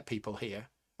upset people here.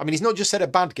 I mean, he's not just said a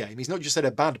bad game. He's not just said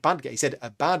a bad game. He said a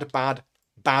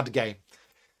bad game.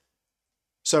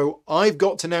 So I've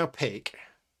got to now pick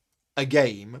a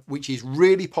game which is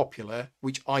really popular,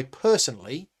 which I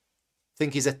personally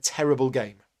think is a terrible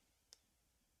game.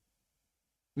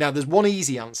 Now, there's one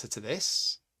easy answer to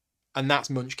this, and that's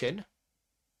Munchkin.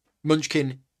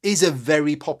 Munchkin is a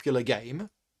very popular game,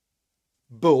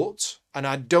 but, and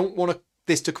I don't want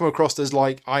this to come across as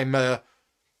like I'm a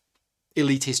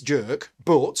elitist jerk,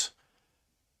 but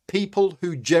people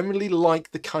who generally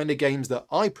like the kind of games that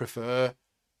I prefer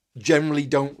generally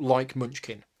don't like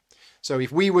Munchkin. So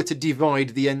if we were to divide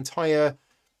the entire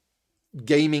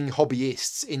gaming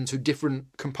hobbyists into different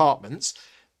compartments,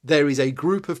 there is a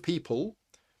group of people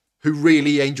who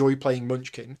really enjoy playing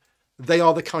Munchkin. They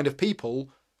are the kind of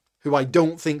people who I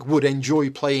don't think would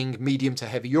enjoy playing medium to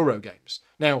heavy Euro games.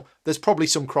 Now, there's probably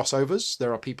some crossovers.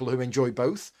 There are people who enjoy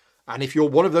both. And if you're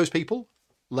one of those people,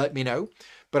 let me know.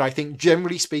 But I think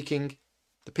generally speaking,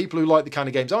 the people who like the kind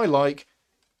of games I like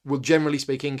will generally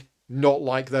speaking not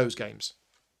like those games.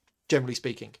 Generally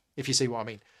speaking, if you see what I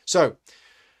mean. So,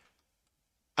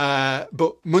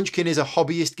 but Munchkin is a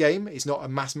hobbyist game. It's not a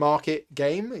mass market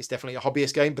game. It's definitely a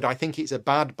hobbyist game, but I think it's a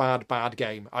bad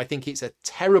game. I think it's a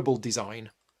terrible design.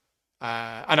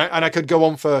 And I could go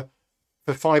on for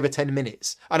 5 or 10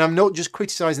 minutes. And I'm not just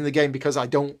criticizing the game because I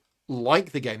don't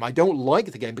like the game. I don't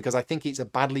like the game because I think it's a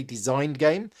badly designed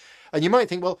game. And you might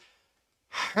think, well,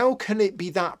 how can it be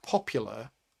that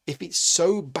popular if it's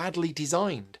so badly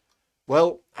designed?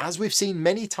 Well, as we've seen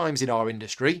many times in our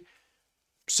industry,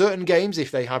 certain games,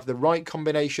 if they have the right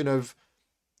combination of,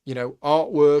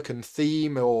 artwork and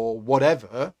theme or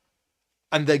whatever,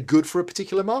 and they're good for a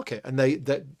particular market, and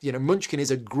Munchkin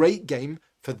is a great game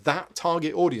for that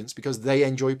target audience because they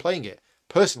enjoy playing it.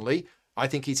 Personally, I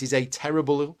think it is a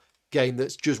terrible game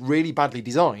that's just really badly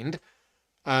designed,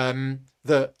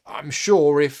 that I'm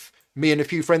sure if me and a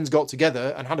few friends got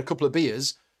together and had a couple of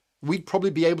beers, we'd probably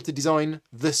be able to design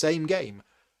the same game.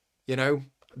 You know,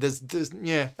 there's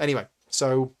yeah. Anyway,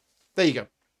 so there you go.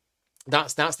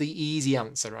 That's the easy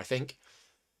answer, I think.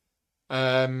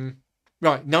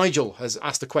 Right, Nigel has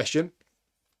asked a question.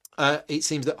 It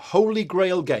seems that Holy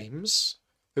Grail Games,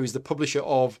 who is the publisher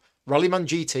of Rallyman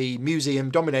GT,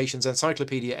 Museum, Dominations,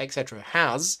 Encyclopedia, etc.,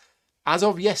 has, as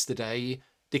of yesterday,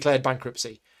 declared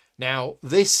bankruptcy. Now,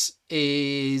 this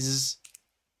is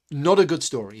not a good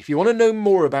story. If you want to know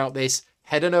more about this,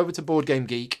 head on over to Board Game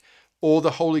Geek or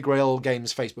the Holy Grail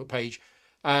Games Facebook page.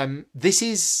 This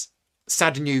is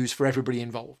sad news for everybody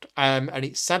involved. And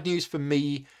it's sad news for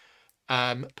me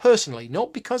personally,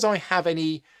 not because I have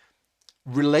any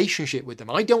relationship with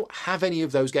them. I don't have any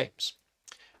of those games.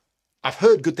 I've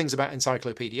heard good things about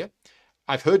Encyclopedia.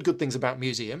 I've heard good things about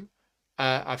Museum.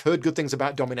 I've heard good things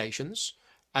about Dominations.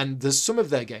 And there's some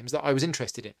of their games that I was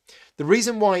interested in. The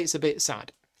reason why it's a bit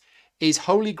sad is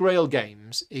Holy Grail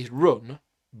Games is run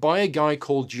by a guy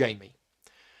called Jamie.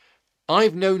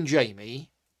 I've known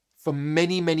Jamie for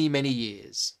many, many, many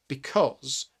years,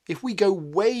 because if we go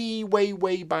way, way,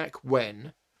 way back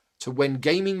to when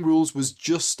Gaming Rules was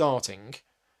just starting,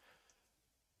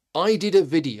 I did a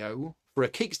video for a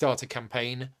Kickstarter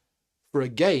campaign for a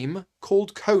game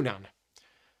called Conan.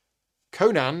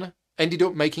 Conan ended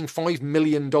up making $5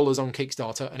 million on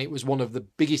Kickstarter, and it was one of the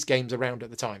biggest games around at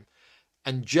the time.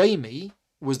 And Jamie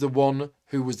was the one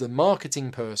who was the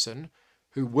marketing person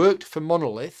who worked for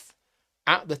Monolith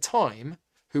at the time,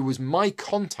 who was my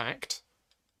contact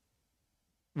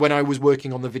when I was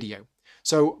working on the video.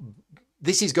 So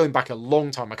this is going back a long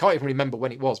time. I can't even remember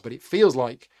when it was, but it feels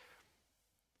like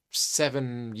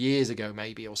 7 years ago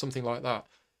maybe, or something like that.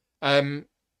 And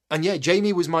yeah,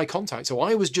 Jamie was my contact. So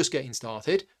I was just getting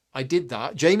started. I did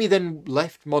that. Jamie then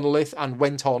left Monolith and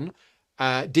went on,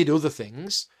 did other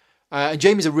things. And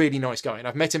Jamie's a really nice guy, and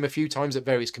I've met him a few times at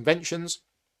various conventions,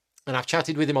 and I've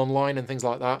chatted with him online and things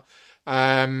like that.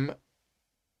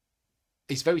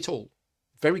 He's very tall,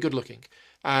 very good looking.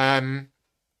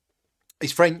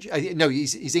 He's French. No,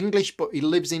 he's English, but he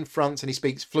lives in France and he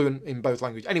speaks fluent in both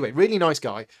languages. Anyway, really nice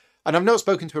guy. And I've not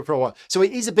spoken to him for a while. So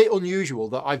it is a bit unusual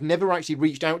that I've never actually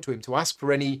reached out to him to ask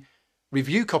for any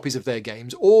review copies of their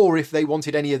games, or if they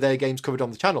wanted any of their games covered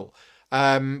on the channel.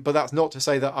 But that's not to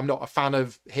say that I'm not a fan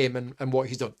of him and what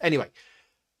he's done. Anyway,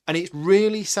 and it's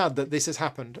really sad that this has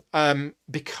happened,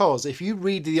 because if you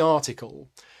read the article,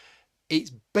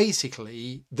 it's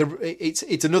basically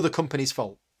it's another company's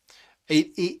fault.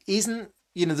 It isn't,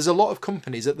 there's a lot of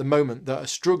companies at the moment that are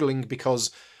struggling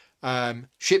because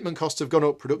shipment costs have gone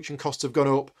up, production costs have gone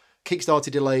up, Kickstarter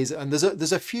delays, and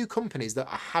there's a few companies that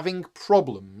are having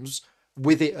problems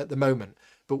with it at the moment.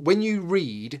 But when you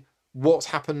read what's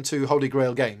happened to Holy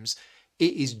Grail Games,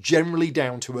 it is generally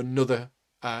down to another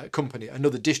company,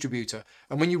 another distributor.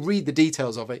 And when you read the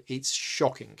details of it, it's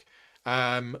shocking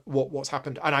what's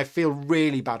happened. And I feel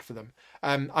really bad for them.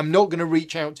 I'm not going to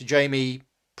reach out to Jamie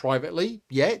privately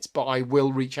yet, but I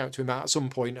will reach out to him at some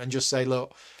point and just say,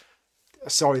 look,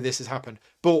 sorry this has happened.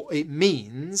 But it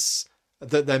means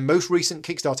that their most recent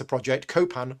Kickstarter project,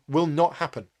 Copan, will not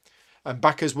happen. And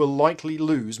backers will likely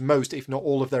lose most, if not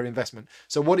all, of their investment.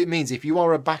 So what it means, if you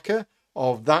are a backer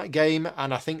of that game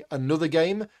and I think another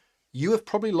game, you have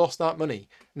probably lost that money.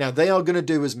 Now, they are going to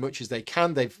do as much as they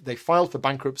can. They filed for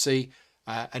bankruptcy,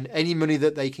 and any money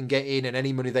that they can get in and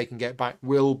any money they can get back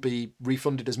will be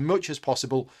refunded as much as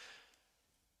possible.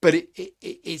 But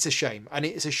it's a shame. And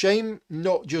it's a shame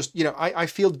not just, I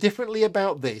feel differently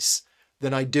about this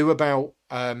than I do about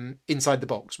Inside the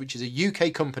Box, which is a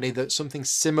UK company that something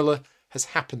similar has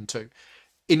happened to.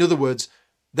 In other words,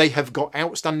 they have got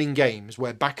outstanding games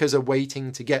where backers are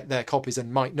waiting to get their copies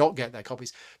and might not get their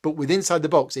copies. But with Inside the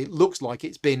Box, it looks like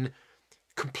it's been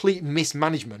complete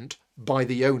mismanagement by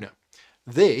the owner.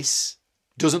 This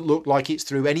doesn't look like it's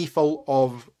through any fault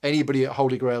of anybody at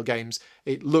Holy Grail Games.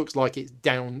 It looks like it's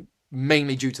down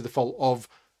mainly due to the fault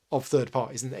of third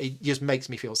parties, and it just makes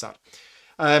me feel sad.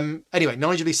 Anyway,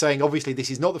 Nigel is saying, obviously,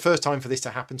 this is not the first time for this to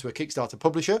happen to a Kickstarter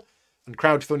publisher, and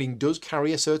crowdfunding does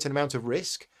carry a certain amount of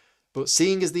risk. But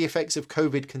seeing as the effects of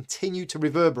COVID continue to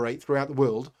reverberate throughout the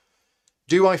world,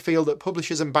 do I feel that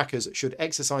publishers and backers should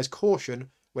exercise caution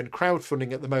when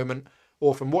crowdfunding at the moment,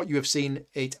 or from what you have seen,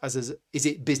 is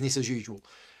it business as usual?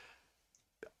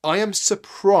 I am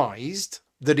surprised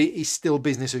that it is still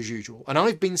business as usual. And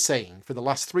I've been saying for the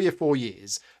last 3 or 4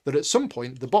 years that at some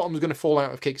point the bottom is going to fall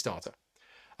out of Kickstarter.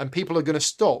 And people are going to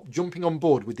stop jumping on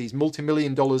board with these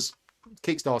multi-million-dollar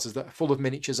Kickstarters that are full of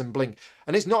miniatures and bling.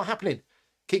 And it's not happening.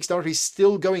 Kickstarter is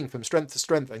still going from strength to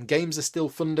strength, and games are still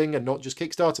funding, and not just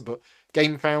Kickstarter, but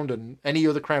GameFound and any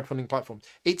other crowdfunding platform.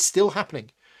 It's still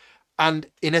happening. And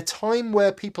in a time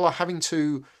where people are having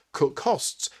to cut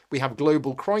costs, we have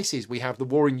global crises, we have the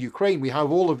war in Ukraine, we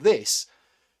have all of this.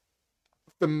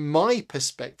 From my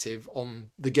perspective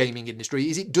on the gaming industry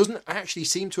is it doesn't actually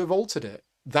seem to have altered it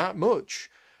that much.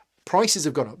 Prices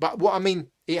have gone up, but what I mean,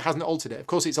 it hasn't altered it. Of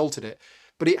course it's altered it,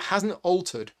 but it hasn't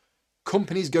altered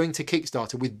companies going to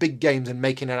Kickstarter with big games and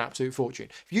making an absolute fortune.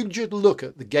 If you just look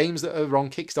at the games that are on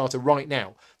Kickstarter right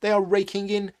now, they are raking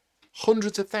in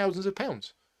hundreds of thousands of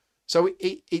pounds. So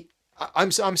I'm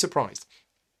surprised.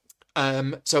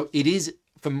 So it is,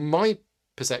 from my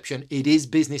perception, it is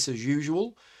business as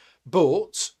usual,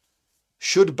 but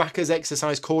should backers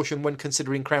exercise caution when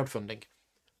considering crowdfunding?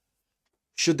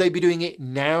 Should they be doing it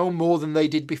now more than they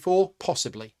did before?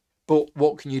 Possibly. But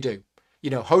what can you do?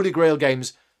 Holy Grail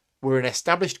Games were an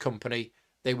established company.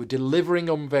 They were delivering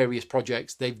on various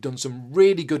projects. They've done some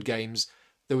really good games.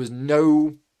 There was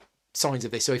no signs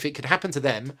of this. So if it could happen to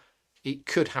them, it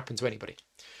could happen to anybody.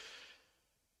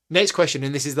 Next question,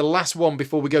 and this is the last one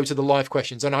before we go to the live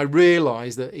questions. And I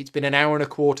realise that it's been an hour and a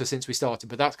quarter since we started,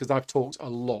 but that's because I've talked a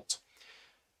lot.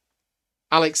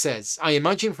 Alex says, I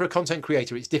imagine for a content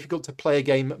creator, it's difficult to play a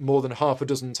game more than half a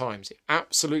dozen times.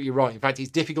 Absolutely right. In fact, it's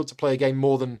difficult to play a game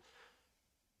more than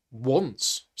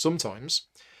once, sometimes.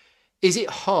 Is it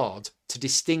hard to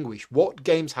distinguish what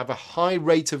games have a high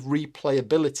rate of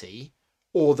replayability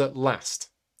or that last?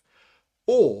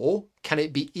 Or can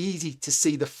it be easy to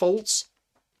see the faults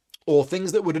or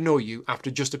things that would annoy you after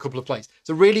just a couple of plays? It's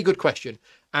a really good question.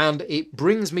 And it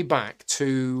brings me back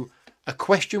to a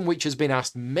question which has been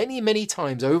asked many, many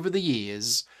times over the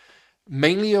years,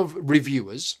 mainly of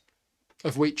reviewers,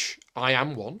 of which I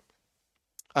am one,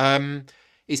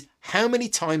 is how many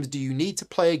times do you need to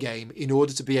play a game in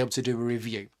order to be able to do a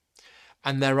review?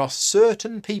 And there are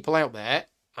certain people out there,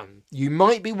 and you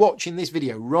might be watching this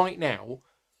video right now,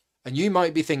 and you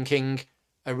might be thinking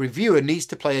a reviewer needs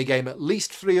to play a game at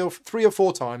least three or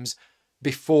four times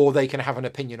before they can have an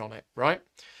opinion on it, right?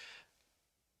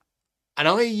 And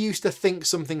I used to think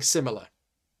something similar.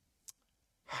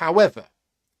 However,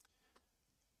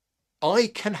 I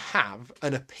can have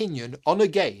an opinion on a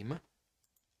game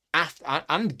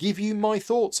and give you my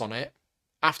thoughts on it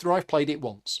after I've played it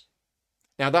once.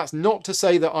 Now, that's not to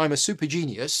say that I'm a super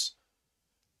genius,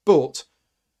 but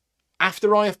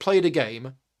after I have played a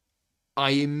game,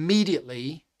 I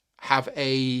immediately have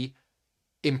a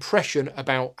impression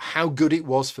about how good it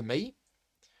was for me.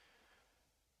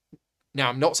 Now,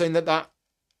 I'm not saying that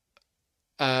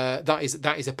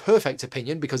is a perfect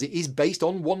opinion, because it is based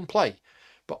on one play.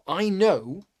 But I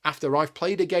know after I've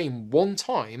played a game one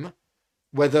time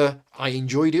whether I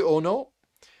enjoyed it or not,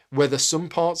 whether some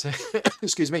parts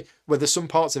whether some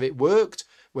parts of it worked,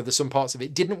 whether some parts of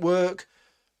it didn't work,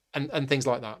 and things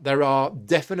like that. There are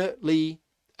definitely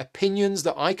opinions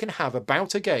that I can have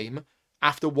about a game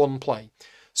after one play.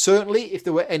 Certainly if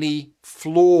there were any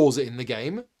flaws in the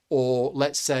game, or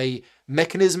let's say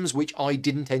mechanisms which I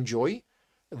didn't enjoy,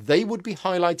 they would be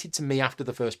highlighted to me after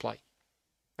the first play.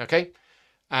 Okay,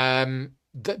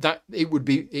 that it would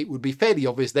be fairly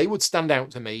obvious. They would stand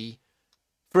out to me.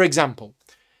 For example,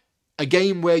 a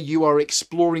game where you are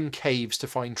exploring caves to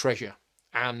find treasure,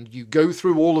 and you go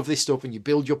through all of this stuff, and you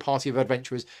build your party of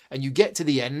adventurers, and you get to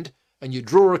the end, and you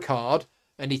draw a card,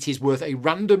 and it is worth a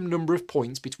random number of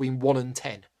points between 1 and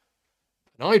 10.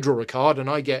 And I draw a card, and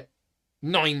I get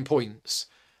 9 points,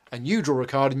 and you draw a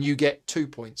card and you get 2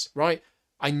 points, right?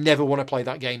 I never want to play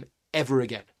that game ever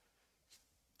again.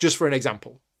 Just for an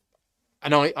example.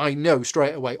 And I know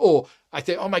straight away, or I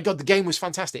think, oh my God, the game was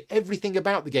fantastic. Everything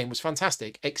about the game was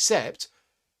fantastic, except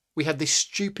we had this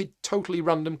stupid, totally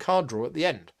random card draw at the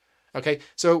end. Okay,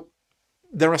 so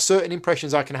there are certain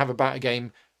impressions I can have about a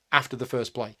game after the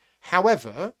first play.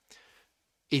 However,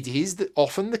 it is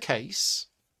often the case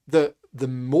that the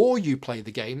more you play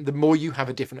the game, the more you have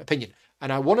a different opinion.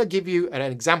 And I want to give you an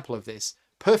example of this.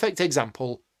 Perfect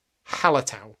example,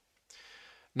 Hallertau.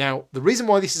 Now, the reason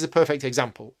why this is a perfect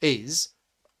example is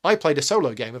I played a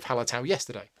solo game of Hallertau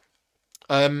yesterday.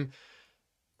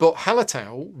 But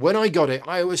Hallertau, when I got it,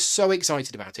 I was so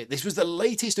excited about it. This was the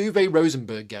latest Uwe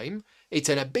Rosenberg game. It's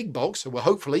in a big box, so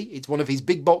hopefully it's one of his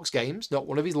big box games, not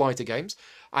one of his lighter games.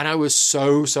 And I was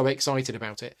so excited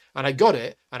about it. And I got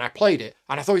it, and I played it,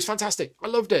 and I thought it was fantastic. I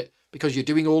loved it, because you're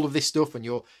doing all of this stuff, and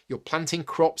you're planting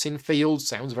crops in fields.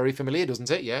 Sounds very familiar, doesn't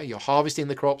it? Yeah, you're harvesting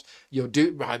the crops.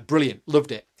 Brilliant,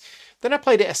 loved it. Then I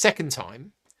played it a second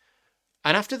time,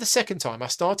 and after the second time, I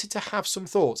started to have some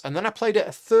thoughts. And then I played it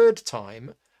a third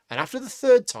time, and after the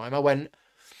third time, I went,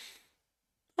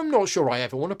 I'm not sure I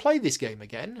ever want to play this game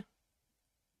again.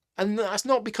 And that's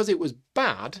not because it was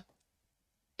bad.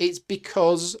 It's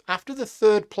because after the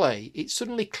third play, it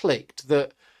suddenly clicked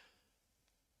that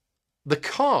The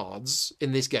cards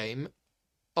in this game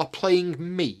are playing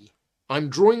me. I'm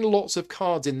drawing lots of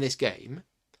cards in this game,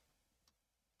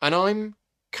 and I'm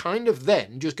kind of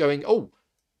then just going, oh,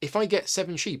 if I get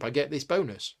 7 sheep, I get this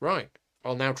bonus. Right,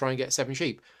 I'll now try and get 7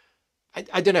 sheep.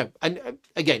 I don't know. And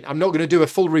again, I'm not going to do a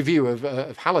full review of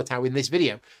Hallertau in this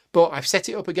video, but I've set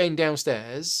it up again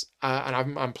downstairs, and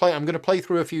I'm going to play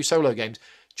through a few solo games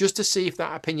just to see if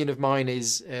that opinion of mine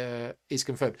is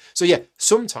confirmed. So yeah,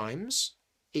 sometimes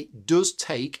it does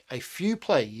take a few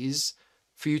plays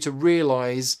for you to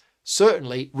realise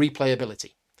certainly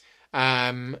replayability,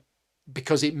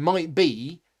 because it might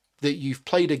be that you've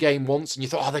played a game once and you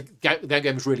thought, oh, that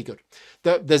game was really good.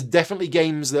 There's definitely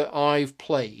games that I've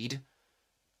played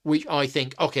which I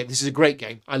think, okay, this is a great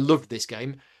game. I loved this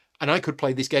game, and I could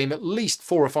play this game at least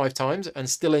 4 or 5 times and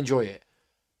still enjoy it.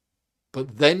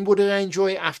 But then would I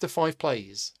enjoy it after 5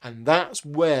 plays? And that's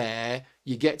where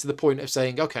you get to the point of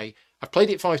saying, okay, I've played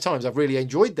it 5 times. I've really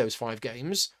enjoyed those 5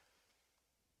 games.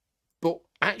 But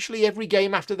actually every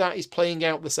game after that is playing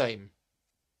out the same.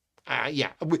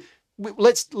 Yeah,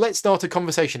 let's start a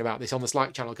conversation about this on the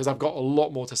Slack channel, because I've got a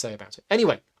lot more to say about it.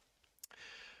 Anyway,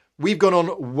 we've gone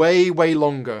on way, way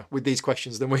longer with these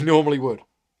questions than we normally would.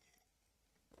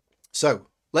 So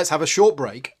let's have a short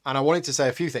break, and I wanted to say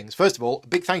a few things. First of all, a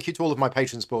big thank you to all of my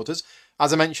Patreon supporters.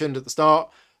 As I mentioned at the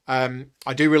start,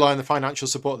 I do rely on the financial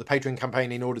support of the Patreon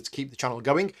campaign in order to keep the channel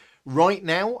going. Right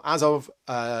now, as of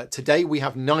today, we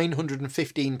have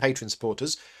 915 Patreon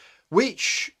supporters,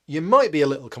 which you might be a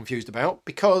little confused about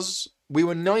because we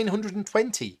were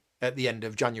 920 at the end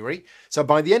of January. So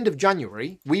by the end of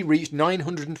January, we reached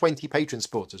 920 Patreon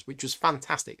supporters, which was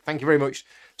fantastic. Thank you very much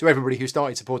to everybody who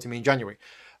started supporting me in January.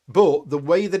 But the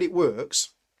way that it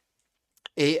works,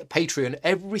 Patreon,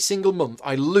 every single month,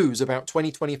 I lose about 20,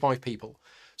 25 people.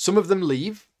 Some of them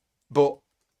leave, but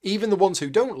even the ones who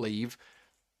don't leave,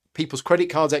 people's credit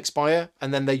cards expire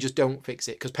and then they just don't fix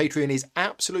it, because Patreon is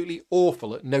absolutely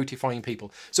awful at notifying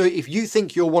people. So if you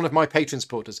think you're one of my Patreon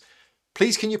supporters,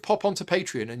 please can you pop onto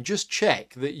Patreon and just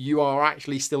check that you are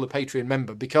actually still a Patreon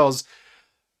member, because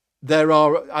there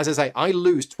are, as I say, I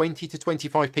lose 20 to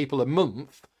 25 people a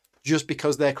month just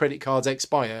because their credit cards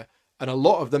expire, and a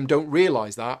lot of them don't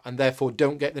realise that and therefore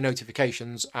don't get the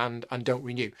notifications and don't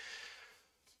renew.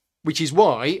 Which is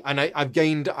why, and I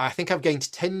think I've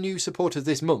gained 10 new supporters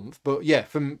this month, but yeah,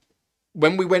 from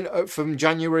when we went up from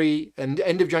January and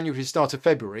end of January to start of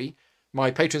February,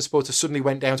 my Patreon supporters suddenly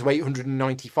went down to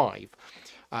 895.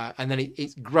 And then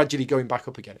it's gradually going back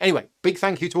up again. Anyway, big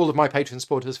thank you to all of my Patreon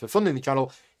supporters for funding the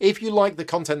channel. If you like the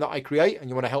content that I create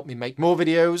and you want to help me make more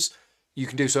videos, you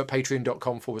can do so at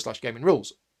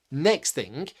patreon.com/gamingrules. Next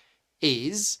thing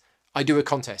is I do a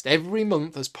contest. Every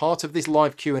month as part of this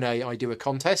live Q&A, I do a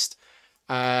contest.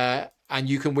 And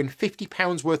you can win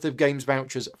 £50 worth of games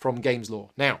vouchers from GamesLaw.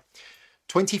 Now,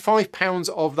 £25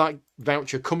 of that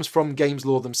voucher comes from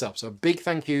GamesLaw themselves. So a big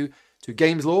thank you to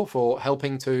GamesLaw for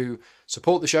helping to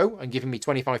support the show and giving me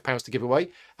 £25 to give away.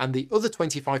 And the other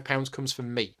 £25 comes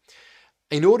from me.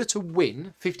 In order to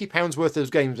win £50 worth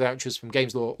of games vouchers from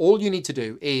GamesLaw, all you need to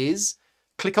do is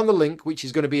click on the link, which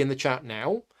is going to be in the chat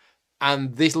now.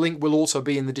 And this link will also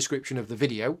be in the description of the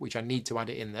video, which I need to add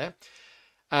it in there.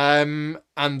 And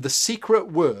the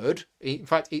secret word, in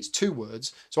fact, it's 2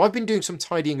 words. So I've been doing some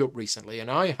tidying up recently,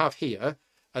 and I have here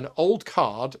an old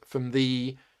card from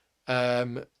the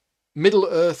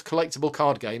Middle-earth collectible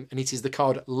card game, and it is the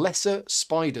card Lesser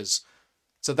Spiders.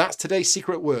 So that's today's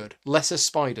secret word, Lesser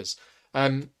Spiders.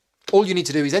 All you need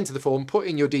to do is enter the form, put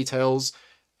in your details,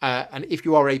 and if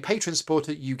you are a patron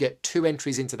supporter, you get 2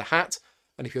 entries into the hat.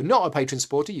 And if you're not a patron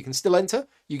supporter, you can still enter.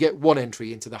 You get 1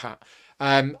 entry into the hat.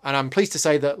 And I'm pleased to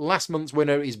say that last month's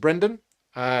winner is Brendan.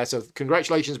 So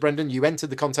congratulations, Brendan. You entered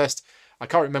the contest. I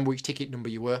can't remember which ticket number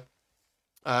you were.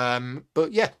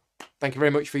 But yeah, thank you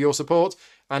very much for your support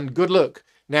and good luck.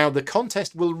 Now, the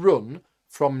contest will run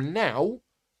from now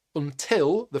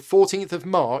until the 14th of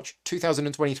March,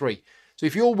 2023. So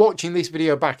if you're watching this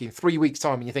video back in 3 weeks'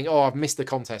 time and you think, oh, I've missed the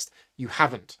contest, you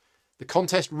haven't. The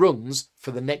contest runs for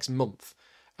the next month.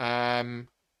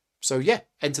 So yeah,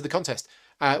 enter the contest.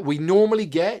 We normally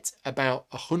get about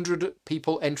 100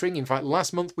 people entering. In fact,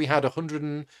 last month we had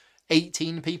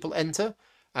 118 people enter.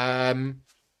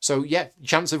 So yeah,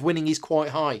 chance of winning is quite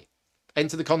high.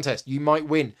 Enter the contest. You might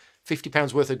win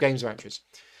 £50 worth of games vouchers.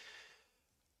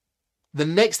 The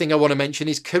next thing I want to mention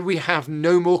is, could we have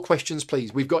no more questions,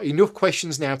 please? We've got enough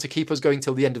questions now to keep us going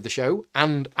till the end of the show,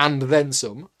 and then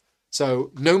some.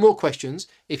 So no more questions.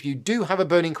 If you do have a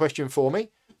burning question for me,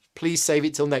 please save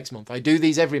it till next month. I do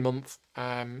these every month,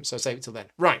 so save it till then.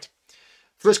 Right.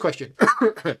 First question.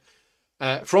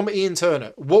 From Ian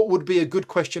Turner, what would be a good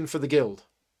question for the guild?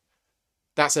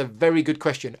 That's a very good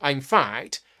question. In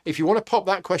fact, if you want to pop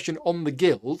that question on the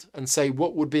guild and say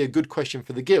what would be a good question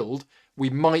for the guild, we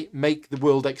might make the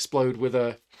world explode with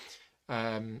a...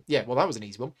 yeah, well, that was an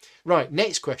easy one. Right,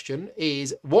 next question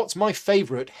is, what's my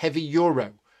favourite heavy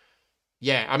Euro?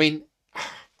 Yeah, I mean,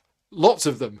 lots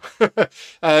of them.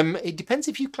 It depends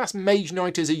if you class Mage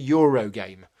Knight as a Euro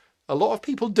game. A lot of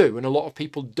people do, and a lot of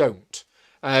people don't.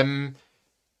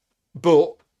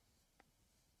 But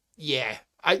yeah,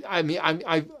 I mean,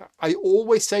 I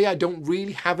always say I don't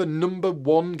really have a number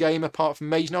one game apart from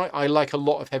Mage Knight. I like a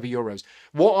lot of heavy Euros.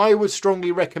 What I would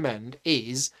strongly recommend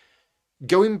is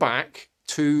going back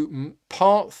to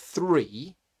part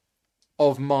 3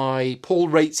 of my Paul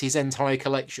Rates' entire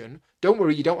collection. Don't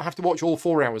worry, you don't have to watch all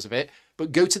 4 hours of it,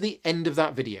 but go to the end of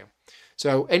that video.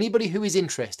 So anybody who is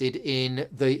interested in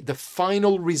the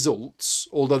final results,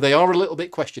 although they are a little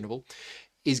bit questionable,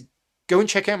 is go and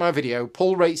check out my video,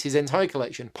 Paul Rates' entire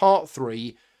collection, part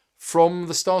 3, from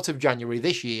the start of January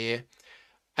this year,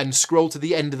 and scroll to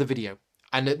the end of the video.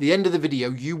 And at the end of the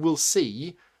video, you will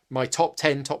see my top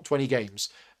 10, top 20 games.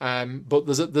 But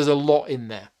there's a lot in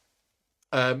there.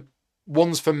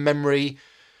 Ones from memory,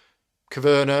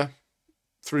 Caverna,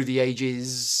 Through the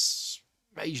Ages,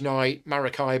 Mage Knight,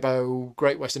 Maracaibo,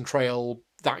 Great Western Trail,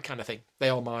 that kind of thing.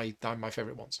 They're my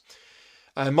favourite ones.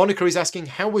 Monica is asking,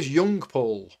 how was young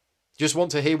Paul? Just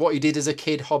want to hear what he did as a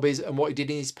kid, hobbies, and what he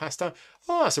did in his pastime.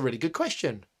 Oh, that's a really good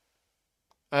question.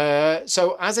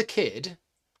 So as a kid,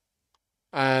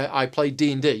 I played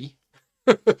D&D.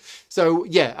 So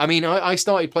yeah, I mean, I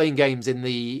started playing games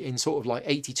in sort of like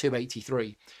 82,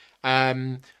 83.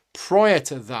 Prior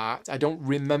to that, I don't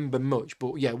remember much,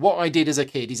 but yeah, what I did as a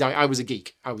kid is I was a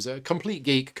geek. I was a complete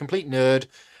geek, complete nerd.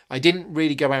 I didn't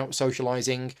really go out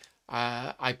socializing.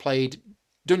 I played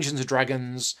Dungeons and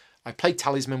Dragons. I played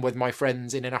Talisman with my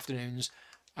friends in the afternoons.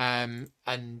 And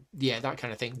yeah, that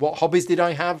kind of thing. What hobbies did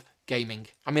I have? Gaming.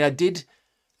 I mean, I did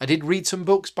read some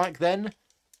books back then,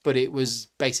 but it was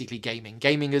basically gaming.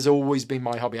 Gaming has always been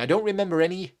my hobby. I don't remember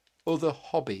any other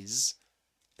hobbies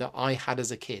that I had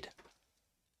as a kid.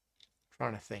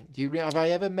 Trying to think. Have I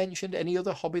ever mentioned any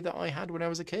other hobby that I had when I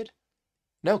was a kid?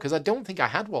 No, because I don't think I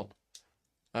had one.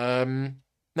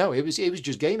 No, it was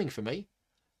just gaming for me.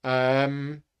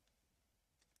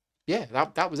 Yeah,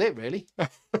 that was it really.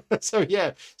 So yeah,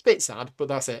 it's a bit sad, but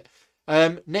that's it.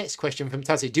 Next question from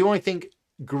Tazzy. Do I think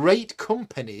great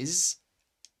companies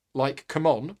like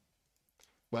CMON?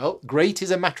 Well, great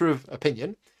is a matter of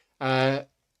opinion. Shall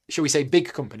we say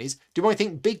big companies? Do I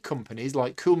think big companies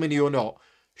like Cool Mini or not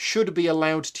should be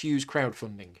allowed to use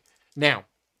crowdfunding? Now,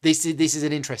 this is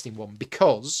an interesting one,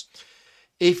 because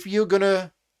if you're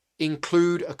gonna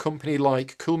include a company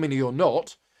like Cool Mini or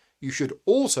not, you should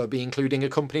also be including a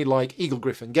company like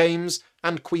Eagle-Gryphon Games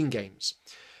and Queen Games.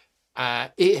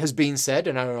 It has been said,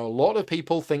 and I know a lot of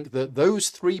people think, that those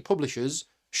 3 publishers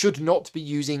should not be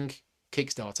using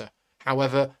Kickstarter.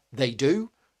 However, they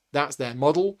do. That's their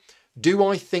model. Do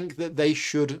I think that they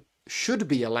should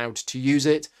be allowed to use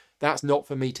it? That's not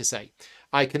for me to say.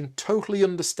 I can totally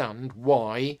understand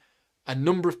why a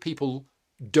number of people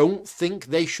don't think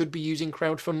they should be using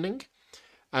crowdfunding.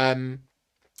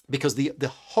 Because the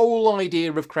whole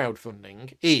idea of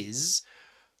crowdfunding is,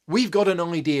 we've got an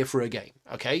idea for a game,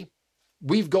 okay?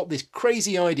 We've got this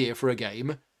crazy idea for a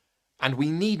game, and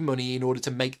we need money in order to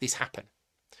make this happen.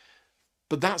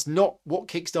 But that's not what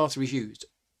Kickstarter is used.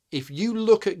 If you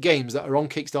look at games that are on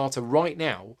Kickstarter right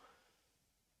now,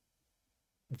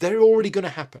 they're already going to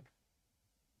happen.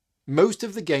 Most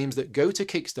of the games that go to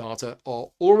Kickstarter are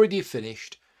already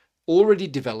finished, already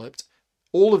developed,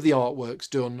 all of the artwork's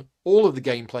done, all of the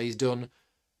gameplay's done,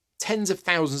 tens of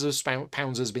thousands of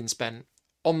pounds has been spent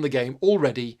on the game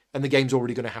already, and the game's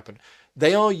already going to happen.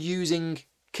 They are using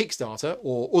Kickstarter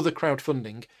or other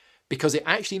crowdfunding because it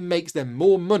actually makes them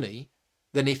more money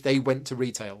than if they went to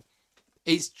retail.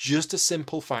 It's just a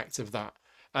simple fact of that.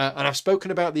 And I've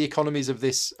spoken about the economies of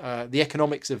this, the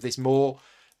economics of this more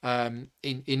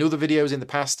in other videos in the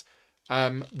past.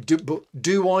 But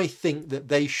do I think that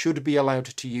they should be allowed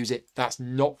to use it? That's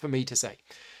not for me to say.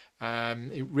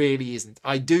 It really isn't.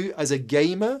 I do, as a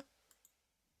gamer,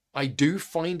 I do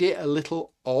find it a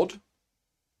little odd.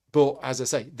 But as I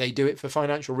say, they do it for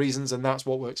financial reasons, and that's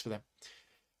what works for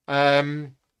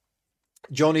them.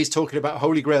 Johnny's talking about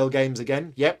Holy Grail games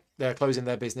again. Yep, they're closing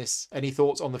their business. Any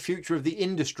thoughts on the future of the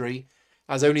industry,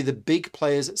 as only the big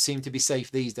players seem to be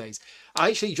safe these days?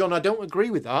 Actually, John, I don't agree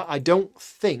with that. I don't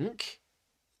think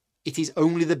it is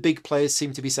only the big players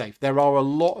seem to be safe. There are a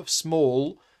lot of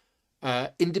small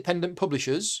independent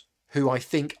publishers who I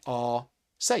think are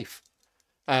safe.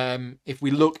 If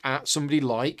we look at somebody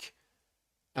like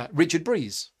Richard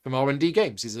Breeze from R&D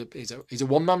Games, he's a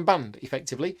one-man band,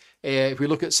 effectively. If we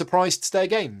look at Surprise to Stay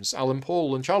Games, Alan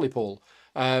Paul and Charlie Paul,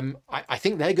 I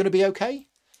think they're going to be okay.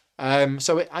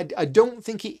 So I don't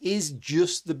think it is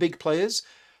just the big players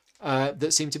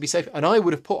that seem to be safe. And I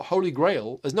would have put Holy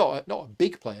Grail as not a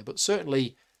big player, but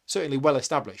certainly well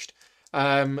established.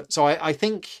 So I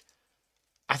think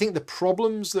the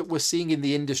problems that we're seeing in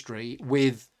the industry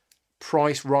with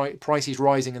prices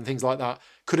rising and things like that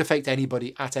could affect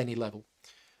anybody at any level.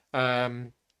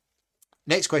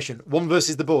 Next question. One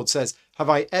versus the board says, have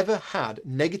I ever had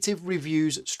negative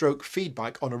reviews /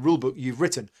 feedback on a rulebook you've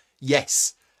written?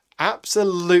 Yes,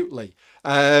 absolutely.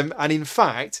 And in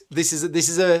fact, this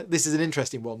is an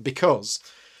interesting one because,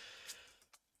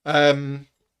 and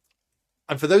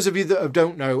for those of you that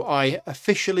don't know, I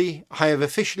have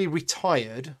officially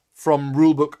retired from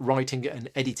rulebook writing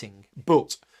and editing.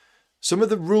 But some of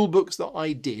the rulebooks that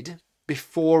I did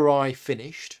before I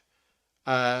finished,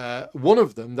 one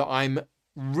of them that I'm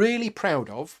really proud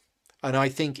of, and I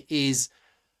think is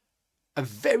a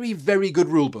very, very good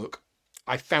rulebook.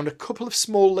 I found a couple of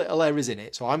small little errors in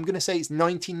it, so I'm going to say it's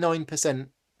 99%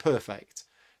 perfect.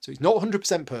 So it's not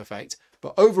 100% perfect,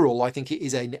 but overall I think it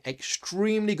is an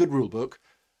extremely good rulebook,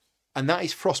 and that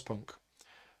is Frostpunk.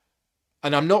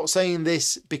 And I'm not saying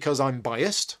this because I'm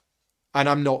biased, and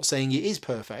I'm not saying it is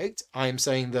perfect. I am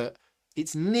saying that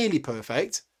it's nearly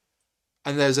perfect,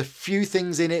 and there's a few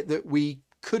things in it that we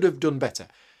could have done better.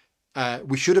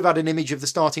 We should have had an image of the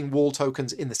starting wall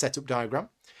tokens in the setup diagram.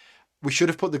 We should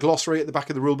have put the glossary at the back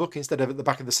of the rulebook instead of at the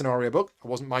back of the scenario book. It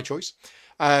wasn't my choice.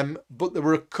 But there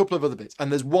were a couple of other bits.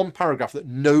 And there's one paragraph that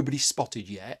nobody spotted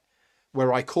yet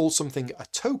where I call something a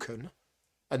token,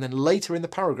 and then later in the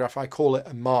paragraph I call it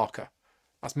a marker.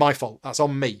 That's my fault. That's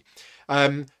on me.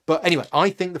 But anyway, I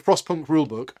think the Frostpunk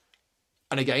rulebook,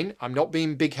 and again, I'm not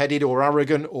being big-headed or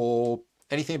arrogant or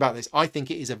anything about this. I think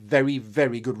it is a very,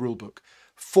 very good rulebook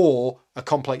for a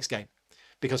complex game,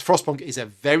 because Frostpunk is a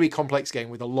very complex game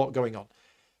with a lot going on.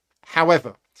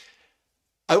 However,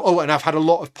 and I've had a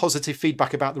lot of positive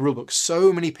feedback about the rulebook.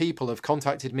 So many people have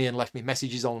contacted me and left me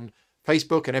messages on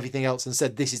Facebook and everything else and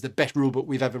said this is the best rulebook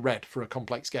we've ever read for a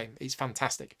complex game. It's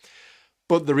fantastic.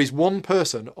 But there is one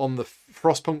person on the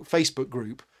Frostpunk Facebook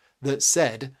group that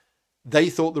said they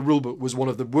thought the rulebook was one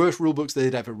of the worst rulebooks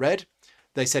they'd ever read.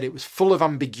 They said it was full of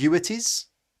ambiguities.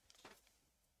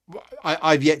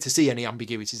 I've yet to see any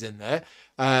ambiguities in there.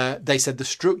 They said the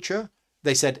structure,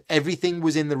 they said everything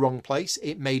was in the wrong place.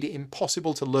 It made it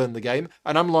impossible to learn the game.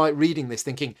 And I'm like reading this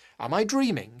thinking, am I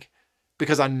dreaming?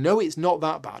 Because I know it's not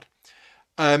that bad.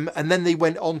 And then they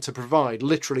went on to provide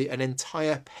literally an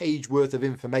entire page worth of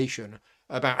information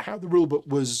about how the rulebook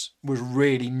was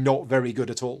really not very good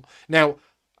at all. Now,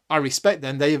 I respect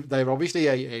them. They're obviously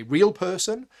a real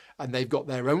person, and they've got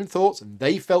their own thoughts, and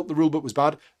they felt the rulebook was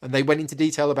bad, and they went into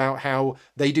detail about how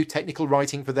they do technical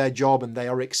writing for their job, and they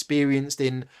are experienced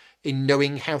in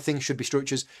knowing how things should be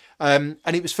structured. And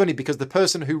it was funny because the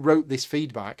person who wrote this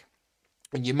feedback,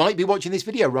 and you might be watching this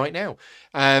video right now,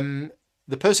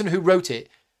 the person who wrote it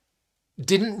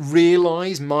didn't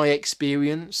realise my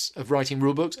experience of writing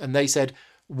rulebooks, and they said,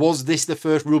 was this the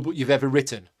first rulebook you've ever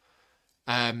written?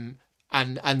 And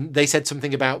they said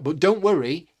something about, but don't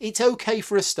worry, it's okay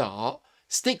for a start,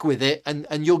 stick with it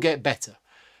and you'll get better.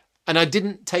 And I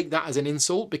didn't take that as an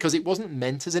insult, because it wasn't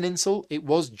meant as an insult. It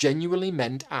was genuinely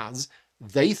meant as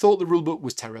they thought the rulebook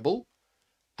was terrible,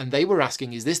 and they were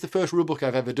asking, is this the first rulebook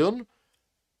I've ever done?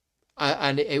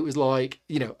 And it was like,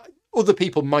 other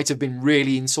people might have been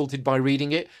really insulted by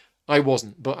reading it. I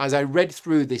wasn't. But as I read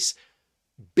through this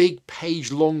big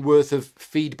page long worth of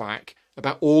feedback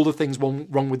about all the things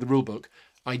wrong with the rulebook,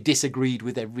 I disagreed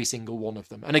with every single one of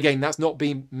them. And again, that's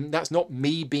not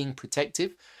me being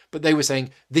protective, but they were saying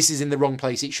this is in the wrong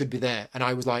place, it should be there. And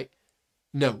I was like,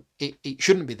 no, it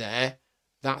shouldn't be there.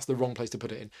 That's the wrong place to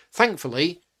put it in.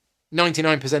 Thankfully,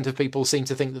 99% of people seem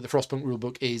to think that the Frostpunk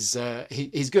rulebook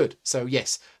is good. So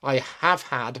yes, I have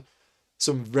had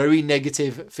some very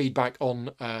negative feedback on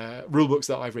rulebooks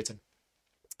that I've written.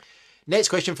 Next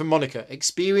question from Monica.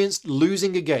 Experienced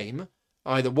losing a game,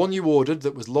 either one you ordered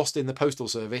that was lost in the postal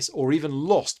service or even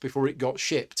lost before it got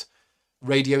shipped?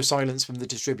 Radio silence from the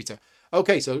distributor.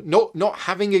 Okay, so not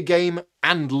having a game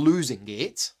and losing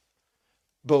it,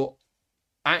 but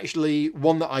actually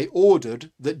one that I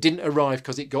ordered that didn't arrive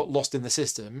because it got lost in the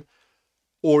system,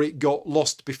 or it got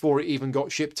lost before it even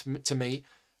got shipped to me.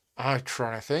 I'm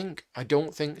trying to think. I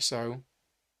don't think so.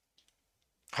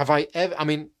 Have I ever?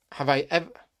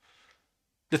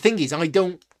 The thing is, I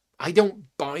don't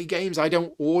buy games. I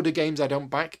don't order games. I don't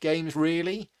back games,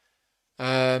 really.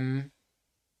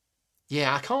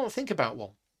 Yeah, I can't think about one.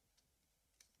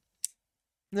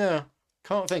 No,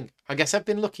 can't think. I guess I've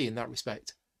been lucky in that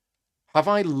respect. Have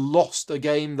I lost a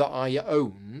game that I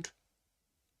owned?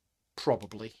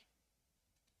 Probably.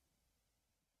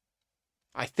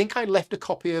 I think I left a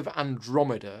copy of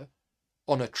Andromeda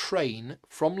on a train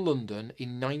from London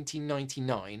in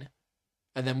 1999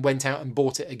 and then went out and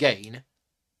bought it again.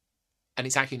 And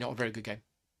it's actually not a very good game.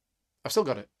 I've still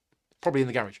got it. Probably in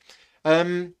the garage.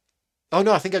 Oh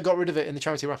no, I think I got rid of it in the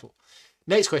charity raffle.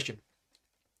 Next question.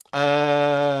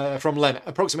 From Lem.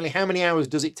 Approximately how many hours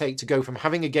does it take to go from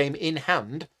having a game in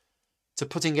hand to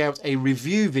putting out a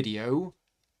review video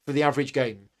for the average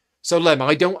game? So Lem,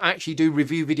 I don't actually do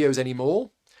review videos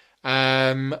anymore.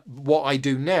 What I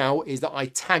do now is that I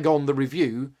tag on the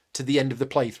review to the end of the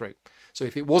playthrough. So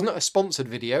if it wasn't a sponsored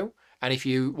video, and if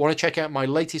you want to check out my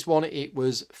latest one, it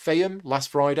was Fayum last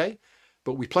Friday,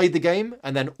 but we played the game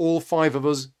and then all 5 of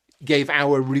us gave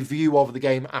our review of the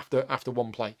game after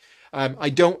one play. I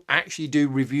don't actually do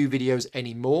review videos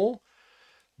anymore,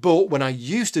 but when I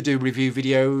used to do review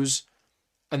videos,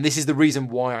 and this is the reason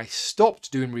why I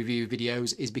stopped doing review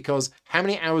videos, is because how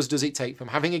many hours does it take from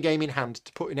having a game in hand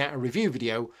to putting out a review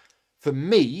video? For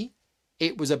me,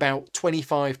 it was about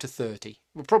 25 to 30.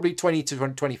 Well, probably 20 to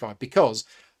 25, because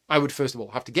I would first of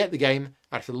all have to get the game,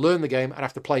 I'd have to learn the game, I'd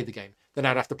have to play the game. Then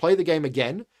I'd have to play the game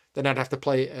again. Then I'd have to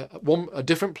play a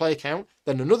different play account,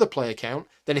 then another play account.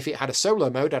 Then if it had a solo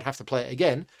mode, I'd have to play it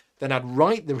again. Then I'd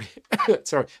write the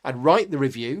I'd write the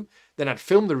review. Then I'd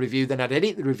film the review. Then I'd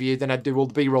edit the review. Then I'd do all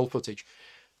the B-roll footage.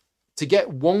 To get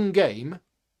one game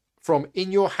from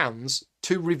in your hands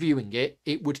to reviewing it,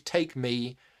 it would take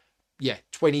me,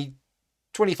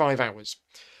 25 hours.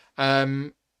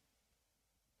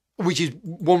 Which is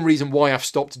one reason why I've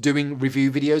stopped doing review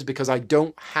videos, because I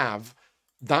don't have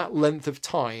that length of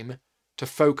time to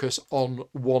focus on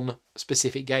one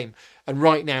specific game. And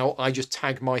right now, I just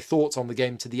tag my thoughts on the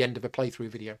game to the end of a playthrough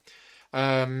video.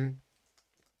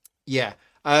 It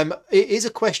is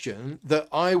a question that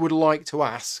I would like to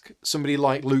ask somebody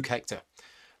like Luke Hector,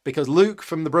 because Luke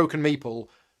from the Broken Meeple,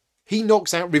 he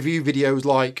knocks out review videos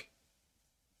like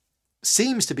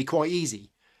seems to be quite easy,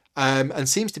 and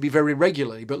seems to be very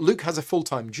regularly. But Luke has a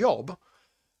full-time job,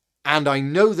 and I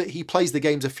know that he plays the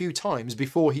games a few times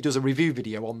before he does a review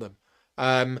video on them.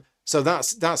 So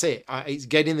that's it. It's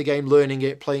getting the game, learning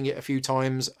it, playing it a few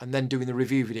times, and then doing the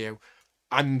review video.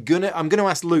 I'm gonna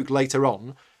ask Luke later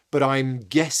on, but I'm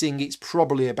guessing it's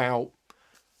probably about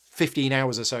 15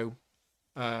 hours or so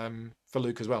for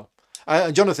Luke as well.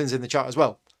 Jonathan's in the chat as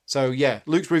well. So yeah,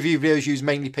 Luke's review videos use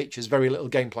mainly pictures, very little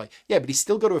gameplay. Yeah, but he's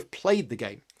still got to have played the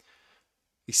game.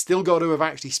 He's still got to have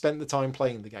actually spent the time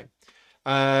playing the game.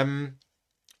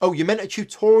 Oh, you meant a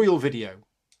tutorial video.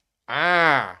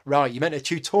 Ah, right. You meant a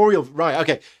tutorial. Right.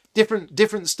 Okay.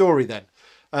 Different story then.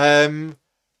 I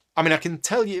mean, I can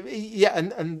tell you. Yeah.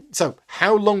 And so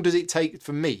how long does it take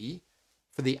for me,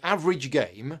 for the average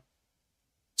game,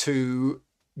 to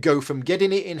go from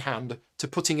getting it in hand to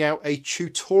putting out a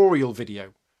tutorial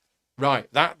video? Right.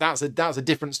 That's a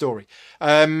different story.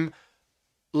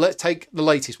 Let's take the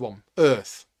latest one,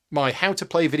 Earth. My how to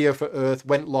play video for Earth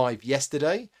went live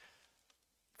yesterday.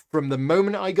 From the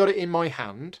moment I got it in my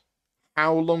hand,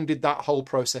 how long did that whole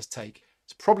process take?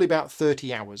 It's probably about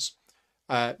 30 hours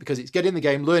because it's getting the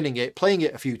game, learning it, playing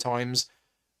it a few times,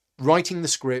 writing the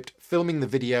script, filming the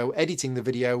video, editing the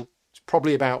video. It's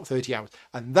probably about 30 hours.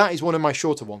 And that is one of my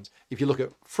shorter ones. If you look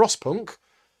at Frostpunk,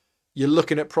 you're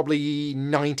looking at probably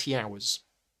 90 hours.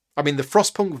 I mean, the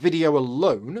Frostpunk video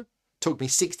alone took me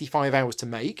 65 hours to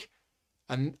make,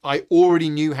 and I already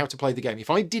knew how to play the game.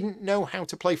 If I didn't know how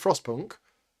to play Frostpunk,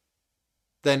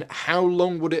 then how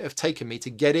long would it have taken me to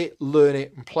get it, learn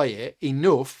it, and play it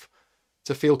enough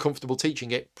to feel comfortable teaching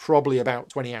it? Probably about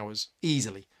 20 hours,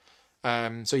 easily.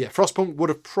 So yeah, Frostpunk would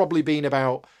have probably been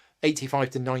about 85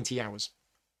 to 90 hours.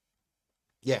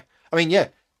 Yeah, I mean, yeah,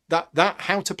 that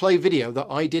how to play video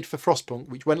that I did for Frostpunk,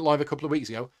 which went live a couple of weeks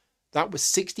ago, that was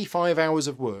 65 hours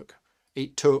of work.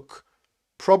 It took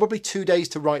probably 2 days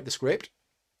to write the script,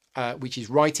 which is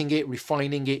writing it,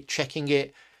 refining it, checking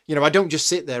it. You know, I don't just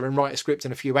sit there and write a script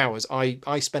in a few hours.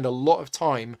 I spend a lot of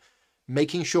time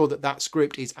making sure that that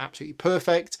script is absolutely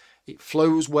perfect. It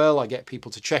flows well. I get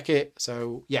people to check it.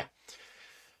 So, yeah.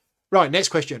 Right, next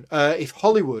question. If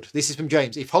Hollywood, this is from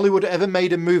James, if Hollywood ever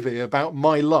made a movie about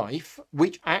my life,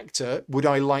 which actor would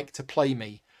I like to play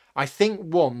me? I think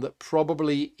one that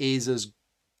probably is is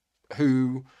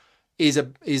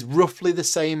roughly the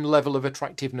same level of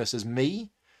attractiveness as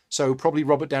me. So probably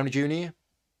Robert Downey Jr.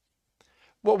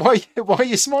 Why are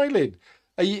you smiling?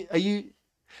 Do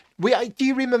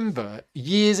you remember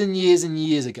years and years and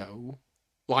years ago,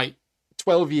 like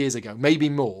 12 years ago, maybe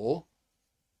more,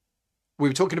 we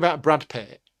were talking about Brad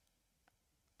Pitt,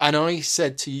 and I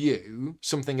said to you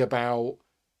something about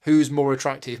who's more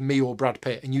attractive, me or Brad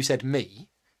Pitt, and you said me,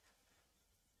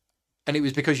 and it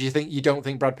was because you don't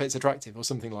think Brad Pitt's attractive or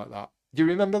something like that. Do you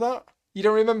remember that? You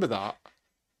don't remember that?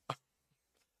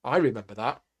 I remember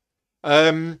that.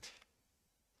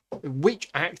 Which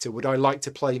actor would I like to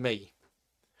play me?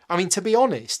 I mean, to be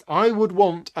honest, I would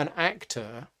want an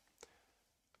actor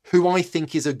who I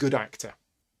think is a good actor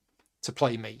to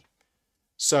play me.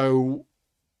 So,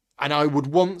 and I would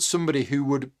want somebody who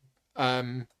would,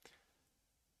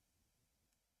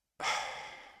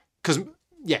 because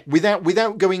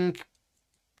without going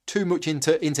too much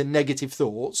into negative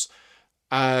thoughts,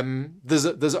 I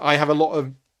have a lot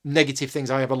of negative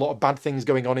things. I have a lot of bad things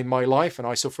going on in my life, and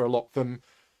I suffer a lot from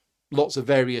lots of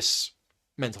various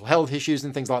mental health issues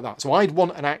and things like that. So I'd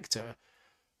want an actor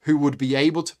who would be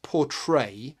able to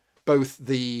portray both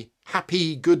the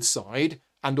happy, good side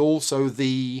and also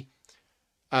the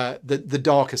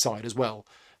darker side as well.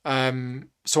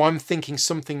 So I'm thinking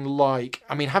something like,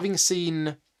 I mean, having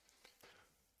seen,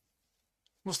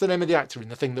 what's the name of the actor in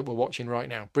the thing that we're watching right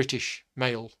now? British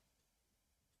male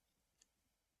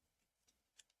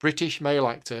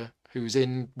actor who's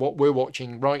in what we're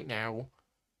watching right now.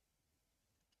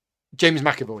 James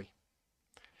McAvoy.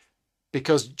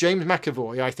 Because James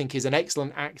McAvoy, I think, is an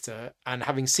excellent actor, and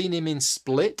having seen him in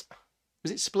Split,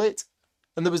 was it Split?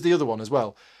 And there was the other one as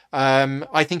well.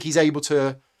 I think he's able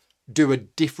to do a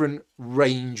different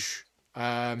range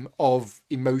of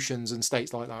emotions and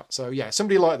states like that. So yeah,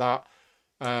 somebody like that.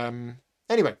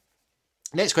 Anyway,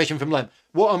 next question from Lem.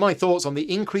 What are my thoughts on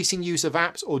the increasing use of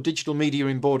apps or digital media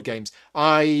in board games?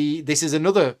 This is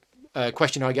another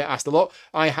question I get asked a lot.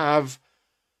 I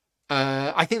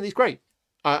think it's great.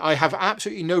 I have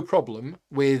absolutely no problem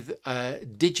with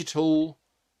digital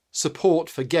support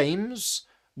for games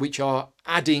which are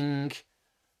adding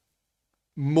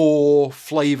more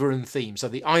flavour and theme. So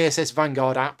the ISS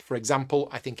Vanguard app, for example,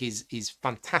 I think is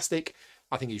fantastic.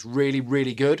 I think it's really,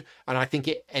 really good. And I think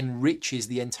it enriches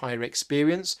the entire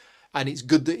experience. And it's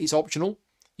good that it's optional.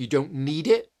 You don't need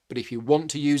it, but if you want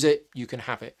to use it, you can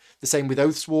have it. The same with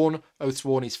Oathsworn.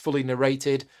 Oathsworn is fully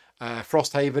narrated.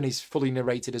 Frosthaven is fully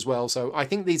narrated as well. So I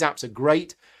think these apps are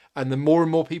great. And the more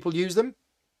and more people use them,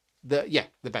 the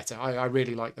better. I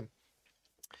really like them.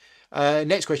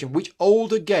 Next question. Which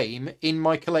older game in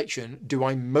my collection do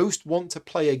I most want to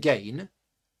play again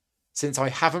since I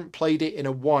haven't played it in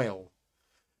a while?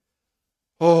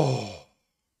 Oh,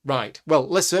 right. Well,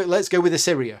 let's go with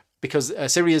Assyria, because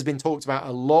Assyria has been talked about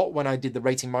a lot when I did the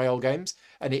Rating My Old Games,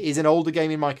 and it is an older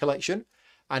game in my collection,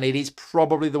 and it is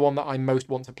probably the one that I most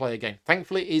want to play again.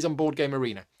 Thankfully, it is on Board Game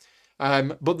Arena.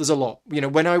 But there's a lot. You know,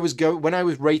 when I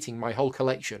was rating my whole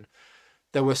collection,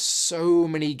 there were so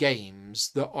many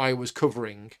games that I was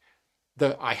covering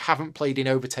that I haven't played in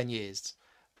over 10 years.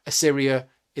 Assyria,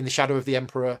 In the Shadow of the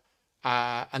Emperor,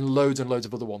 and loads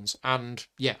of other ones. And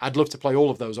yeah, I'd love to play all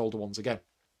of those older ones again.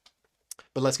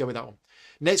 But let's go with that one.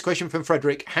 Next question from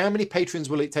Frederick. How many patrons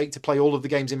will it take to play all of the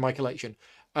games in my collection?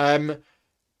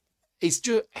 It's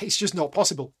just not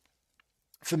possible.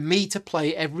 For me to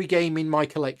play every game in my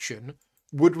collection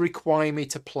would require me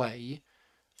to play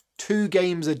 2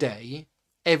 games a day,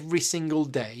 every single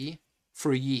day,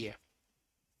 for a year.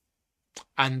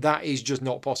 And that is just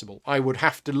not possible. I would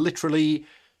have to literally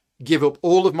give up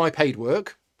all of my paid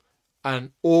work, and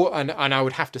I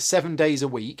would have to 7 days a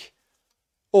week.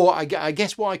 Or I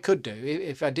guess what I could do,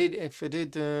 if I did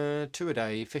 2 a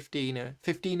day,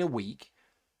 15 a week.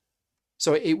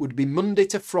 So it would be Monday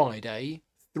to Friday,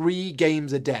 3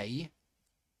 games a day.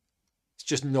 It's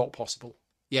just not possible.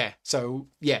 Yeah. So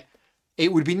yeah,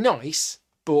 it would be nice,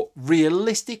 but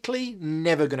realistically,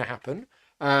 never going to happen.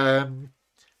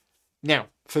 Now,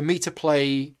 for me to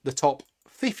play the top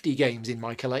 50 games in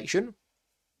my collection,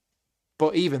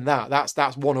 but even that's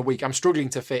 1 a week. I'm struggling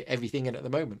to fit everything in at the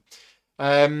moment.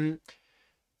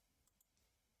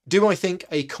 Do I think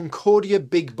a Concordia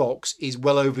big box is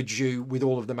well overdue with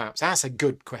all of the maps? That's a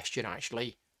good question,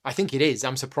 actually. I think it is.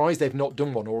 I'm surprised they've not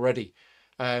done one already.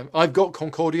 I've got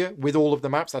Concordia with all of the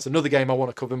maps. That's another game I want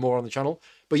to cover more on the channel.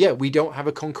 But yeah, we don't have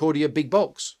a Concordia big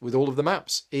box with all of the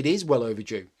maps. It is well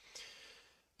overdue.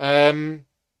 In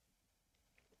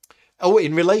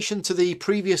relation to the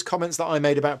previous comments that I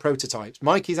made about prototypes,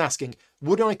 Mike is asking,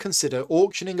 would I consider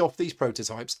auctioning off these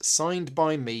prototypes signed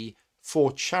by me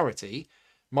for charity?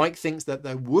 Mike thinks that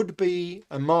there would be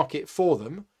a market for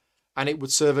them and it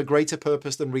would serve a greater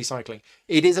purpose than recycling.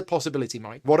 It is a possibility,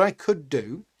 Mike. What I could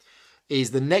do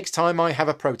is the next time I have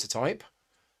a prototype,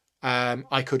 that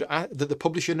the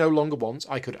publisher no longer wants,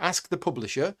 I could ask the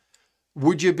publisher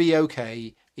would you be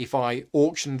okay if I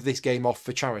auctioned this game off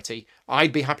for charity?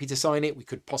 I'd be happy to sign it. We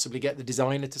could possibly get the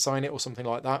designer to sign it or something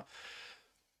like that,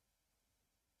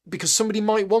 because somebody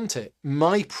might want it.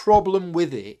 My problem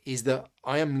with it is that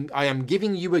I am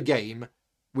giving you a game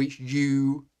which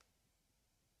isn't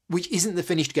the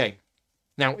finished game.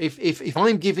 Now, if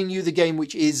I'm giving you the game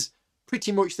which is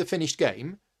pretty much the finished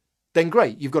game, then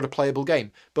great, you've got a playable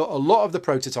game. But a lot of the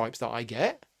prototypes that I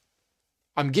get,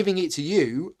 I'm giving it to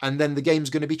you, and then the game's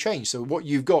going to be changed. So what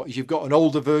you've got is you've got an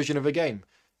older version of a game.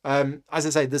 As I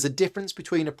say, there's a difference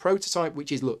between a prototype,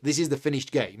 which is, look, this is the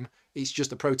finished game, it's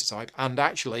just a prototype, and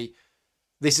actually,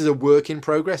 this is a work in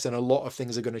progress, and a lot of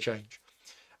things are going to change.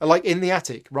 Like in the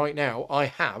attic right now, I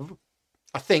have,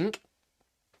 I think,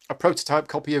 a prototype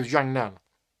copy of Zhang Nan.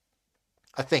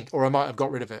 I think, or I might have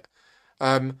got rid of it.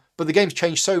 But the game's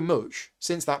changed so much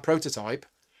since that prototype,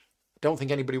 I don't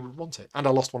think anybody would want it. And I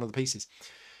lost one of the pieces.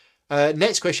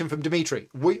 Next question from Dimitri.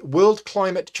 World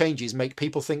climate changes make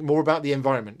people think more about the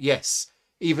environment. Yes.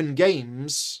 Even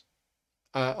games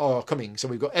are coming. So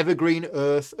we've got Evergreen,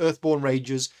 Earth, Earthborn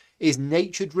Rangers. Is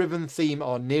nature-driven theme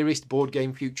our nearest board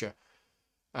game future?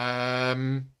 I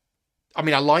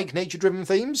mean, I like nature-driven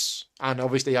themes. And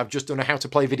obviously I've just done a how to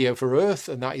play video for Earth.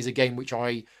 And that is a game which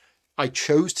I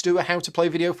chose to do a how to play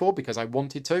video for because I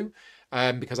wanted to.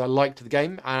 Because I liked the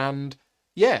game. And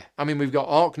yeah, I mean, we've got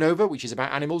Ark Nova, which is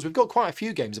about animals. We've got quite a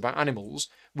few games about animals.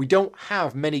 We don't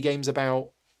have many games about,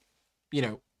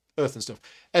 Earth and stuff.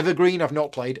 Evergreen, I've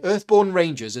not played. Earthborn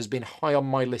Rangers has been high on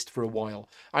my list for a while.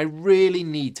 I really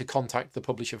need to contact the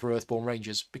publisher for Earthborn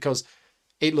Rangers because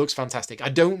it looks fantastic. I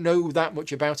don't know that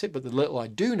much about it, but the little I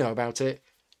do know about it,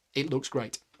 it looks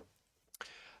great.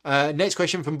 Next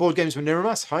question from Board Games with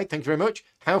Niramas. Hi, thank you very much.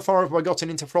 How far have I gotten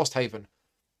into Frosthaven?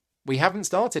 We haven't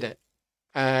started it.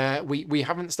 We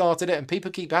haven't started it, and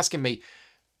people keep asking me,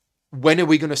 when are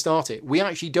we going to start it? We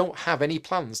actually don't have any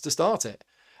plans to start it.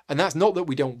 And that's not that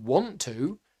we don't want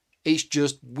to, it's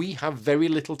just we have very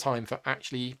little time for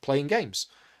actually playing games.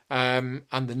 And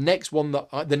the next one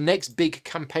the next big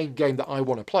campaign game that I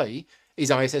want to play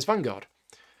is ISS Vanguard.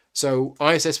 So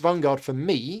ISS Vanguard for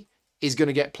me is going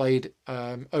to get played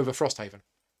over Frosthaven.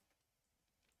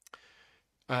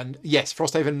 And yes,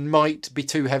 Frosthaven might be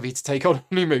too heavy to take on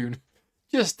Honeymoon.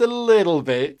 Just a little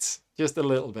bit.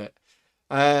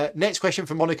 Next question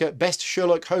from Monica. Best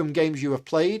Sherlock Holmes games you have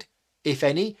played, if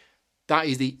any? That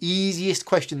is the easiest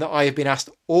question that I have been asked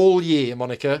all year,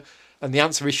 Monica. And the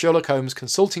answer is Sherlock Holmes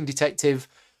Consulting Detective,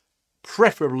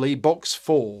 preferably box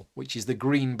 4, which is the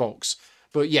green box.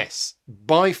 But yes,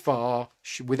 by far,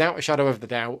 without a shadow of a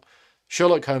doubt,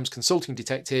 Sherlock Holmes Consulting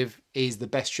Detective is the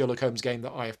best Sherlock Holmes game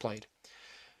that I have played.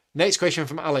 Next question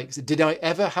from Alex. Did I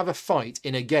ever have a fight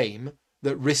in a game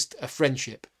that risked a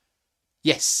friendship?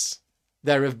 Yes.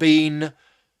 There have been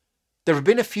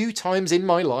a few times in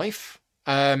my life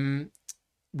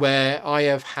where I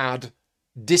have had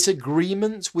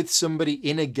disagreements with somebody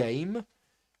in a game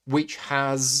which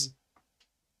has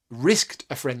risked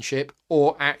a friendship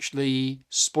or actually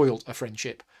spoilt a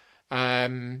friendship.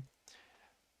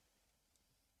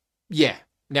 Yeah.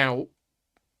 Now,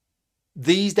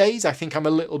 these days, I think I'm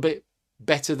a little bit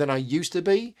better than I used to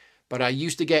be, but I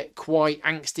used to get quite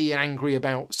angsty and angry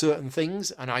about certain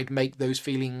things, and I'd make those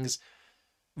feelings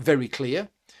very clear.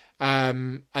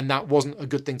 And that wasn't a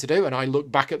good thing to do. And I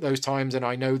look back at those times and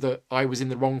I know that I was in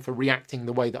the wrong for reacting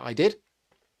the way that I did.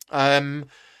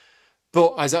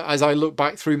 But as I look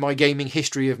back through my gaming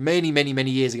history of many, many,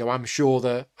 many years ago, I'm sure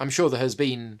there has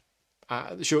been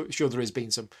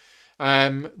some.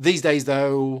 These days,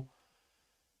 though,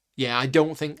 yeah, I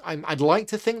don't think I'd like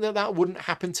to think that wouldn't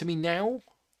happen to me now,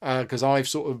 because I've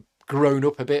sort of grown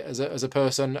up a bit as a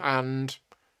person, and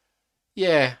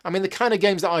yeah, I mean the kind of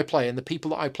games that I play and the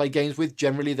people that I play games with,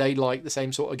 generally they like the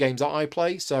same sort of games that I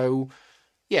play. So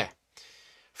yeah.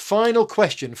 Final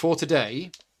question for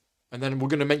today, and then we're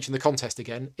going to mention the contest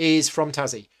again, is from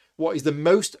Tazzy. What is the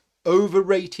most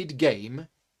overrated game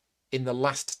in the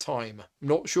last time? I'm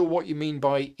not sure what you mean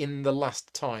by in the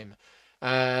last time.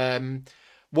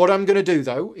 What I'm going to do,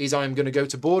 though, is I'm going to go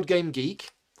to Board Game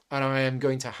Geek and I am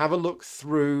going to have a look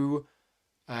through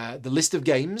the list of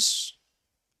games.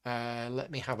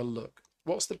 Let me have a look.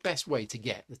 What's the best way to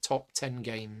get the top 10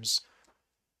 games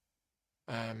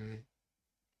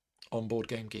on Board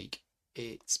Game Geek?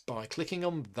 It's by clicking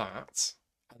on that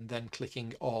and then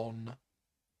clicking on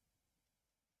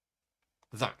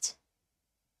that.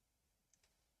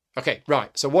 Okay,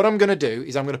 right. So what I'm going to do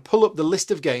is I'm going to pull up the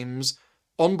list of games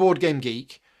on Board Game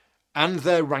Geek and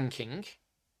their ranking,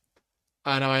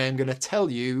 and I am going to tell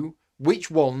you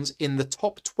which ones in the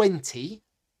top 20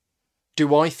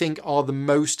 do I think are the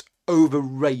most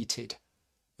overrated.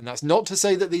 And that's not to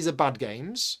say that these are bad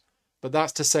games, but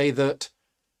that's to say that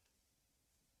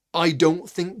I don't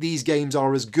think these games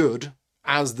are as good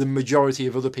as the majority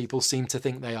of other people seem to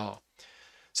think they are.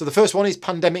 So the first one is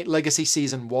Pandemic Legacy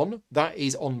Season 1. That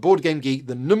is on Board Game Geek,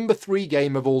 the number 3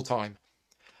 game of all time.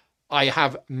 I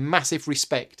have massive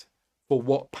respect for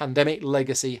what Pandemic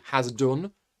Legacy has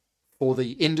done for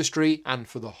the industry and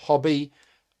for the hobby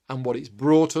and what it's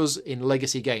brought us in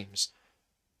legacy games.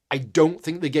 I don't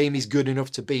think the game is good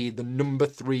enough to be the number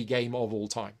 3 game of all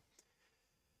time.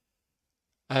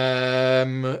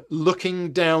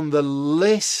 Looking down the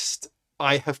list,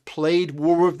 I have played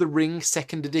War of the Ring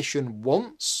 2nd edition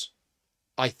once.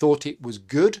 I thought it was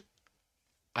good.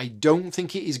 I don't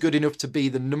think it is good enough to be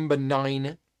the number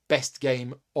 9 best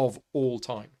game of all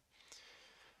time.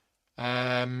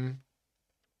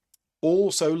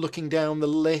 Also looking down the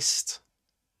list.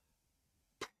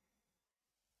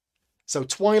 So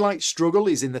Twilight Struggle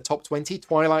is in the top 20.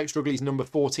 Twilight Struggle is number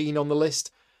 14 on the list.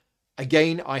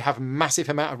 Again, I have a massive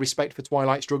amount of respect for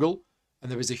Twilight Struggle. And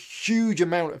there is a huge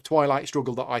amount of Twilight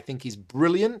Struggle that I think is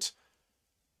brilliant.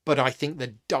 But I think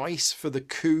the dice for the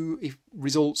coup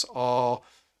results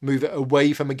move it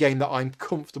away from a game that I'm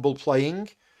comfortable playing.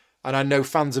 And I know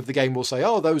fans of the game will say,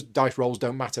 oh, those dice rolls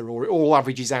don't matter, or it all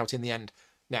averages out in the end.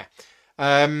 Nah.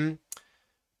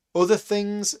 Other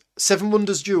things, Seven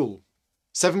Wonders Duel.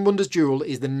 Seven Wonders Duel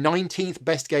is the 19th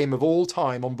best game of all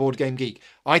time on Board Game Geek.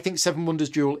 I think Seven Wonders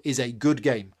Duel is a good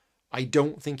game. I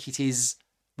don't think it is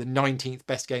the 19th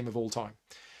best game of all time.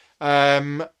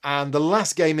 And the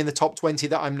last game in the top 20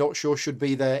 that I'm not sure should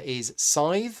be there is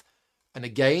Scythe. And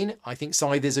again, I think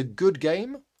Scythe is a good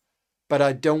game, but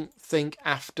I don't think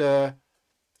after...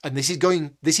 And this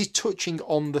is touching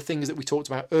on the things that we talked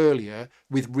about earlier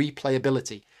with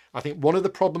replayability. I think one of the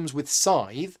problems with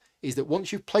Scythe is that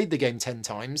once you've played the game 10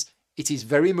 times, it is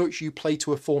very much you play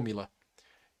to a formula.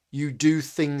 You do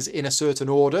things in a certain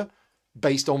order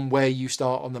based on where you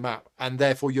start on the map. And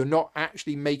therefore, you're not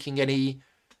actually making any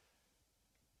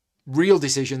real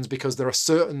decisions because there are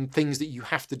certain things that you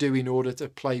have to do in order to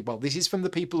play well. This is from the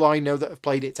people I know that have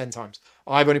played it 10 times.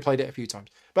 I've only played it a few times.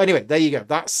 But anyway, there you go.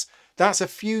 That's a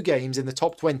few games in the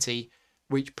top 20,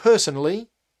 which personally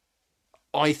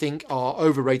I think are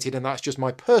overrated, and that's just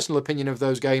my personal opinion of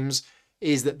those games,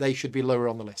 is that they should be lower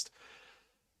on the list.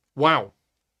 Wow.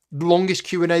 Longest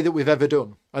Q&A that we've ever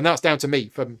done. And that's down to me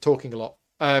from talking a lot.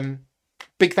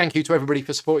 Big thank you to everybody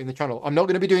for supporting the channel. I'm not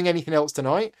going to be doing anything else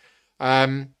tonight,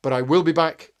 but I will be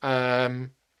back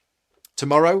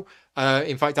tomorrow.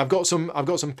 In fact, I've got some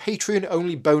Patreon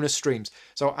only bonus streams.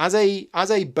 So as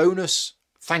a bonus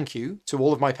thank you to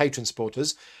all of my Patreon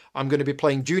supporters, I'm going to be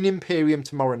playing Dune Imperium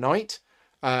tomorrow night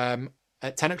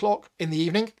at 10 o'clock in the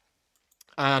evening.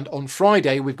 And on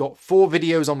Friday, we've got 4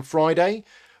 videos on Friday.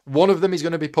 One of them is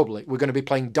going to be public. We're going to be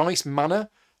playing Dice Manor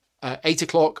at 8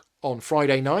 o'clock on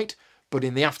Friday night. But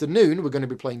in the afternoon, we're going to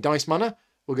be playing Dice Manor.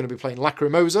 We're going to be playing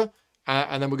Lacrimosa.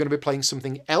 And then we're going to be playing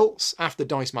something else after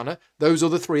Dice Manor. Those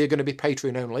other 3 are going to be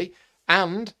Patreon only.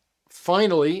 And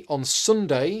finally, on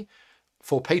Sunday,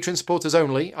 for Patreon supporters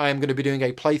only, I am going to be doing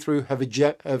a playthrough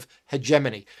of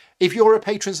Hegemony. If you're a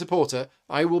Patreon supporter,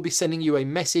 I will be sending you a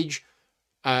message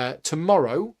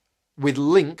tomorrow with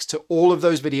links to all of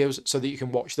those videos so that you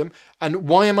can watch them. And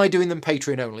why am I doing them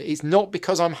Patreon only? It's not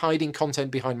because I'm hiding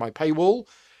content behind my paywall.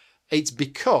 It's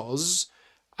because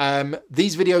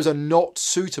these videos are not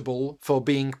suitable for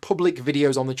being public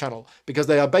videos on the channel, because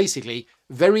they are basically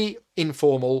very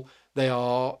informal. They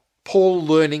are Paul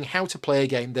learning how to play a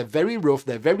game. They're very rough.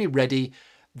 They're very ready.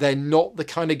 They're not the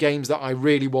kind of games that I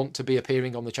really want to be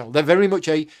appearing on the channel. They're very much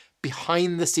a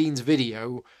behind the scenes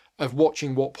video of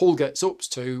watching what Paul gets up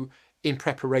to in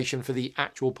preparation for the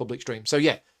actual public stream. So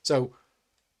yeah, so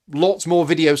lots more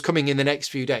videos coming in the next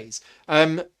few days.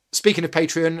 Speaking of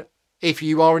Patreon, if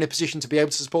you are in a position to be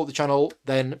able to support the channel,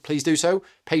 then please do so.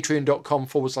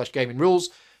 Patreon.com/Gaming Rules.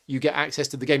 You get access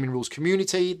to the Gaming Rules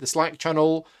community, the Slack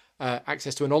channel,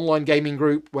 access to an online gaming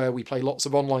group where we play lots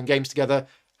of online games together,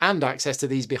 and access to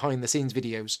these behind the scenes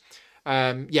videos.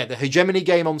 Yeah, the Hegemony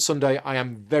game on Sunday, I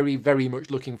am very, very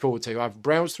much looking forward to. I've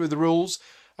browsed through the rules.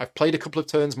 I've played a couple of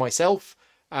turns myself.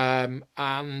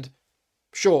 And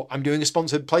sure, I'm doing a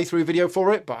sponsored playthrough video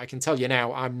for it, but I can tell you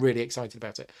now, I'm really excited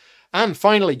about it. And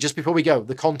finally, just before we go,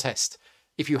 the contest.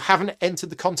 If you haven't entered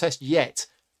the contest yet,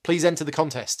 please enter the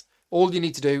contest. All you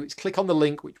need to do is click on the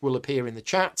link, which will appear in the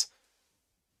chat.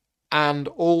 And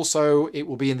also it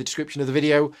will be in the description of the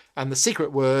video. And the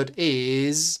secret word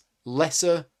is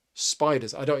lesser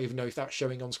spiders. I don't even know if that's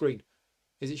showing on screen.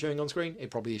 Is it showing on screen? It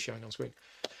probably is showing on screen.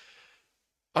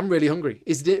 I'm really hungry.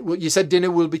 Well, you said dinner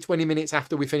will be 20 minutes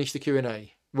after we finish the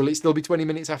Q&A. Will it still be 20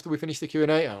 minutes after we finish the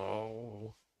Q&A?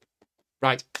 Oh.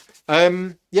 Right.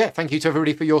 Yeah, thank you to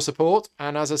everybody for your support.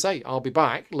 And as I say, I'll be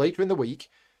back later in the week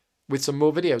with some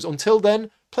more videos. Until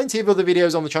then, plenty of other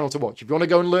videos on the channel to watch. If you want to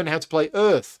go and learn how to play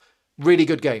Earth, really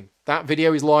good game. That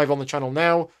video is live on the channel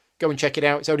now. Go and check it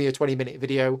out. It's only a 20-minute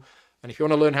video. And if you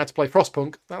want to learn how to play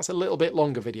Frostpunk, that's a little bit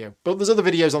longer video. But there's other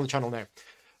videos on the channel now.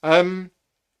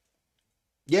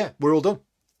 Yeah, we're all done.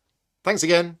 Thanks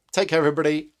again. Take care,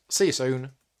 everybody. See you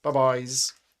soon.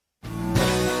 Bye-byes.